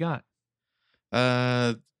it. What do you got?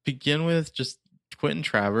 Begin with just Quentin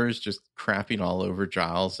Travers just crapping all over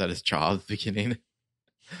Giles at his job at the beginning.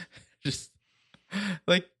 just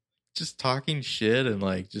talking shit and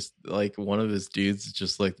like just like one of his dudes is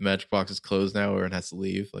just like the magic box is closed now or it has to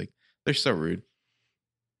leave. Like they're so rude.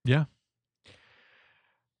 Yeah.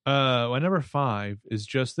 My number 5 is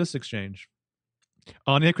just this exchange.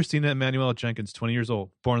 Anya Christina Emmanuel Jenkins, 20 years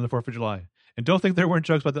old, born on the 4th of July. And don't think there weren't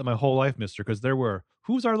jokes about that my whole life, mister, because there were.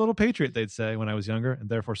 Who's our little patriot, they'd say, when I was younger and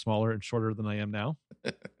therefore smaller and shorter than I am now.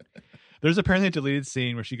 There's apparently a deleted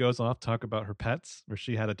scene where she goes off to talk about her pets, where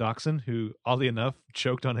she had a dachshund who, oddly enough,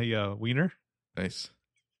 choked on a wiener. Nice.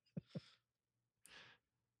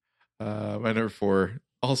 My number 4,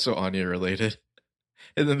 also Anya related.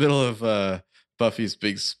 In the middle of Buffy's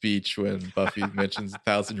big speech when Buffy mentions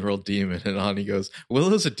 1,000-year-old demon and Anya goes,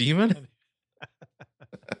 Willow's a demon?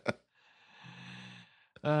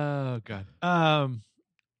 Oh God.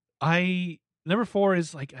 Number 4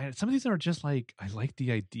 is like some of these are just like I like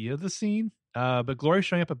the idea of the scene. But Glory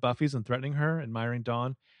showing up at Buffy's and threatening her, admiring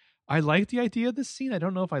Dawn. I like the idea of this scene. I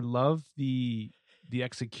don't know if I love the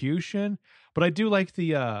execution, but I do like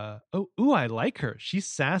the I like her. She's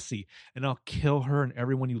sassy, and I'll kill her and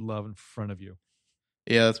everyone you love in front of you.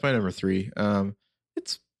 Yeah, that's my number 3.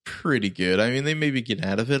 It's pretty good. I mean, they maybe get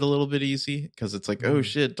out of it a little bit easy because it's like, oh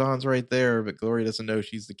shit, Dawn's right there, but Glory doesn't know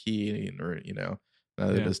she's the key, or you know,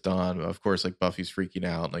 neither does Dawn. Of course, like Buffy's freaking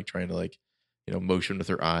out and like trying to like, you know, motion with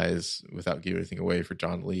her eyes without giving anything away for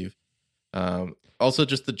John to leave. Also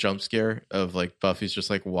just the jump scare of like Buffy's just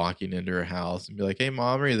like walking into her house and be like, hey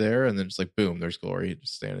mom, are you there? And then just like boom, there's Glory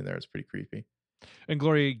just standing there. It's pretty creepy. And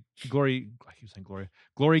Glory, I keep saying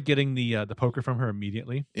Glory getting the poker from her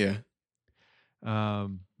immediately. Yeah.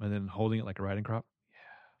 And then holding it like a riding crop.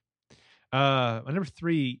 My number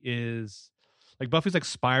 3 is like Buffy's like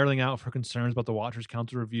spiraling out for concerns about the Watchers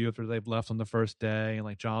Council review after they've left on the first day, and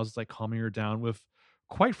like Giles is like calming her down with,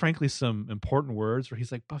 quite frankly, some important words where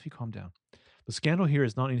he's like, "Buffy, calm down. The scandal here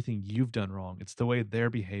is not anything you've done wrong. It's the way they're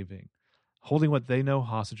behaving, holding what they know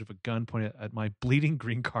hostage with a gun pointed at my bleeding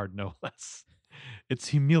green card, no less. It's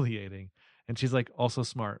humiliating." And she's like, "Also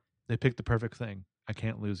smart. They picked the perfect thing. I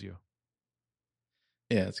can't lose you."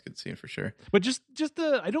 Yeah, it's a good scene for sure. But just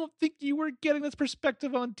I don't think you were getting this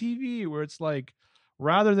perspective on TV where it's like,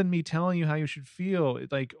 rather than me telling you how you should feel,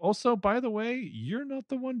 it's like, also, by the way, you're not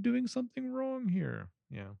the one doing something wrong here.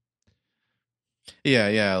 Yeah.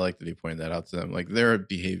 Yeah, I like that he pointed that out to them. Like, their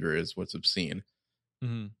behavior is what's obscene.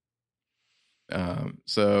 Mm-hmm.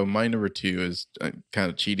 So my number 2 is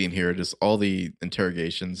kind of cheating here. Just all the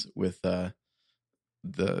interrogations with the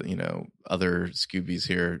other Scoobies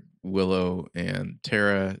here, Willow and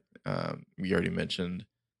Tara. We already mentioned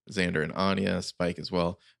Xander and Anya, Spike as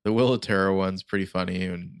well. The Willow Tara one's pretty funny,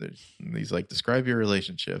 and he's like, "Describe your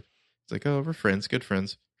relationship." It's like, "Oh, we're friends, good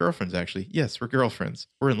friends, girlfriends actually. Yes, we're girlfriends.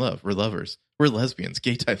 We're in love. We're lovers. We're lesbians,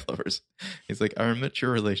 gay type lovers." He's like, "Our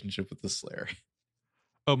mature relationship with the Slayer."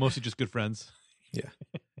 Oh, mostly just good friends. Yeah.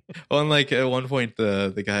 Well, and like at one point,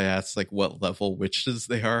 the guy asks like what level witches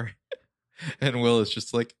they are, and Will is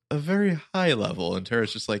just like, "A very high level," and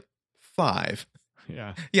Tara's just like, 5.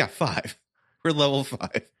 Yeah, 5. We're level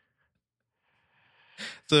 5.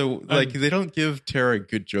 So like they don't give Tara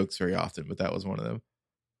good jokes very often, but that was one of them.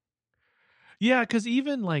 Yeah, because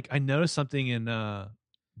even like I noticed something in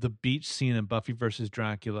the beach scene in Buffy versus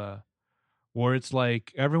Dracula, where it's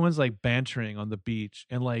like everyone's like bantering on the beach,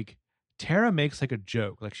 and like Tara makes like a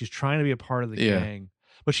joke, like she's trying to be a part of the gang,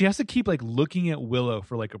 but she has to keep like looking at Willow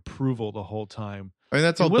for like approval the whole time. I mean,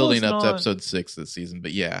 that's all building up to episode 6 this season,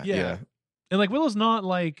 but yeah. And like Willow's not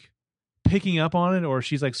like picking up on it, or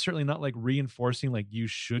she's like certainly not like reinforcing like, you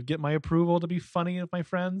should get my approval to be funny with my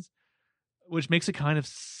friends, which makes it kind of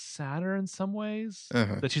sadder in some ways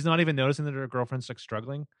that she's not even noticing that her girlfriend's like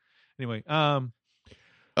struggling. Anyway, and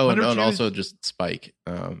also just Spike,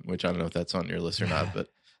 which I don't know if that's on your list or not, but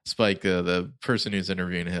Spike, the person who's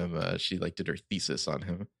interviewing him, she like did her thesis on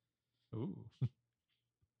him. Ooh.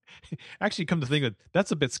 Actually, come to think of it,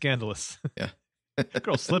 that's a bit scandalous. Yeah.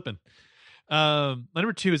 Girl's slipping. My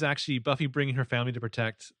number 2 is actually Buffy bringing her family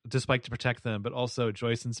to Spike to protect them, but also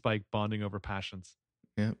Joyce and Spike bonding over passions.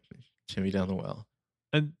 Yeah, shimmy down the well.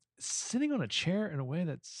 And sitting on a chair in a way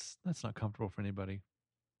that's not comfortable for anybody.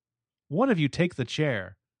 One of you take the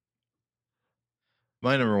chair.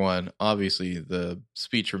 My number 1, obviously, the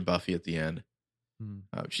speech from Buffy at the end.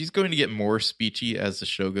 She's going to get more speechy as the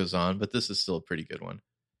show goes on, but this is still a pretty good one.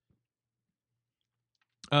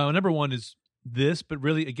 Number 1 is this, but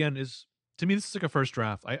really, again, is to me, this is like a first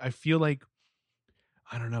draft. I feel like,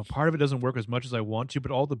 I don't know, part of it doesn't work as much as I want to,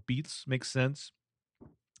 but all the beats make sense.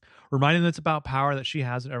 Reminding them it's about power, that she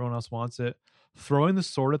has it, everyone else wants it. Throwing the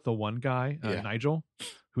sword at the one guy, Nigel,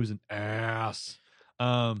 who's an ass.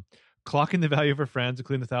 Clocking the value of her friends,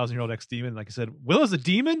 including the 1,000-year-old ex-demon. Like I said, Willow's a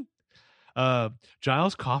demon.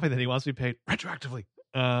 Giles coughing that he wants to be paid retroactively.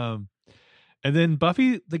 And then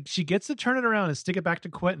Buffy, like, she gets to turn it around and stick it back to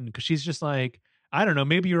Quentin, because she's just like, I don't know,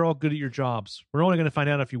 maybe you're all good at your jobs. We're only going to find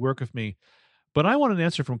out if you work with me. But I want an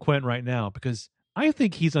answer from Quentin right now, because I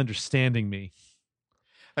think he's understanding me.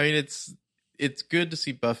 I mean, it's good to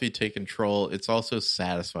see Buffy take control. It's also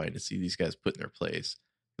satisfying to see these guys put in their place.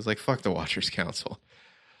 It's like, fuck the Watchers Council.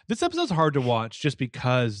 This episode's hard to watch just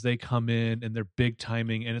because they come in and they're big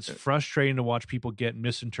timing, and it's frustrating to watch people get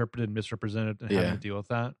misinterpreted, misrepresented, and having to deal with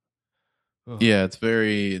that. Ugh. Yeah, it's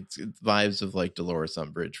vibes of like Dolores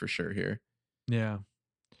Umbridge for sure here. Yeah.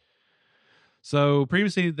 So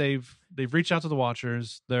previously they've reached out to the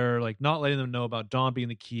Watchers. They're like not letting them know about Dawn being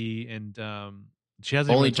the key, and she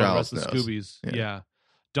hasn't only even told Giles the rest of the Scoobies. Yeah.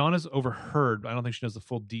 Dawn has overheard, but I don't think she knows the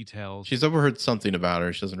full details. She's overheard something about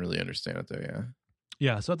her. She doesn't really understand it though. Yeah.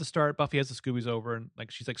 Yeah. So at the start, Buffy has the Scoobies over, and like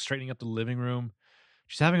she's like straightening up the living room.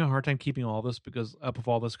 She's having a hard time keeping all this because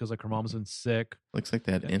like her mom's been sick. Looks like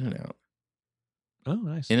they had In-N-Out. Oh,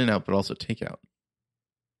 nice. In-N-Out, but also takeout.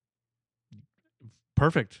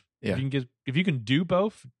 Perfect. Yeah. If you can do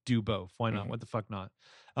both, do both. Why not? What the fuck not?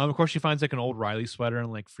 Of course, she finds like an old Riley sweater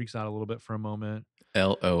and like freaks out a little bit for a moment.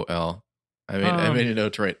 LOL. I made a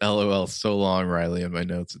note to write LOL so long, Riley, in my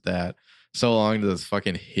notes at that. So long to those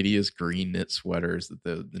fucking hideous green knit sweaters that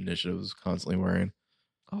the initiative was constantly wearing.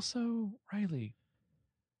 Also, Riley,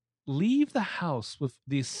 leave the house with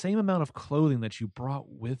the same amount of clothing that you brought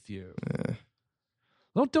with you.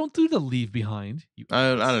 Don't do the leave behind.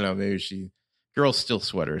 I don't know. Maybe she Girls steal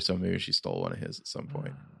sweaters, so maybe she stole one of his at some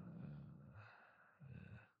point.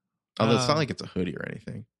 Although it's not like it's a hoodie or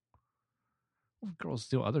anything. Girls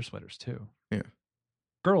steal other sweaters too. Yeah.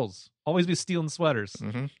 Girls always be stealing sweaters.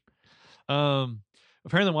 Mm-hmm.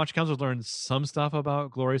 Apparently, the Watch Council learned some stuff about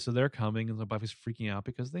Glory, so they're coming, and so Buffy's freaking out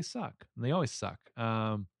because they suck, and they always suck.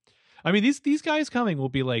 I mean, these guys coming will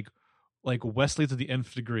be like Wesley to the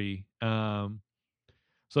nth degree.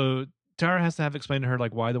 So Tara has to have explained to her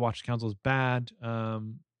like why the Watch Council is bad.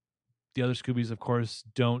 The other Scoobies, of course,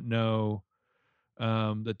 don't know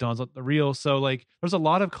that Dawn's not the real. So like, there's a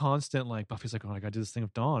lot of constant like Buffy's like, oh, I gotta do this thing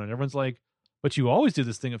with Dawn, and everyone's like, but you always do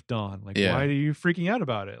this thing of Dawn. Like, why are you freaking out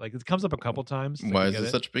about it? Like, it comes up a couple times. Like, why is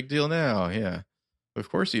it such a big deal now? Yeah, of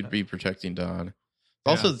course you'd be protecting Dawn.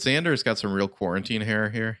 Also, Xander's got some real quarantine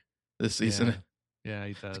hair here this season. Yeah,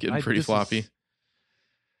 he does. It's getting pretty floppy.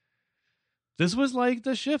 This was like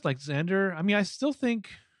the shift. Like Xander, I mean, I still think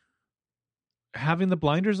having the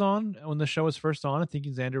blinders on when the show was first on and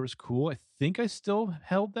thinking Xander was cool, I think I still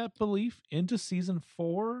held that belief into season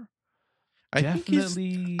 4. I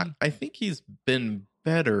think he's been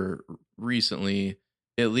better recently,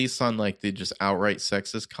 at least on like the just outright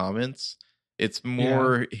sexist comments. It's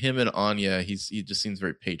more him and Anya. He just seems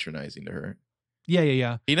very patronizing to her.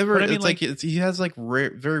 Yeah. He never. I mean, he has like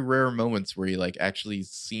very rare moments where he like actually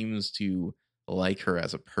seems to like her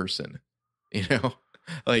as a person. You know,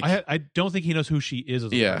 like I don't think he knows who she is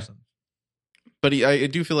as a person. But I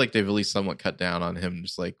do feel like they've at least somewhat cut down on him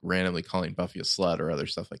just like randomly calling Buffy a slut or other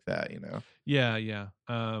stuff like that, you know? Yeah.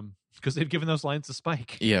 Because they've given those lines to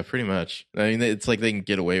Spike. Yeah, pretty much. I mean, it's like they can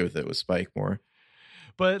get away with it with Spike more.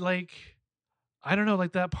 But like, I don't know,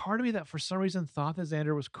 like that part of me that for some reason thought that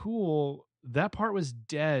Xander was cool, that part was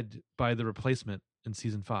dead by the replacement in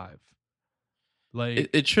season 5. Like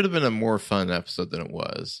it should have been a more fun episode than it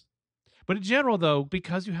was. But in general, though,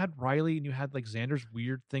 because you had Riley and you had like Xander's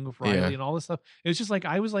weird thing with Riley and all this stuff, it was just like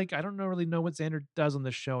I was like, I don't really know what Xander does on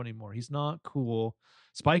this show anymore. He's not cool.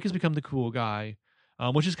 Spike has become the cool guy,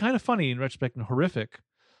 which is kind of funny in retrospect and horrific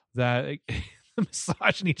that the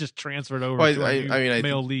misogyny just transferred over to a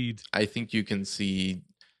male lead. I think you can see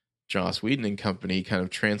Joss Whedon and company kind of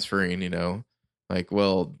transferring, you know, like,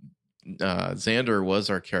 well, Xander was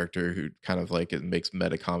our character who kind of like it makes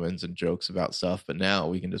meta comments and jokes about stuff, but now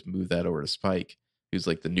we can just move that over to Spike, who's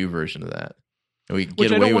like the new version of that, and we can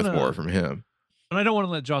get away with more from him. And I don't want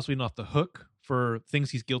to let Joss Whedon off the hook for things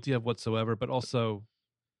he's guilty of whatsoever, but also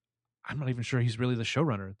I'm not even sure he's really the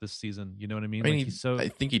showrunner this season. You know what I mean? I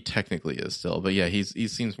think he technically is still, but yeah, he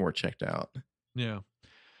seems more checked out. Yeah.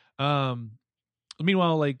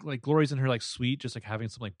 Meanwhile, like Glory's in her like suite, just like having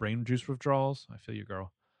some like brain juice withdrawals. I feel you,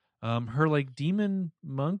 girl. Her like demon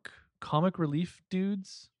monk comic relief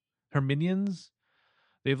dudes, her minions,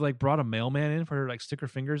 they've like brought a mailman in for her to like stick her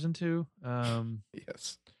fingers into.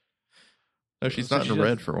 Yes. No, she's not in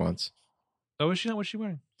red for once. Oh, is she not? What's she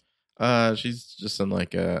wearing? She's just in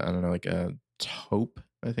like I don't know, like a taupe,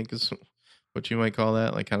 I think is what you might call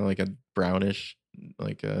that, like kind of like a brownish,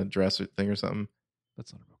 like a dress thing or something.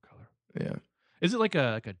 That's not a real color. Yeah. Is it like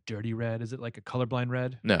a dirty red? Is it like a colorblind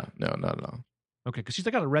red? No, not at all. Okay, because she's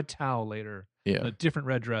got a red towel later. Yeah, a different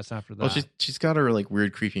red dress after that. Well, she's got her like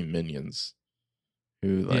weird, creepy minions,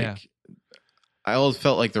 who like I always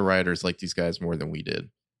felt like the writers liked these guys more than we did.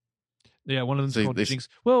 Yeah, one of them's called Jinx.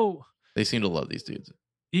 Well, they seem to love these dudes.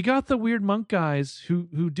 You got the weird monk guys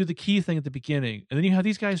who do the key thing at the beginning, and then you have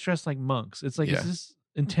these guys dressed like monks. It's like, is this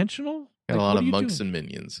intentional? Got a lot of monks and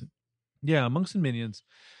minions. Yeah, monks and minions.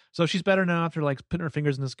 So she's better now after like putting her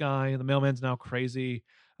fingers in this guy, and the mailman's now crazy.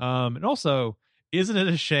 And also, isn't it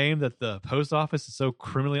a shame that the post office is so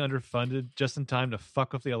criminally underfunded just in time to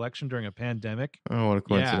fuck with the election during a pandemic? Oh, what a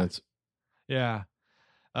coincidence. Yeah.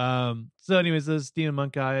 So anyways, this demon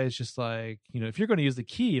monk guy is just like, if you're going to use the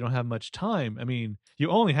key, you don't have much time. I mean, you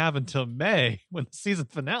only have until May when the season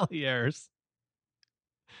finale airs.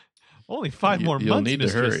 Only 5 more months. You'll need to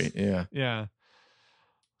hurry. Yeah. Yeah.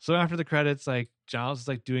 So after the credits, like Giles is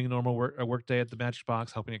like doing a normal work day at the Magic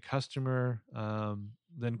Box, helping a customer.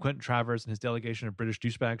 Then Quentin Travers and his delegation of British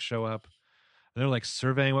douchebags show up, and they're like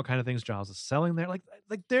surveying what kind of things Giles is selling there. Like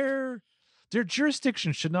their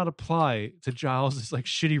jurisdiction should not apply to Giles' like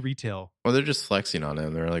shitty retail. Well, they're just flexing on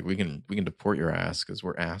him. They're like, we can deport your ass because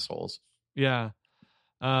we're assholes. Yeah.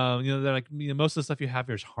 They're like, most of the stuff you have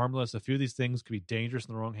here is harmless. A few of these things could be dangerous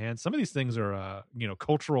in the wrong hands. Some of these things are,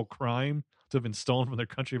 cultural crime to have been stolen from their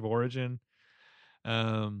country of origin.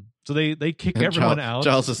 So they kick everyone out.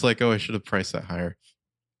 Giles is like, oh, I should have priced that higher.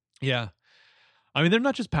 Yeah. I mean, they're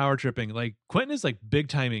not just power tripping. Like Quentin is like big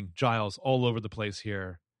timing Giles all over the place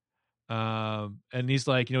here. And he's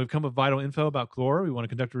like, we've come with vital info about Chlor. We want to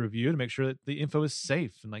conduct a review to make sure that the info is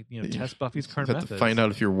safe and test Buffy's current have methods. to find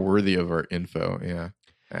out if you're worthy of our info. Yeah,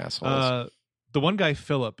 assholes. The one guy,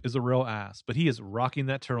 Philip, is a real ass, but he is rocking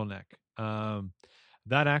that turtleneck.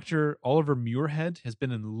 That actor, Oliver Muirhead, has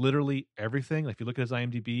been in literally everything. Like if you look at his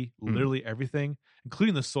IMDb, literally everything,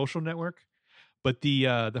 including The Social Network. But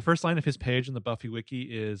the first line of his page in the Buffy wiki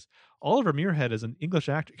is Oliver Muirhead is an English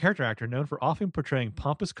character actor known for often portraying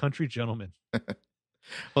pompous country gentlemen.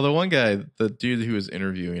 Well, the one guy, the dude who was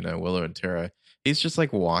interviewing Willow and Tara, he's just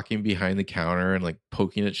like walking behind the counter and like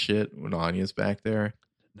poking at shit when Anya's back there.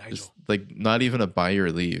 Nigel. Just, like not even a buy or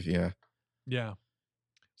leave. Yeah. Yeah.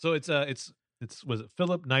 So it's was it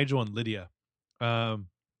Philip, Nigel, and Lydia. So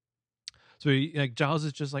Giles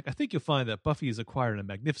is just like, I think you'll find that Buffy is acquiring a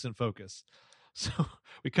magnificent focus. So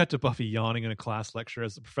we cut to Buffy yawning in a class lecture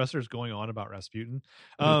as the professor is going on about Rasputin.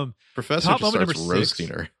 Professor just starts roasting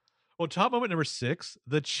her. Well, top moment number 6,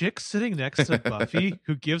 the chick sitting next to Buffy,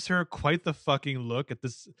 who gives her quite the fucking look at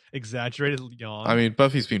this exaggerated yawn. I mean,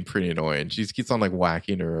 Buffy's been pretty annoying. She keeps on like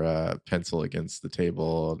whacking her pencil against the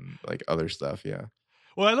table and like other stuff. Yeah.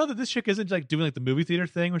 Well, I love that this chick isn't like doing like the movie theater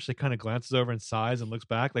thing where she kind of glances over and sighs and looks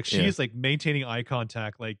back. Like she's like maintaining eye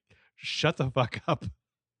contact. Like, shut the fuck up.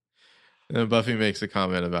 And Buffy makes a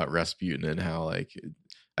comment about Rasputin and how like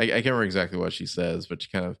I can't remember exactly what she says, but she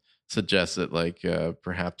kind of suggests that like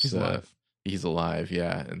perhaps he's alive.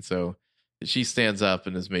 Yeah. And so she stands up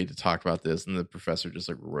and is made to talk about this, and the professor just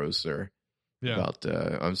like roasts her about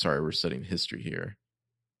I'm sorry, we're studying history here.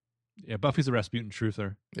 Yeah, Buffy's a Rasputin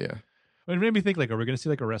truther. Yeah. It made me think, like, are we going to see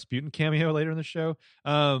like a Rasputin cameo later in the show?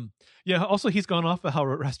 Yeah. Also, he's gone off of how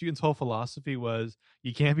Rasputin's whole philosophy was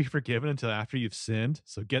you can't be forgiven until after you've sinned.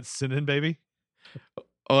 So get sinning, baby.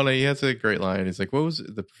 Oh, no, he has a great line. He's like, what was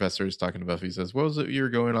it? The professor is talking to Buffy. He says, what was it you were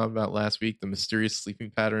going on about last week? The mysterious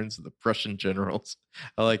sleeping patterns of the Prussian generals.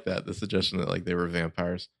 I like that. The suggestion that like they were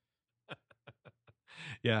vampires.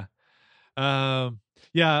 Yeah.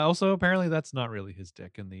 Yeah. Also, apparently that's not really his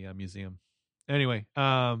dick in the museum. Anyway,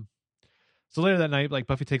 so later that night, like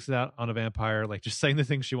Buffy takes it out on a vampire, like just saying the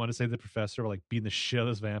things she wanted to say to the professor, or like beating the shit out of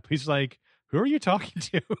this vamp. He's like, "Who are you talking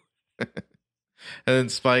to?" And then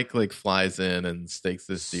Spike like flies in and stakes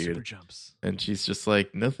this dude. Super jumps, and she's just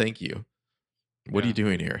like, "No, thank you. What are you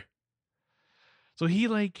doing here?" So he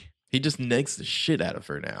just negs the shit out of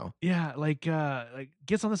her now. Yeah, like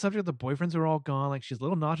gets on the subject of the boyfriends who are all gone. Like she's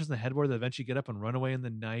little notches in the headboard that eventually get up and run away in the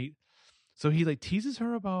night. So he like teases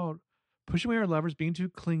her about pushing away her lovers, being too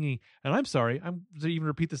clingy. And I'm sorry, I'm to even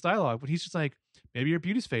repeat this dialogue, but he's just like, maybe your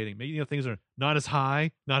beauty's fading. Maybe things are not as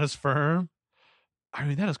high, not as firm. I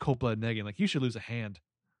mean, that is cold-blooded negging. Like you should lose a hand.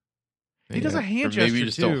 He does a hand gesture. Maybe you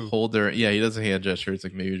just don't hold their. Yeah, he does a hand gesture. It's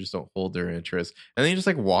like maybe you just don't hold their interest, and then he just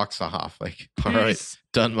like walks off. Like, all right,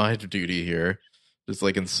 done my duty here. Just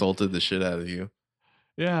like insulted the shit out of you.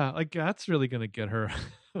 Yeah, like that's really gonna get her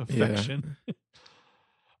affection.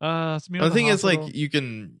 The thing is, like, you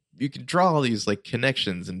can draw all these like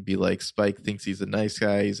connections and be like, Spike thinks he's a nice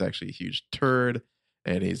guy. He's actually a huge turd,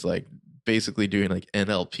 and he's like basically doing like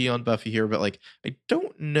NLP on Buffy here. But like, I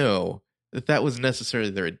don't know that was necessarily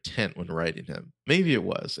their intent when writing him. Maybe it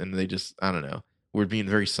was, and they just, I don't know, were being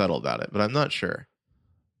very subtle about it. But I'm not sure.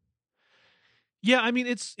 Yeah, I mean,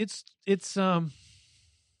 it's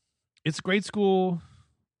grade school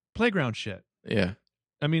playground shit. Yeah,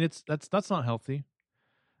 I mean, that's not healthy.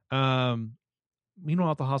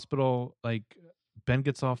 Meanwhile, at the hospital, like Ben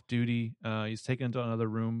gets off duty. He's taken into another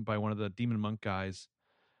room by one of the demon monk guys.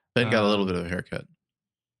 Ben got a little bit of a haircut.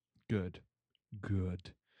 Good.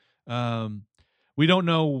 We don't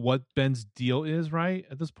know what Ben's deal is, right?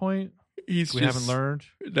 At this point, we haven't learned.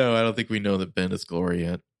 No, I don't think we know that Ben is Glory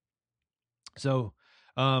yet. So,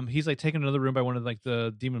 he's like taken another room by one of like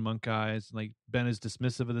the demon monk guys. And, like Ben is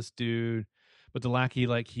dismissive of this dude, but the lackey,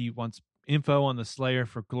 like, he wants info on the Slayer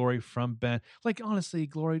for Glory from Ben. Like, honestly,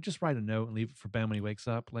 Glory, just write a note and leave it for Ben when he wakes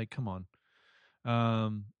up. Like, come on.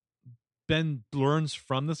 Ben learns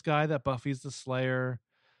from this guy that Buffy's the Slayer.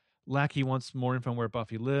 Lackey wants more info on where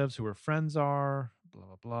Buffy lives, who her friends are, blah,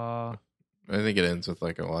 blah, blah. I think it ends with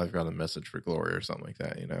like, oh, I've got a message for Glory or something like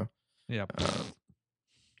that, Yeah.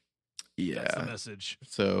 Yeah. That's the message.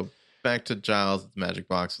 So back to Giles at the magic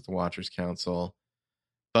box with the Watchers Council.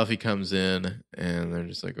 Buffy comes in and they're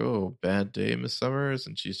just like, oh, bad day, Miss Summers.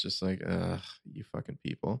 And she's just like, ugh, you fucking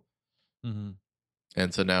people. Mm-hmm.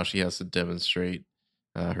 And so now she has to demonstrate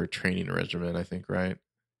her training regimen, I think, right?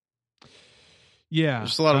 Yeah.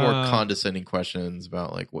 There's a lot of more condescending questions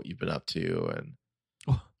about like what you've been up to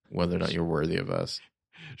and whether or not you're worthy of us.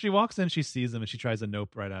 She walks in, she sees them, and she tries to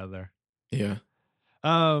nope right out of there. Yeah.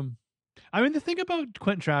 I mean, the thing about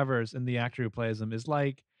Quentin Travers and the actor who plays him is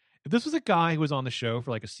like, if this was a guy who was on the show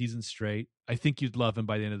for like a season straight, I think you'd love him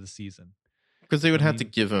by the end of the season. Because they would I have to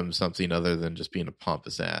mean, give him something other than just being a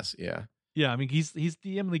pompous ass. Yeah. yeah, I mean, he's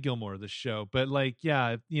the Emily Gilmore of the show, but like,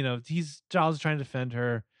 yeah, he's Giles is trying to defend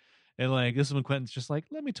her, and like this is when Quentin's just like,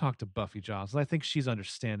 let me talk to Buffy Giles. I think she's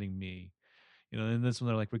understanding me, and this one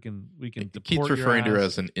they're like, we can It keeps deport your referring to her ass.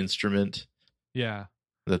 as an instrument Yeah,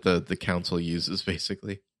 that the council uses,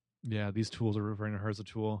 basically. yeah, these tools are referring to her as a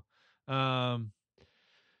tool.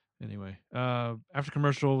 Anyway, after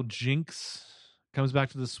commercial, Jinx comes back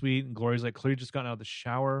to the suite, and Glory's like clearly just gotten out of the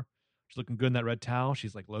shower. She's looking good in that red towel.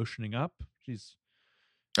 She's like lotioning up.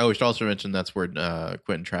 Oh, we should also mention that's where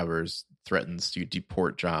Quentin Travers threatens to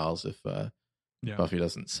deport Giles if Yeah. Buffy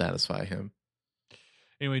doesn't satisfy him.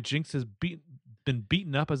 Anyway, Jinx has been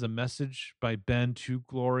beaten up as a message by Ben to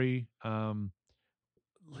Glory.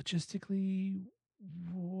 Logistically,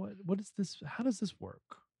 what is this? How does this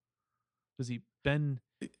work? Does he Ben?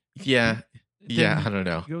 Yeah, yeah, Then I don't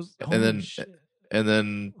know. he goes, And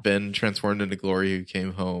then Ben transformed into Glory, who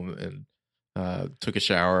came home and took a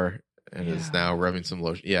shower and is now rubbing some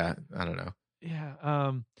lotion. Yeah, I don't know.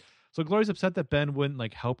 Yeah. So Glory's upset that Ben wouldn't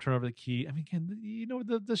like help turn over the key. I mean, again,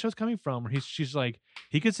 where the show's coming from, where she's like,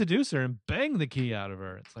 he could seduce her and bang the key out of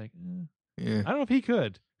her. It's like, Yeah, I don't know if he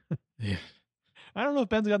could. yeah. I don't know if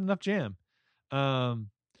Ben's got enough jam.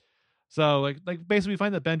 So like basically we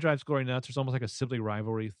find that Ben drives Glory nuts. There's almost like a sibling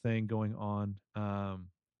rivalry thing going on.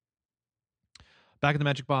 Back in the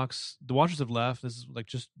magic box, the Watchers have left. This is like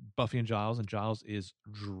just Buffy and Giles is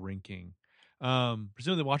drinking.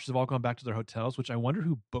 Presumably the Watchers have all gone back to their hotels, which I wonder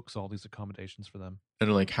who books all these accommodations for them.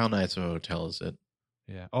 And like, how nice of a hotel is it?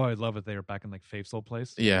 Yeah. Oh, I love it. They are back in like Faith's old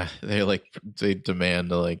place. Yeah, they demand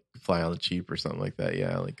to like fly on the cheap or something like that.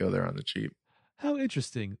 Yeah, like go there on the cheap. How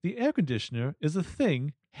interesting. The air conditioner is a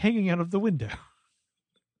thing hanging out of the window.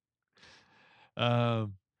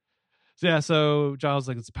 So Giles is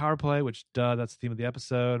like, it's a power play, which that's the theme of the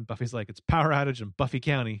episode. Buffy's like, it's power outage in Buffy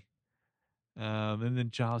County. And then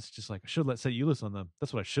Giles is just like, I should have set Euless on them.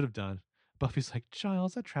 That's what I should have done. Buffy's like,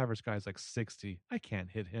 Giles, that Travers guy's like 60. I can't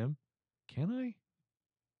hit him. Can I?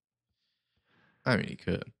 I mean, you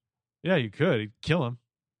could. Yeah, you could. You'd kill him.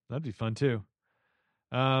 That'd be fun too.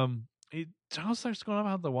 Giles starts going on about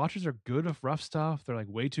how the Watchers are good with rough stuff. They're like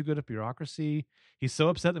way too good at bureaucracy. He's so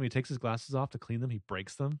upset that when he takes his glasses off to clean them, he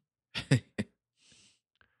breaks them.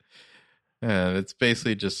 And it's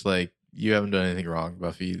basically just like, you haven't done anything wrong,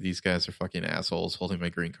 Buffy. These guys are fucking assholes holding my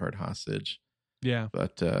green card hostage. Yeah.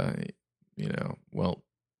 But, well,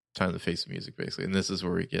 time to face the music, basically. And this is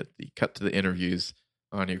where we get the cut to the interviews.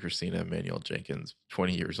 Anya, Christina, Manuel Jenkins,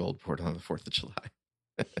 20 years old, born on the 4th of July.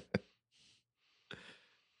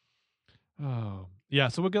 Oh, yeah.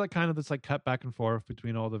 So we'll get like kind of this like cut back and forth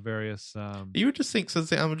between all the various. You would just think,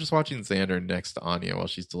 since I'm just watching Xander next to Anya while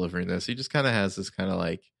she's delivering this, he just kind of has this kind of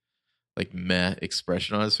like meh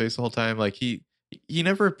expression on his face the whole time. Like he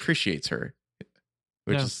never appreciates her,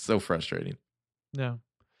 which is so frustrating. No,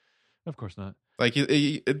 of course not. Like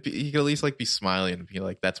he could at least like be smiling and be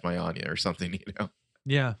like, "That's my Anya" or something,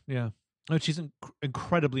 Yeah, yeah. Oh, she's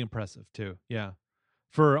incredibly impressive too. Yeah,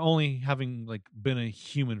 for only having like been a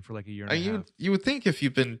human for like a year and a half. You would think if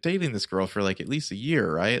you've been dating this girl for like at least a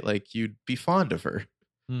year, right? Like you'd be fond of her.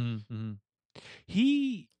 Mm-hmm.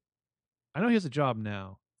 I know he has a job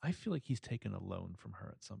now. I feel like he's taken a loan from her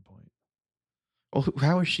at some point. Well,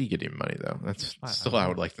 how is she getting money though? That's I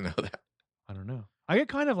would like to know that. I don't know. I get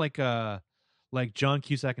kind of like John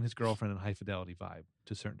Cusack and his girlfriend in High Fidelity vibe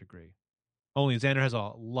to a certain degree. Only Xander has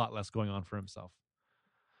a lot less going on for himself.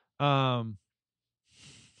 Anya,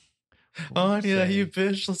 you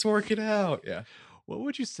bitch, let's work it out. Yeah. What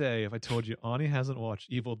would you say if I told you Anya hasn't watched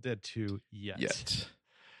Evil Dead 2 yet?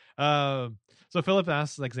 So Philip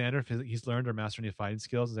asks like Xander if he's learned or mastered any fighting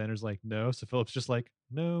skills. Xander's like, no. So Philip's just like,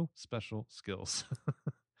 no special skills.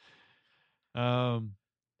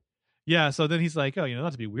 Yeah. So then he's like, oh,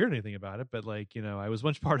 not to be weird or anything about it, but like, I was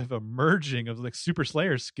once part of a merging of like Super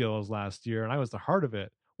Slayer skills last year, and I was the heart of it.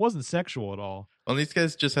 It wasn't sexual at all. Well, these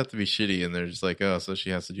guys just have to be shitty, and they're just like, oh, so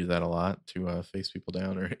she has to do that a lot to face people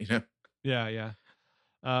down, or Yeah, yeah.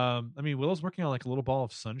 I mean, Willow's working on like a little ball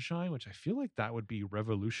of sunshine, which I feel like that would be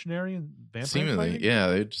revolutionary in vampire seemingly fighting. Yeah,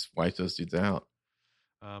 they just wipe those dudes out.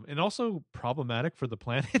 And also problematic for the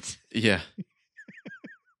planet. Yeah.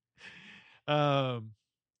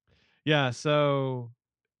 Yeah. So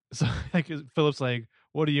like Philip's like,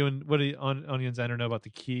 what do you and Anya and Xander know about the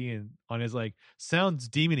key? And Anya's like, sounds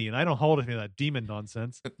demony, and I don't hold any of that demon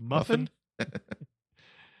nonsense. Muffin.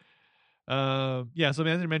 Yeah, so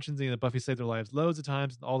Amanda mentions that Buffy saved their lives loads of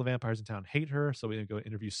times. And all the vampires in town hate her, so we go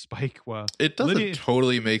interview Spike. While It doesn't Lydia,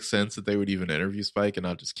 totally make sense that they would even interview Spike and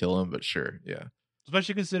not just kill him, but sure, yeah.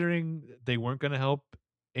 especially considering they weren't going to help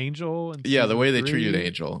Angel. And Yeah, the way they treated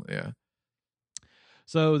Angel, yeah.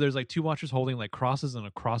 So there's like two watchers holding like crosses and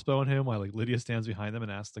a crossbow on him while like Lydia stands behind them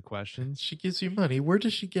and asks the questions. She gives you money. Where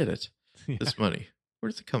does she get it? Yeah. This money. Where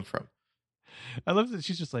does it come from? I love that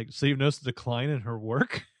she's just like, so you've noticed a decline in her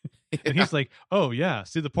work? And he's like, oh yeah,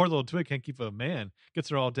 see, the poor little twig can't keep a man. Gets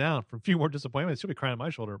her all down. For a few more disappointments, she'll be crying on my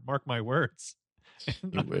shoulder. Mark my words.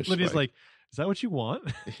 Lydia's like, is that what you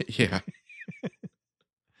want? Yeah.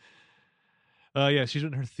 Yeah, she's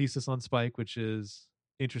written her thesis on Spike, which is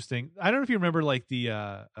interesting. I don't know if you remember like the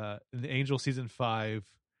in the Angel season 5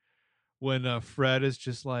 when Fred is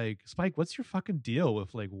just like, Spike, what's your fucking deal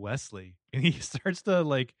with like Wesley? And he starts to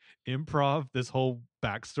like improv this whole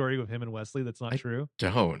backstory with him and Wesley that's not true.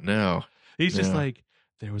 Don't know. He's just like,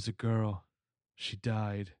 there was a girl, she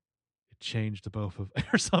died, it changed the both of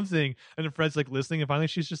or something. And then Fred's like listening, and finally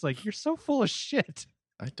she's just like, you're so full of shit.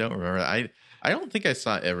 I don't remember. I don't think I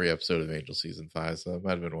saw every episode of Angel season 5, so that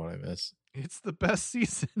might have been one I missed. It's the best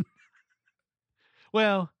season.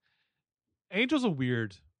 Well, Angel's a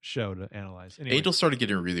weird show to analyze. Anyway. Angel started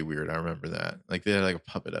getting really weird. I remember that. Like they had like a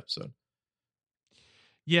puppet episode.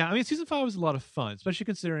 Yeah, I mean, season 5 was a lot of fun, especially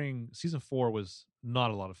considering season 4 was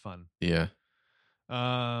not a lot of fun. Yeah.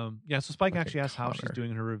 Yeah, so Spike actually asks how she's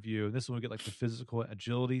doing in her review. And this is when we get like the physical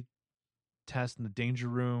agility test in the danger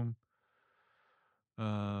room.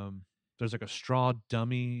 There's like a straw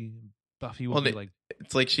dummy. Buffy will be like,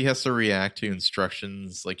 it's like she has to react to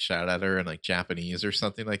instructions like shout at her in like Japanese or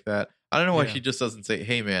something like that. I don't know why she just doesn't say,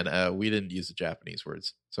 hey man, we didn't use the Japanese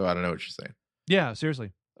words, so I don't know what she's saying. Yeah,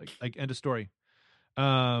 seriously, like end of story.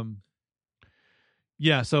 Yeah,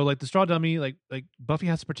 so like the straw dummy, like Buffy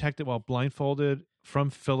has to protect it while blindfolded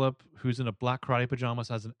from Philip, who's in a black karate pajamas,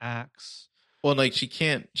 has an axe. Well, like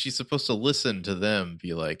she's supposed to listen to them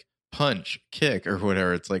be like punch, kick, or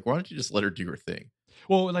whatever. It's like, why don't you just let her do her thing?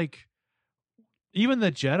 Well, like even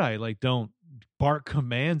the Jedi like don't bark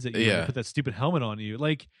commands at you and put that stupid helmet on you.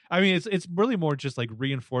 Like, I mean, it's really more just like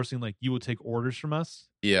reinforcing like you will take orders from us.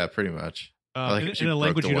 Yeah, pretty much. In a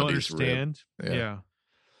language you don't understand. Yeah.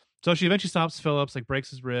 So she eventually stops Phillips, like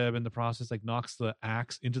breaks his rib in the process, like knocks the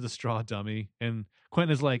axe into the straw dummy. And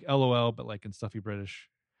Quentin is like, LOL, but like in stuffy British.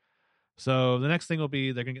 So the next thing will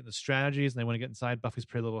be they're going to get the strategies and they want to get inside Buffy's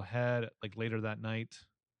pretty little head like later that night.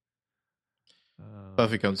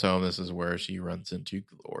 Buffy comes home. This is where she runs into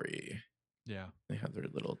Glory. Yeah. They have their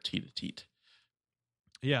little teet-a-teet.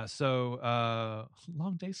 Yeah. So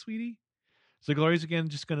long day, sweetie. So Glory's again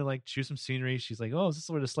just going to like choose some scenery. She's like, oh, is this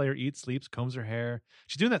where the Slayer eats, sleeps, combs her hair?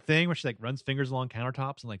 She's doing that thing where she like runs fingers along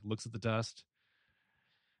countertops and like looks at the dust.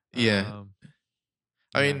 Yeah.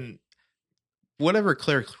 I mean, whatever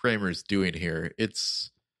Claire Kramer's doing here,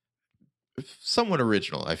 it's somewhat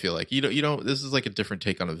original. I feel like you don't. This is like a different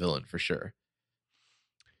take on a villain for sure.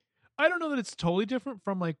 I don't know that it's totally different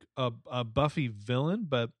from like a Buffy villain,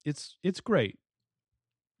 but it's great.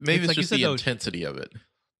 Maybe it's just the intensity of it.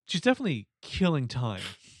 She's definitely killing time.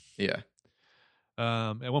 Yeah.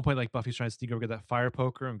 At one point, like Buffy's trying to sneak over, get that fire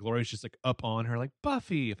poker, and Glory's just like up on her, like,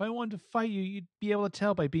 Buffy, if I wanted to fight you, you'd be able to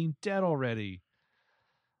tell by being dead already.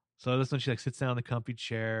 So this one, she like sits down in the comfy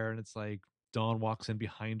chair, and it's like Dawn walks in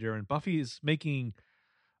behind her, and Buffy is making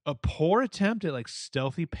a poor attempt at like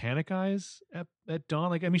stealthy panic eyes at Dawn.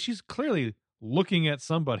 Like, I mean, she's clearly looking at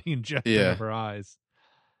somebody and just out of her eyes.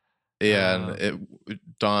 Yeah, and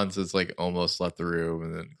Dawn's is like almost left the room,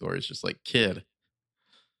 and then Glory's just like, kid,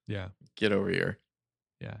 get over here.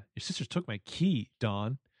 Yeah, your sister took my key,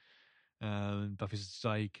 Dawn. And Buffy's just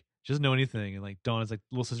like, she doesn't know anything, and like Dawn is like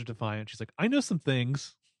little sister defiant. She's like, I know some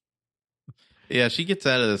things. Yeah, she gets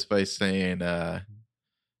out of this by saying,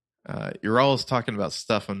 you're always talking about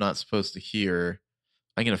stuff I'm not supposed to hear.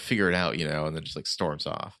 I'm gonna figure it out, and then just like storms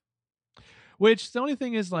off. Which the only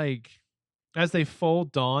thing is like, as they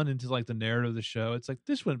fold Dawn into like the narrative of the show, it's like,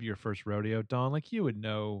 this wouldn't be your first rodeo, Dawn. Like, you would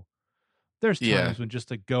know. There's times when just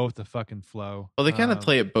to go with the fucking flow. Well, they kind of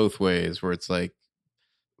play it both ways, where it's like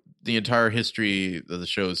the entire history of the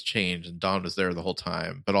show has changed, and Dawn was there the whole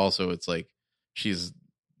time. But also, it's like she's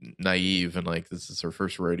naive and like this is her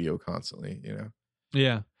first rodeo constantly,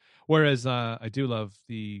 Yeah. Whereas I do love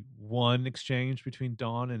the one exchange between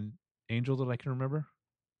Dawn and Angel that I can remember.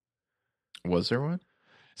 Was there one?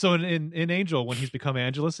 So in Angel, when he's become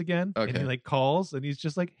Angelus again, and he like calls and he's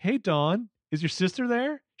just like, hey, Dawn, is your sister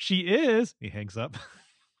there? She is. He hangs up.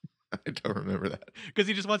 I don't remember that. Because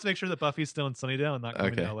he just wants to make sure that Buffy's still in Sunnydale and not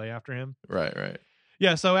coming to LA after him. Right.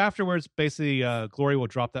 Yeah, so afterwards, basically, Glory will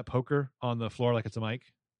drop that poker on the floor like it's a mic.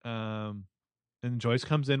 And Joyce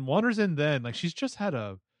comes in, wanders in then. Like, she's just had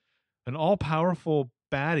an all-powerful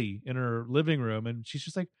baddie in her living room, and she's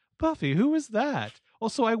just like, Buffy, who is that?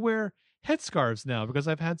 Also, I wear headscarves now because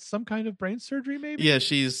I've had some kind of brain surgery, maybe? Yeah,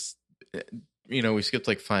 she's, we skipped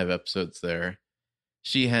like 5 episodes there.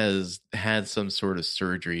 She has had some sort of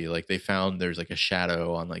surgery. Like they found there's like a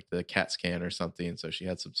shadow on like the CAT scan or something. So she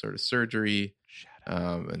had some sort of surgery.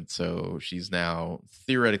 And so she's now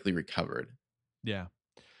theoretically recovered. Yeah.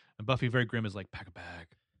 And Buffy, very grim, is like, pack a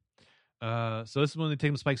bag. So this is when they take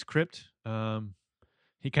him to Spike's crypt.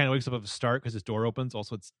 He kind of wakes up at the start because his door opens.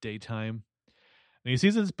 Also, it's daytime. And he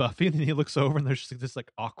sees it's Buffy, and then he looks over, and there's just like this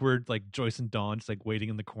like awkward, like Joyce and Dawn just like waiting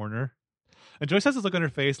in the corner. And Joyce has this look on her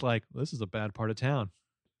face like, this is a bad part of town.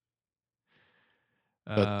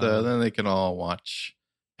 But then they can all watch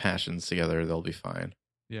Passions together. They'll be fine.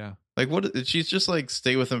 Yeah. Like, what? She's just like,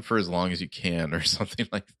 stay with him for as long as you can or something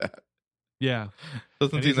like that. Yeah.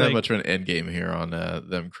 Doesn't seem that much of an end game here on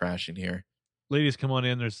them crashing here. Ladies, come on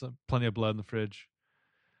in. There's plenty of blood in the fridge.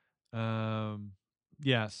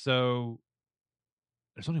 Yeah, so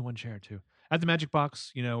there's only one chair, too. At the Magic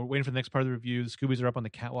Box, we're waiting for the next part of the review. The Scoobies are up on the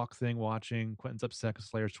catwalk thing watching. Quentin's upset because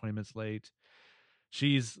Slayer's 20 minutes late.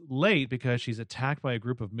 She's late because she's attacked by a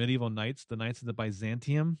group of medieval knights, the Knights of the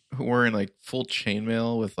Byzantium. Wearing like full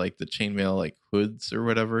chainmail with like the chainmail like hoods or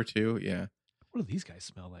whatever, too. Yeah. What do these guys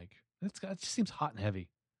smell like? It just seems hot and heavy.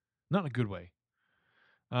 Not in a good way.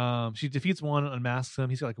 She defeats one, unmasks him.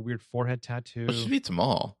 He's got like a weird forehead tattoo. Well, she defeats them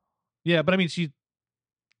all. Yeah, but I mean, she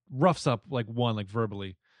roughs up like one, like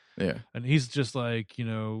verbally. Yeah. And he's just like, as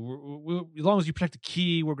long as you protect the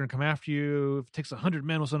key, we're going to come after you. If it takes 100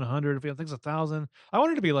 men, we'll send 100. If it takes 1,000. I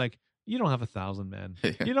wanted to be like, you don't have 1,000 men.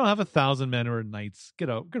 You don't have 1,000 men who are knights. Get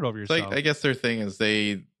over yourself. Like, I guess their thing is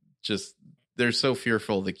they're so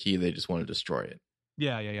fearful of the key, they just want to destroy it.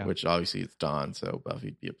 Yeah. Which obviously it's Dawn, so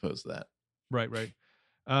Buffy'd be opposed to that. Right.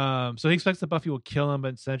 So he expects that Buffy will kill him, but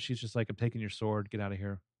instead she's just like, I'm taking your sword. Get out of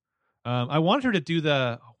here. I wanted her to do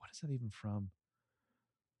what is that even from?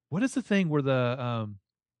 What is the thing where the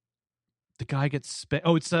guy gets spanked?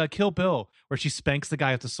 Oh, it's Kill Bill, where she spanks the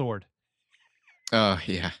guy with the sword. Oh,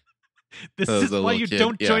 yeah. This is why you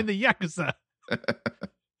don't join the Yakuza.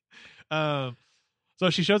 So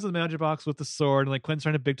she shows up the Magic Box with the sword, and like Quentin's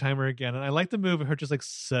trying to big time her again. And I like the move of her just like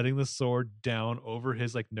setting the sword down over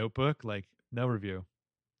his like notebook, like no review.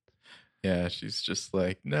 Yeah, she's just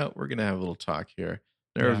like, no, we're gonna have a little talk here.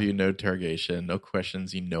 No review, no interrogation, no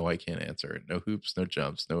questions I can't answer. No hoops, no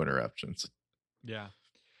jumps, no interruptions. Yeah.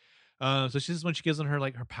 So this is when she gives them her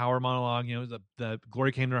like her power monologue. The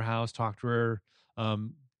Glory came to her house, talked to her,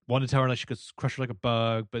 wanted to tell her like she could crush her like a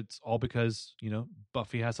bug, but it's all because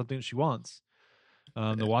Buffy has something that she wants.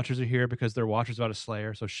 The Watchers are here because they're Watchers about a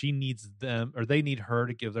Slayer, so she needs them, or they need her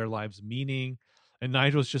to give their lives meaning. And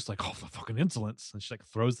Nigel's just like, oh, the fucking insolence, and she like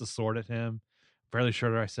throws the sword at him. Fairly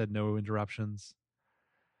sure I said no interruptions.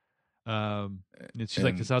 And she's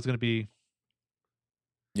like, this is how it's going to be.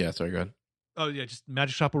 Yeah, sorry, go ahead. Oh, yeah, just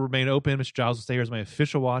Magic Shop will remain open. Mr. Giles will stay here as my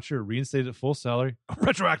official watcher, reinstated at full salary.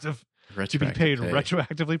 Retroactive. To be paid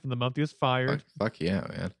retroactively from the month he was fired. Fuck yeah,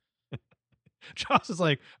 man. Giles is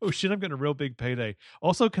like, oh shit, I'm getting a real big payday.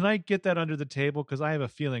 Also, can I get that under the table? Because I have a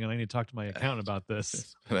feeling and I need to talk to my accountant about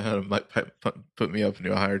this. Might put me up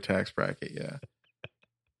into a higher tax bracket, yeah.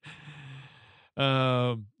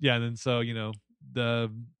 Yeah, and then so,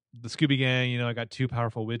 the Scooby Gang, I got 2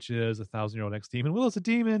 powerful witches, a 1,000-year-old ex-demon. Willow's a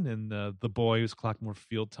demon, and the boy who's clocked more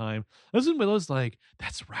field time. Isn't Willow's like,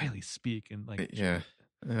 that's Riley speak, and like, yeah.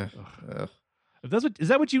 Is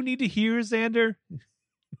that what you need to hear, Xander?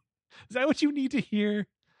 Is that what you need to hear?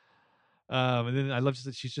 And then I love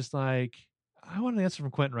that she's just like, I want an answer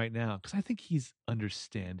from Quentin right now because I think he's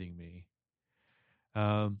understanding me.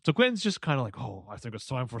 So Quentin's just kind of like, oh, I think it's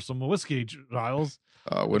time for some whiskey, Giles.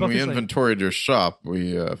 When Buffy's we inventoried your shop,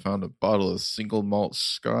 we found a bottle of single malt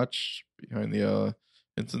scotch behind the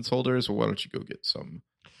incense holders. Well, why don't you go get some?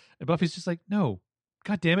 And Buffy's just like, no,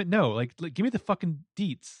 God damn it, no. Like give me the fucking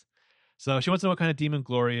deets. So she wants to know what kind of demon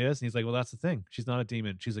Glory is. And he's like, well, that's the thing. She's not a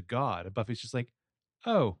demon. She's a god. And Buffy's just like,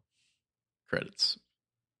 oh. Credits.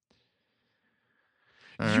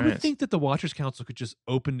 You would think that the Watchers Council could just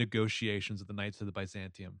open negotiations with the Knights of the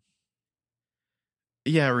Byzantium.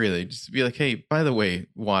 Yeah, really. Just be like, hey, by the way,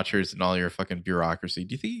 Watchers and all your fucking bureaucracy,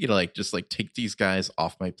 do you think you could just take these guys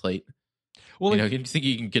off my plate? Well, do you think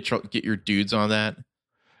you can get your dudes on that?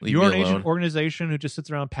 You're an ancient organization who just sits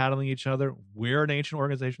around paddling each other. We're an ancient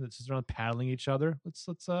organization that sits around paddling each other.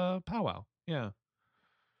 Let's powwow. Yeah.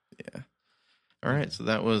 Yeah. All right. So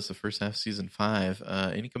that was the first half of season 5.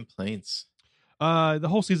 Any complaints? The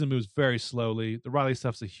whole season moves very slowly. The Riley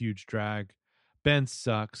stuff's a huge drag. Ben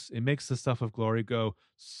sucks. It makes the stuff of Glory go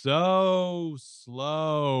so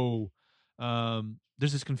slow.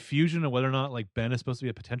 There's this confusion of whether or not like Ben is supposed to be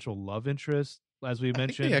a potential love interest, as we I think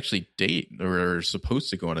mentioned. they actually date or are supposed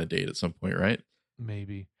to go on a date at some point, right?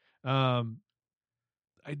 Maybe. Um,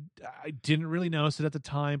 I didn't really notice it at the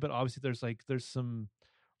time, but obviously there's some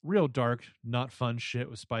real dark, not fun shit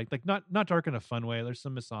with Spike. Like not dark in a fun way. There's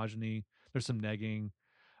some misogyny. There's some negging.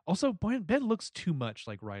 Also, Ben looks too much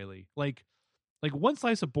like Riley. Like one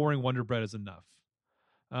slice of boring Wonder Bread is enough.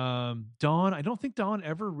 Dawn, I don't think Dawn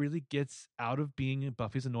ever really gets out of being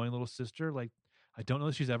Buffy's annoying little sister. Like, I don't know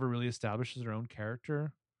if she's ever really established as her own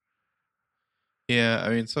character. Yeah, I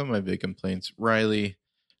mean, some of my big complaints, Riley,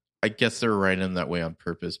 I guess they're writing him that way on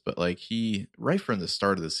purpose, but like he, right from the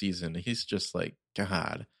start of the season, he's just like,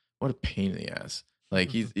 God, what a pain in the ass. Like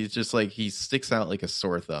he's just like, he sticks out like a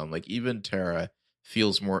sore thumb. Like even Tara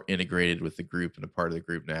feels more integrated with the group and a part of the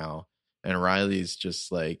group now. And Riley's just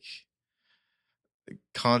like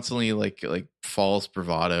constantly like false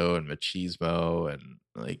bravado and machismo and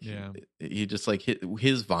like Yeah. he just like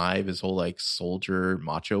his vibe, his whole like soldier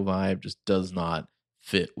macho vibe just does not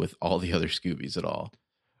fit with all the other Scoobies at all.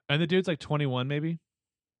 And the dude's like 21, maybe.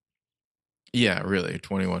 Yeah, really,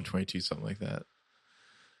 21, 22, something like that.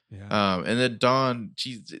 Yeah. And then Dawn,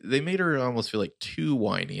 they made her almost feel like too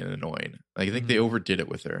whiny and annoying. Like I think they overdid it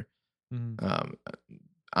with her. Mm-hmm.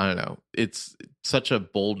 I don't know. It's such a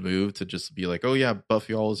bold move to just be like, oh yeah,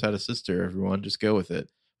 Buffy always had a sister. Everyone just go with it.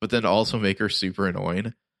 But then also make her super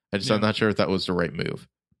annoying. I'm not sure if that was the right move.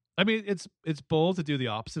 I mean, it's bold to do the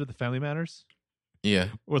opposite of the Family Matters. Yeah.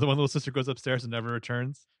 Where the one little sister goes upstairs and never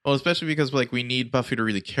returns. Well, especially because like we need Buffy to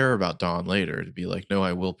really care about Dawn later to be like, no,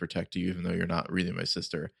 I will protect you even though you're not really my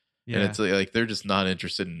sister. Yeah. And it's like they're just not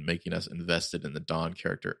interested in making us invested in the Dawn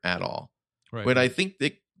character at all. Right. But I think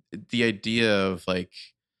the idea of like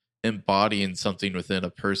embodying something within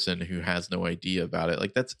a person who has no idea about it,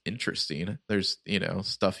 like that's interesting. There's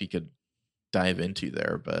stuff he could dive into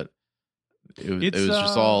there, but it was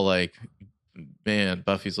just all like, man,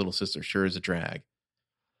 Buffy's little sister sure is a drag.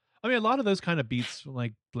 I mean, a lot of those kind of beats,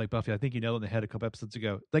 like Buffy, I think you nailed it in the head a couple episodes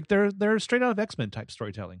ago. Like they're straight out of X-Men type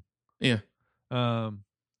storytelling. Yeah.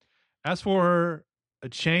 As for a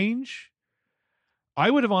change, I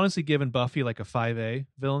would have honestly given Buffy like a 5A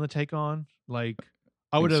villain to take on. Like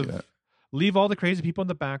I would have leave all the crazy people in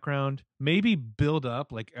the background, maybe build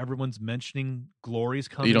up like everyone's mentioning Glory's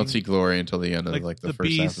coming. You don't see Glory until the end of like the first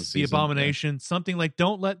Beast, half of the season. The Abomination, something like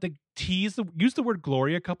don't let the use the word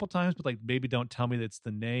Glory a couple times, but like maybe don't tell me that's the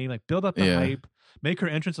name. Like build up the hype, make her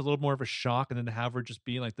entrance a little more of a shock, and then to have her just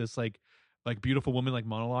being like this like beautiful woman like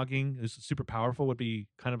monologuing is super powerful would be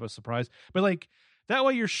kind of a surprise. But like that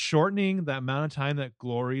way you're shortening the amount of time that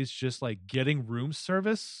Glory's just like getting room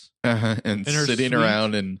service and sitting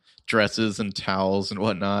around in dresses and towels and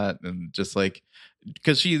whatnot, and just like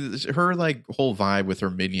because her like whole vibe with her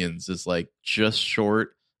minions is like just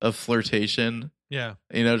short of flirtation. Yeah,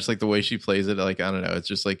 just like the way she plays it, like I don't know, it's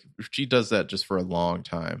just like she does that just for a long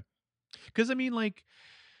time. Because I mean, like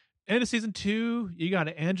end of season 2, you got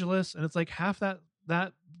Angelus, and it's like half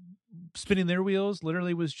that spinning their wheels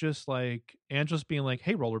literally was just like Angelus being like,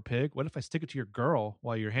 hey, roller pig, what if I stick it to your girl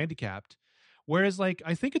while you're handicapped? Whereas like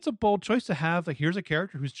I think it's a bold choice to have like here's a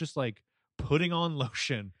character who's just like putting on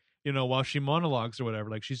lotion while she monologues or whatever,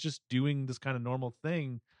 like she's just doing this kind of normal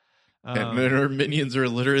thing, and her minions are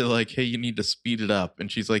literally like, hey, you need to speed it up,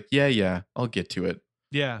 and she's like, yeah, I'll get to it.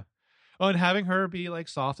 Yeah. Oh, and having her be like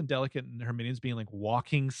soft and delicate and her minions being like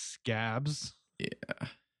walking scabs.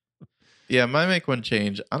 Yeah, might make one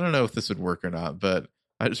change. I don't know if this would work or not, but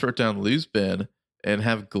I just wrote down lose Ben and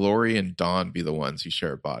have Glory and Dawn be the ones who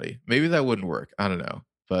share a body. Maybe that wouldn't work. I don't know.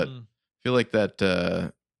 But I feel like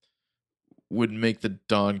that would make the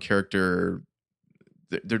Dawn character,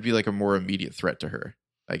 there'd be like a more immediate threat to her,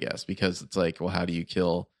 I guess, because it's like, well, how do you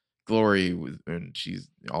kill Glory when she's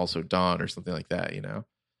also Dawn or something like that,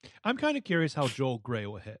 I'm kind of curious how Joel Grey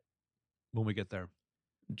will hit when we get there.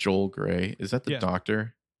 Joel Grey? Is that the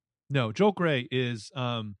doctor? No, Joel Grey is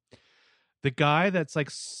the guy that's like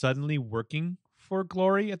suddenly working for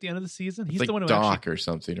Glory at the end of the season. He's like the one who Doc actually, or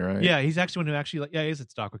something, right? Yeah, he's actually one who actually like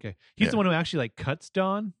it's Doc. Okay, he's the one who actually like cuts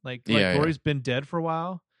Dawn. Like Glory's been dead for a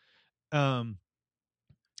while, and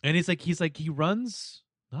he's like he runs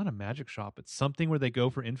not a magic shop, it's something where they go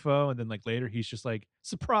for info, and then like later he's just like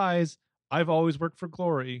surprise, I've always worked for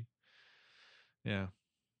Glory. Yeah.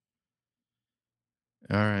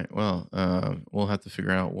 All right. Well, we'll have to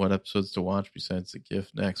figure out what episodes to watch besides The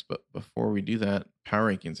Gift next. But before we do that,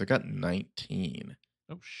 power rankings. I got 19.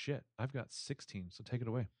 Oh, shit. I've got 16. So take it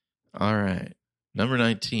away. All right. Number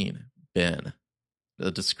 19, Ben.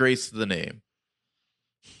 The disgrace of the name.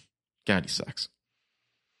 God, he sucks.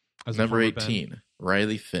 As a Number former Ben. 18,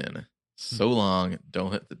 Riley Finn. So long,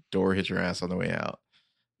 don't hit the door, hit your ass on the way out.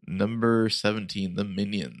 Number 17, the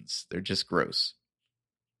Minions. They're just gross.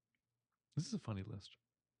 This is a funny list.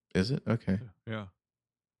 Is it? Okay. Yeah.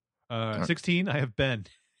 16, I have Ben.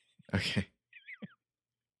 Okay.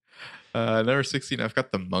 Number 16, I've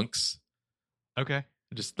got the Monks. Okay.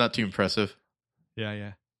 Just not too impressive.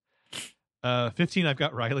 Yeah. 15, I've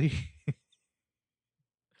got Riley.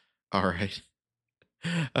 All right.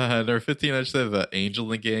 Number 15, I just have Angel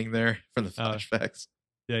in the gang there from the flashbacks.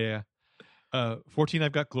 Yeah. 14,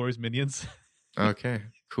 I've got Glory's Minions. Okay,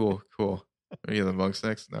 cool. Maybe the Monks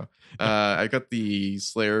next? No. I got the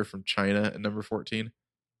Slayer from China at number 14.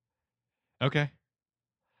 Okay.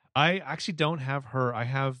 I actually don't have her. I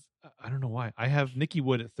don't know why. I have Nikki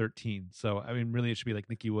Wood at 13. So, I mean, really, it should be like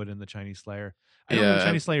Nikki Wood and the Chinese Slayer. I don't know the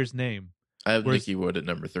Chinese Slayer's name. I have Nikki Wood at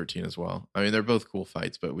number 13 as well. I mean, they're both cool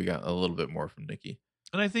fights, but we got a little bit more from Nikki.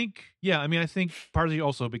 And I think, I think partly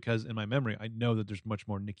also because in my memory, I know that there's much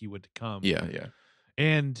more Nikki Wood to come. Yeah.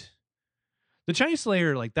 And the Chinese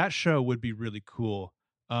Slayer, like that show would be really cool.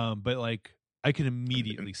 But like I can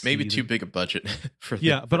immediately see maybe too big a budget for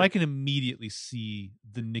but I can immediately see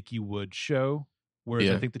the Nikki Wood show. Whereas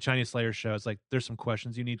I think the Chinese Slayer show is like there's some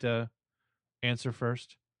questions you need to answer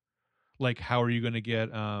first. Like how are you gonna get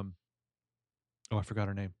I forgot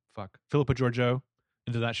her name. Fuck. Philippa Georgiou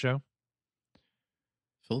into that show.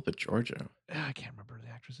 Philippa Georgiou. I can't remember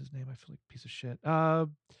the actress's name. I feel like a piece of shit.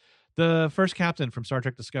 The first captain from Star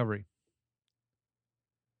Trek Discovery.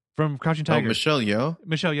 From Crouching Tiger. Oh, Michelle Yeoh?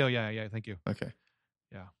 Michelle Yeoh, yeah, thank you. Okay.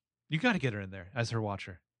 Yeah. You got to get her in there as her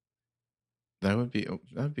watcher. That would be a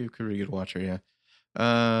pretty good watcher, yeah.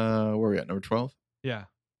 Where are we at? Number 12? Yeah.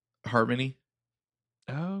 Harmony.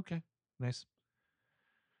 Oh, okay. Nice.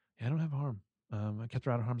 Yeah, I don't have Harm. I kept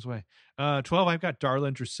her out of harm's way. 12, I've got Darla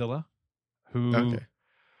and Drusilla, who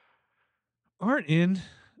aren't in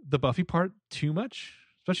the Buffy part too much,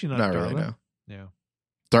 especially not Darla. Really, no. Yeah.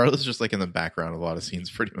 Darla's just like in the background of a lot of scenes,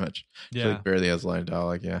 pretty much. Yeah. She like barely has line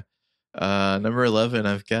dialogue, yeah. Number 11,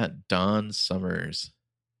 I've got Dawn Summers.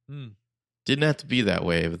 Didn't have to be that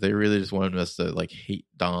way, but they really just wanted us to like hate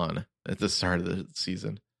Dawn at the start of the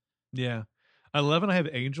season. Yeah. 11, I have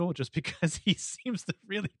Angel just because he seems to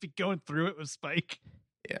really be going through it with Spike.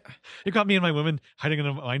 Yeah. It got me and my women hiding in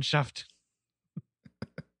a mine shaft.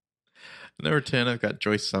 Number 10, I've got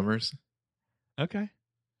Joyce Summers. Okay.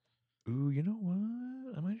 Ooh, you know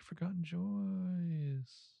what? I might have forgotten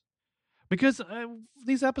Joyce. Because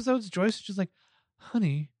these episodes, Joyce is just like,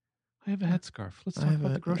 honey, I have a headscarf. Let's talk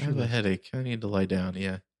about the grocery list. I have a headache. I need to lie down.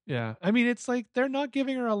 Yeah. Yeah. I mean, it's like they're not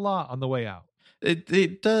giving her a lot on the way out.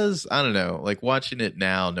 It does. I don't know. Like watching it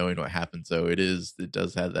now, knowing what happens, though, it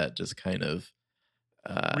does have that just kind of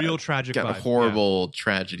real tragic, kind vibe. of horrible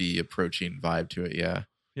tragedy approaching vibe to it. Yeah.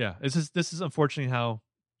 Yeah. This is unfortunately how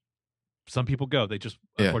some people go. They just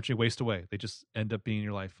unfortunately waste away. They just end up being in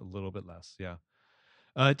your life a little bit less. Yeah.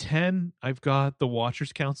 10, I've got the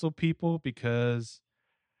Watchers Council people because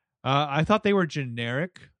I thought they were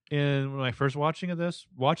generic when I first watching this.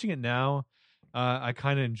 Watching it now, I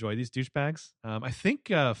kind of enjoy these douchebags. I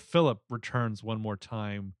think Philip returns one more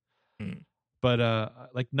time, but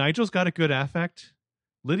like Nigel's got a good affect.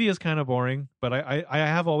 Lydia's kind of boring, but I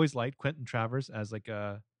have always liked Quentin Travers as like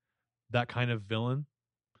that kind of villain.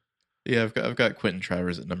 Yeah, I've got Quentin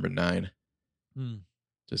Travers at number 9,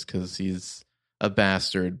 just because he's a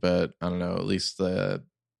bastard, but I don't know, at least a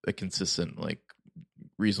consistent, like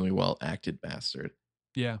reasonably well acted bastard.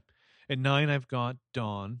 Yeah. At 9, I've got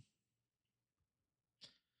Dawn.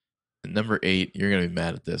 At number 8, you're gonna be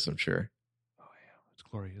mad at this, I'm sure. Oh yeah, it's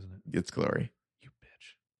Glory, isn't it? It's Glory. You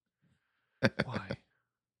bitch. Why?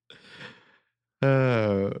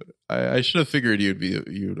 I should have figured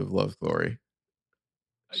you'd have loved Glory.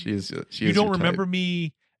 She you don't remember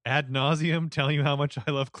me ad nauseum telling you how much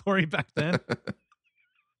I love Glory back then?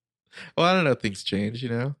 Well, I don't know. Things change, you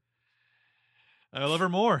know. I love her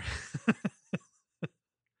more.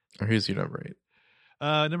 Or who's your number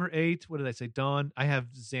 8? Number 8. What did I say? Dawn. I have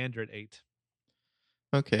Xander at 8.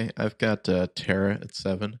 Okay, I've got Tara at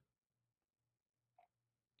 7.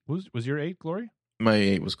 Was your 8 Glory? My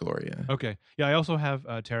 8 was Glory. Yeah. Okay. Yeah, I also have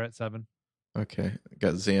Tara at 7. Okay, I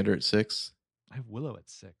got Xander at 6. I have Willow at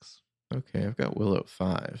 6. Okay, I've got Willow at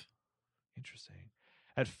 5. Interesting.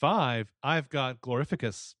 At 5, I've got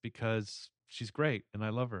Glorificus because she's great and I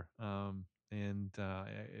love her.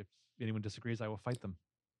 If anyone disagrees, I will fight them.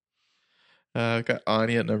 I've got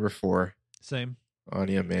Anya at number 4. Same.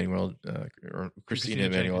 Anya Emanuel, or Christina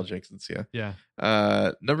Emanuel Jenkins. Yeah.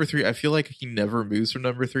 Yeah. Number 3, I feel like he never moves from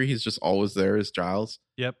number 3. He's just always there as Giles.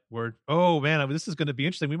 Yep. Word. Oh man, this is going to be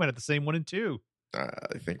interesting. We might have the same 1 and 2.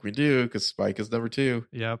 I think we do, because Spike is number 2.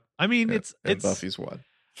 Yep. I mean, it's Buffy's 1.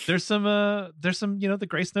 There's some the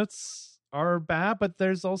Grace Notes are bad, but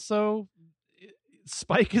there's also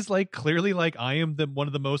Spike is like clearly like I am one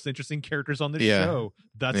of the most interesting characters on this show.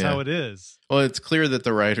 That's how it is. Well, it's clear that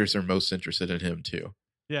the writers are most interested in him too.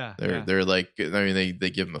 Yeah. They're like, I mean, they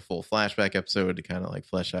give him a full flashback episode to kind of like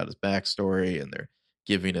flesh out his backstory, and they're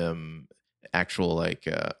giving him actual like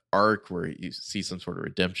arc where you see some sort of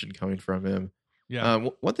redemption coming from him. Yeah.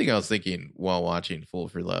 One thing I was thinking while watching Fool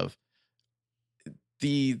for Love,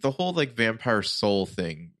 the whole like vampire soul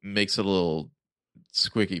thing makes it a little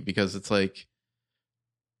squicky, because it's like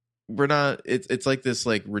it's like this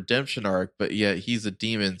like redemption arc, but yet he's a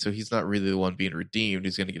demon, so he's not really the one being redeemed.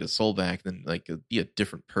 He's gonna get his soul back, then like be a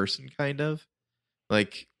different person, kind of.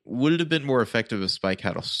 Like, would it have been more effective if Spike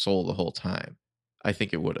had a soul the whole time? I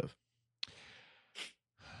think it would have.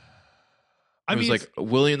 It was like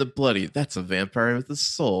William the Bloody, that's a vampire with a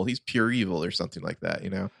soul. He's pure evil or something like that, you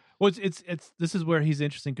know? Well, it's this is where he's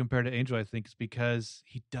interesting compared to Angel, I think, is because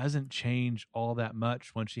he doesn't change all that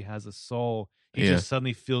much when she has a soul. He just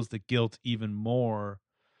suddenly feels the guilt even more.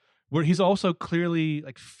 Where he's also clearly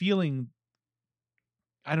like feeling,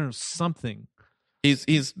 I don't know, something.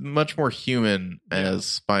 He's much more human as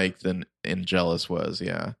Spike than Angelus was,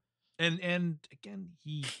 yeah. And again,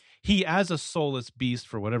 he as a soulless beast,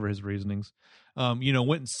 for whatever his reasonings, went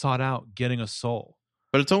and sought out getting a soul.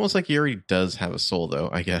 But it's almost like he already does have a soul, though,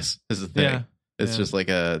 I guess, is the thing. Yeah. It's just like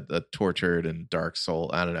a tortured and dark soul.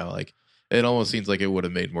 I don't know. Like, it almost seems like it would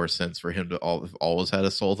have made more sense for him to always had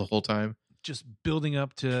a soul the whole time. Just building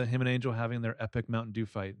up to him and Angel having their epic Mountain Dew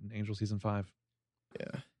fight in Angel season 5.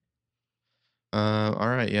 Yeah. All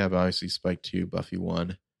right. Yeah. But obviously Spike 2, Buffy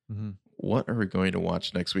 1. Mm-hmm. What are we going to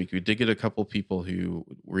watch next week? We did get a couple people who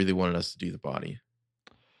really wanted us to do The Body.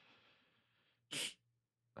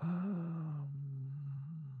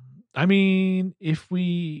 I mean, if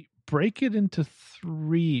we break it into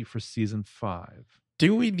 3 for season 5.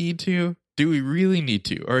 Do we need to? Do we really need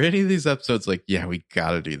to? Or any of these episodes like, yeah, we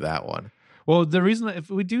got to do that one? Well, the reason, if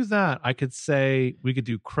we do that, I could say we could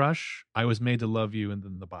do Crush, I Was Made to Love You, and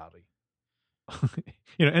then The Body.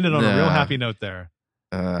 End it on a real happy note there.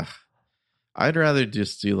 I'd rather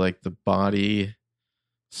just do like The Body,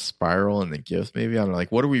 Spiral, and The Gift, maybe. I don't know.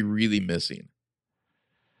 Like, what are we really missing?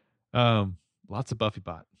 Lots of Buffy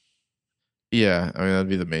bot. Yeah, I mean, that'd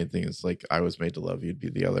be the main thing. Is like I Was Made to Love You would be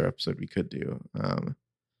the other episode we could do,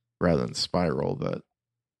 rather than Spiral. But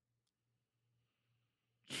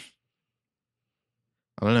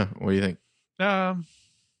I don't know. What do you think?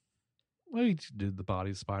 We did The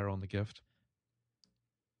Body, Spiral, and The Gift.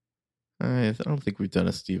 I don't think we've done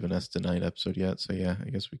a Stephen S. Tonight episode yet, so yeah, I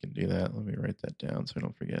guess we can do that. Let me write that down so I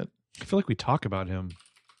don't forget. I feel like we talk about him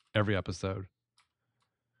every episode.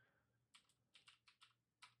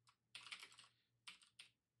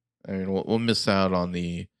 I mean, we'll miss out on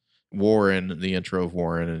the Warren, the intro of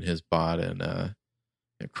Warren and his bot, and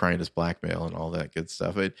crying his blackmail and all that good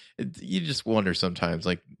stuff. You just wonder sometimes,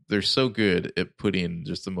 like, they're so good at putting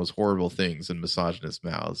just the most horrible things in misogynist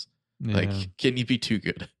mouths. Yeah. Like, can you be too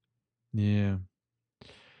good? Yeah.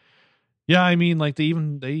 Yeah, I mean, like, they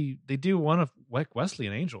do one of like Wesley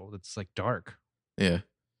and Angel that's like dark. Yeah.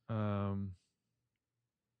 And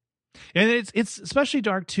it's especially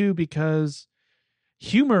dark too because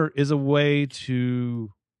humor is a way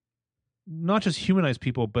to not just humanize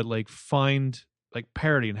people, but like find like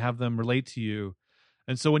parody and have them relate to you.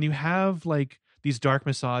 And so when you have like these dark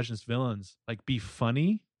misogynist villains, like be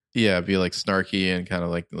funny. Yeah, be like snarky and kind of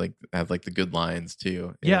like have like the good lines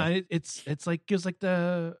too. Yeah, it's like gives like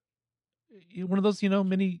the one of those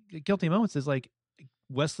mini guilty moments is like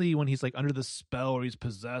Wesley when he's like under the spell or he's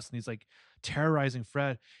possessed and he's like terrorizing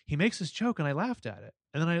Fred. He makes this joke and I laughed at it,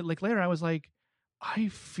 and then I like later I was like, I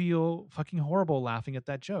feel fucking horrible laughing at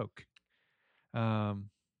that joke. Yeah.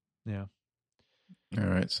 All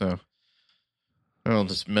right, so we'll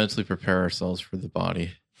just mentally prepare ourselves for The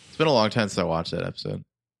Body. It's been a long time since I watched that episode.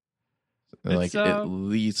 Like at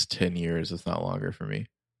least 10 years, if not longer, for me.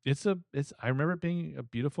 I remember it being a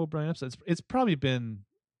beautiful, brilliant episode. It's probably been,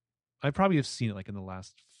 I probably have seen it like in the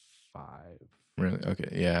last 5. Really? Okay.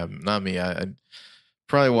 Yeah, not me. I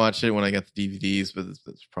probably watched it when I got the DVDs, but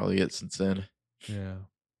that's probably it since then. Yeah.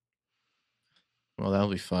 Well, that'll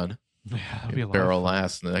be fun. Yeah, that'll be a lot. Beryl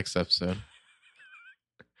last in the next episode.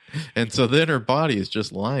 And so then her body is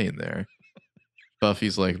just lying there.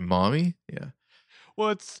 Buffy's like, "Mommy?" Yeah. Well,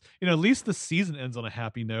 it's at least the season ends on a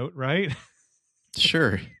happy note, right?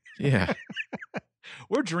 Sure. Yeah.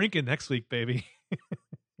 We're drinking next week, baby.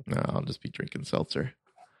 No, I'll just be drinking seltzer.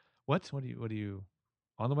 What do you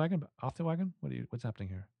on the wagon? Off the wagon? What's happening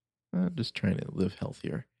here? I'm just trying to live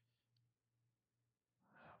healthier.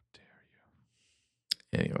 How dare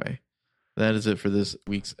you? Anyway, that is it for this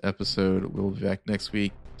week's episode. We'll be back next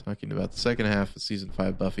week talking about the second half of season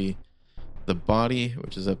 5 Buffy, The Body,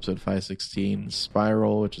 which is episode 516,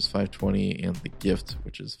 Spiral, which is 520, and The Gift,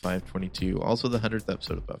 which is 522. Also the 100th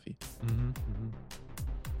episode of Buffy. Mm-hmm.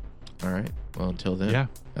 All right. Well, until then,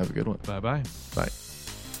 have a good one. Bye-bye. Bye.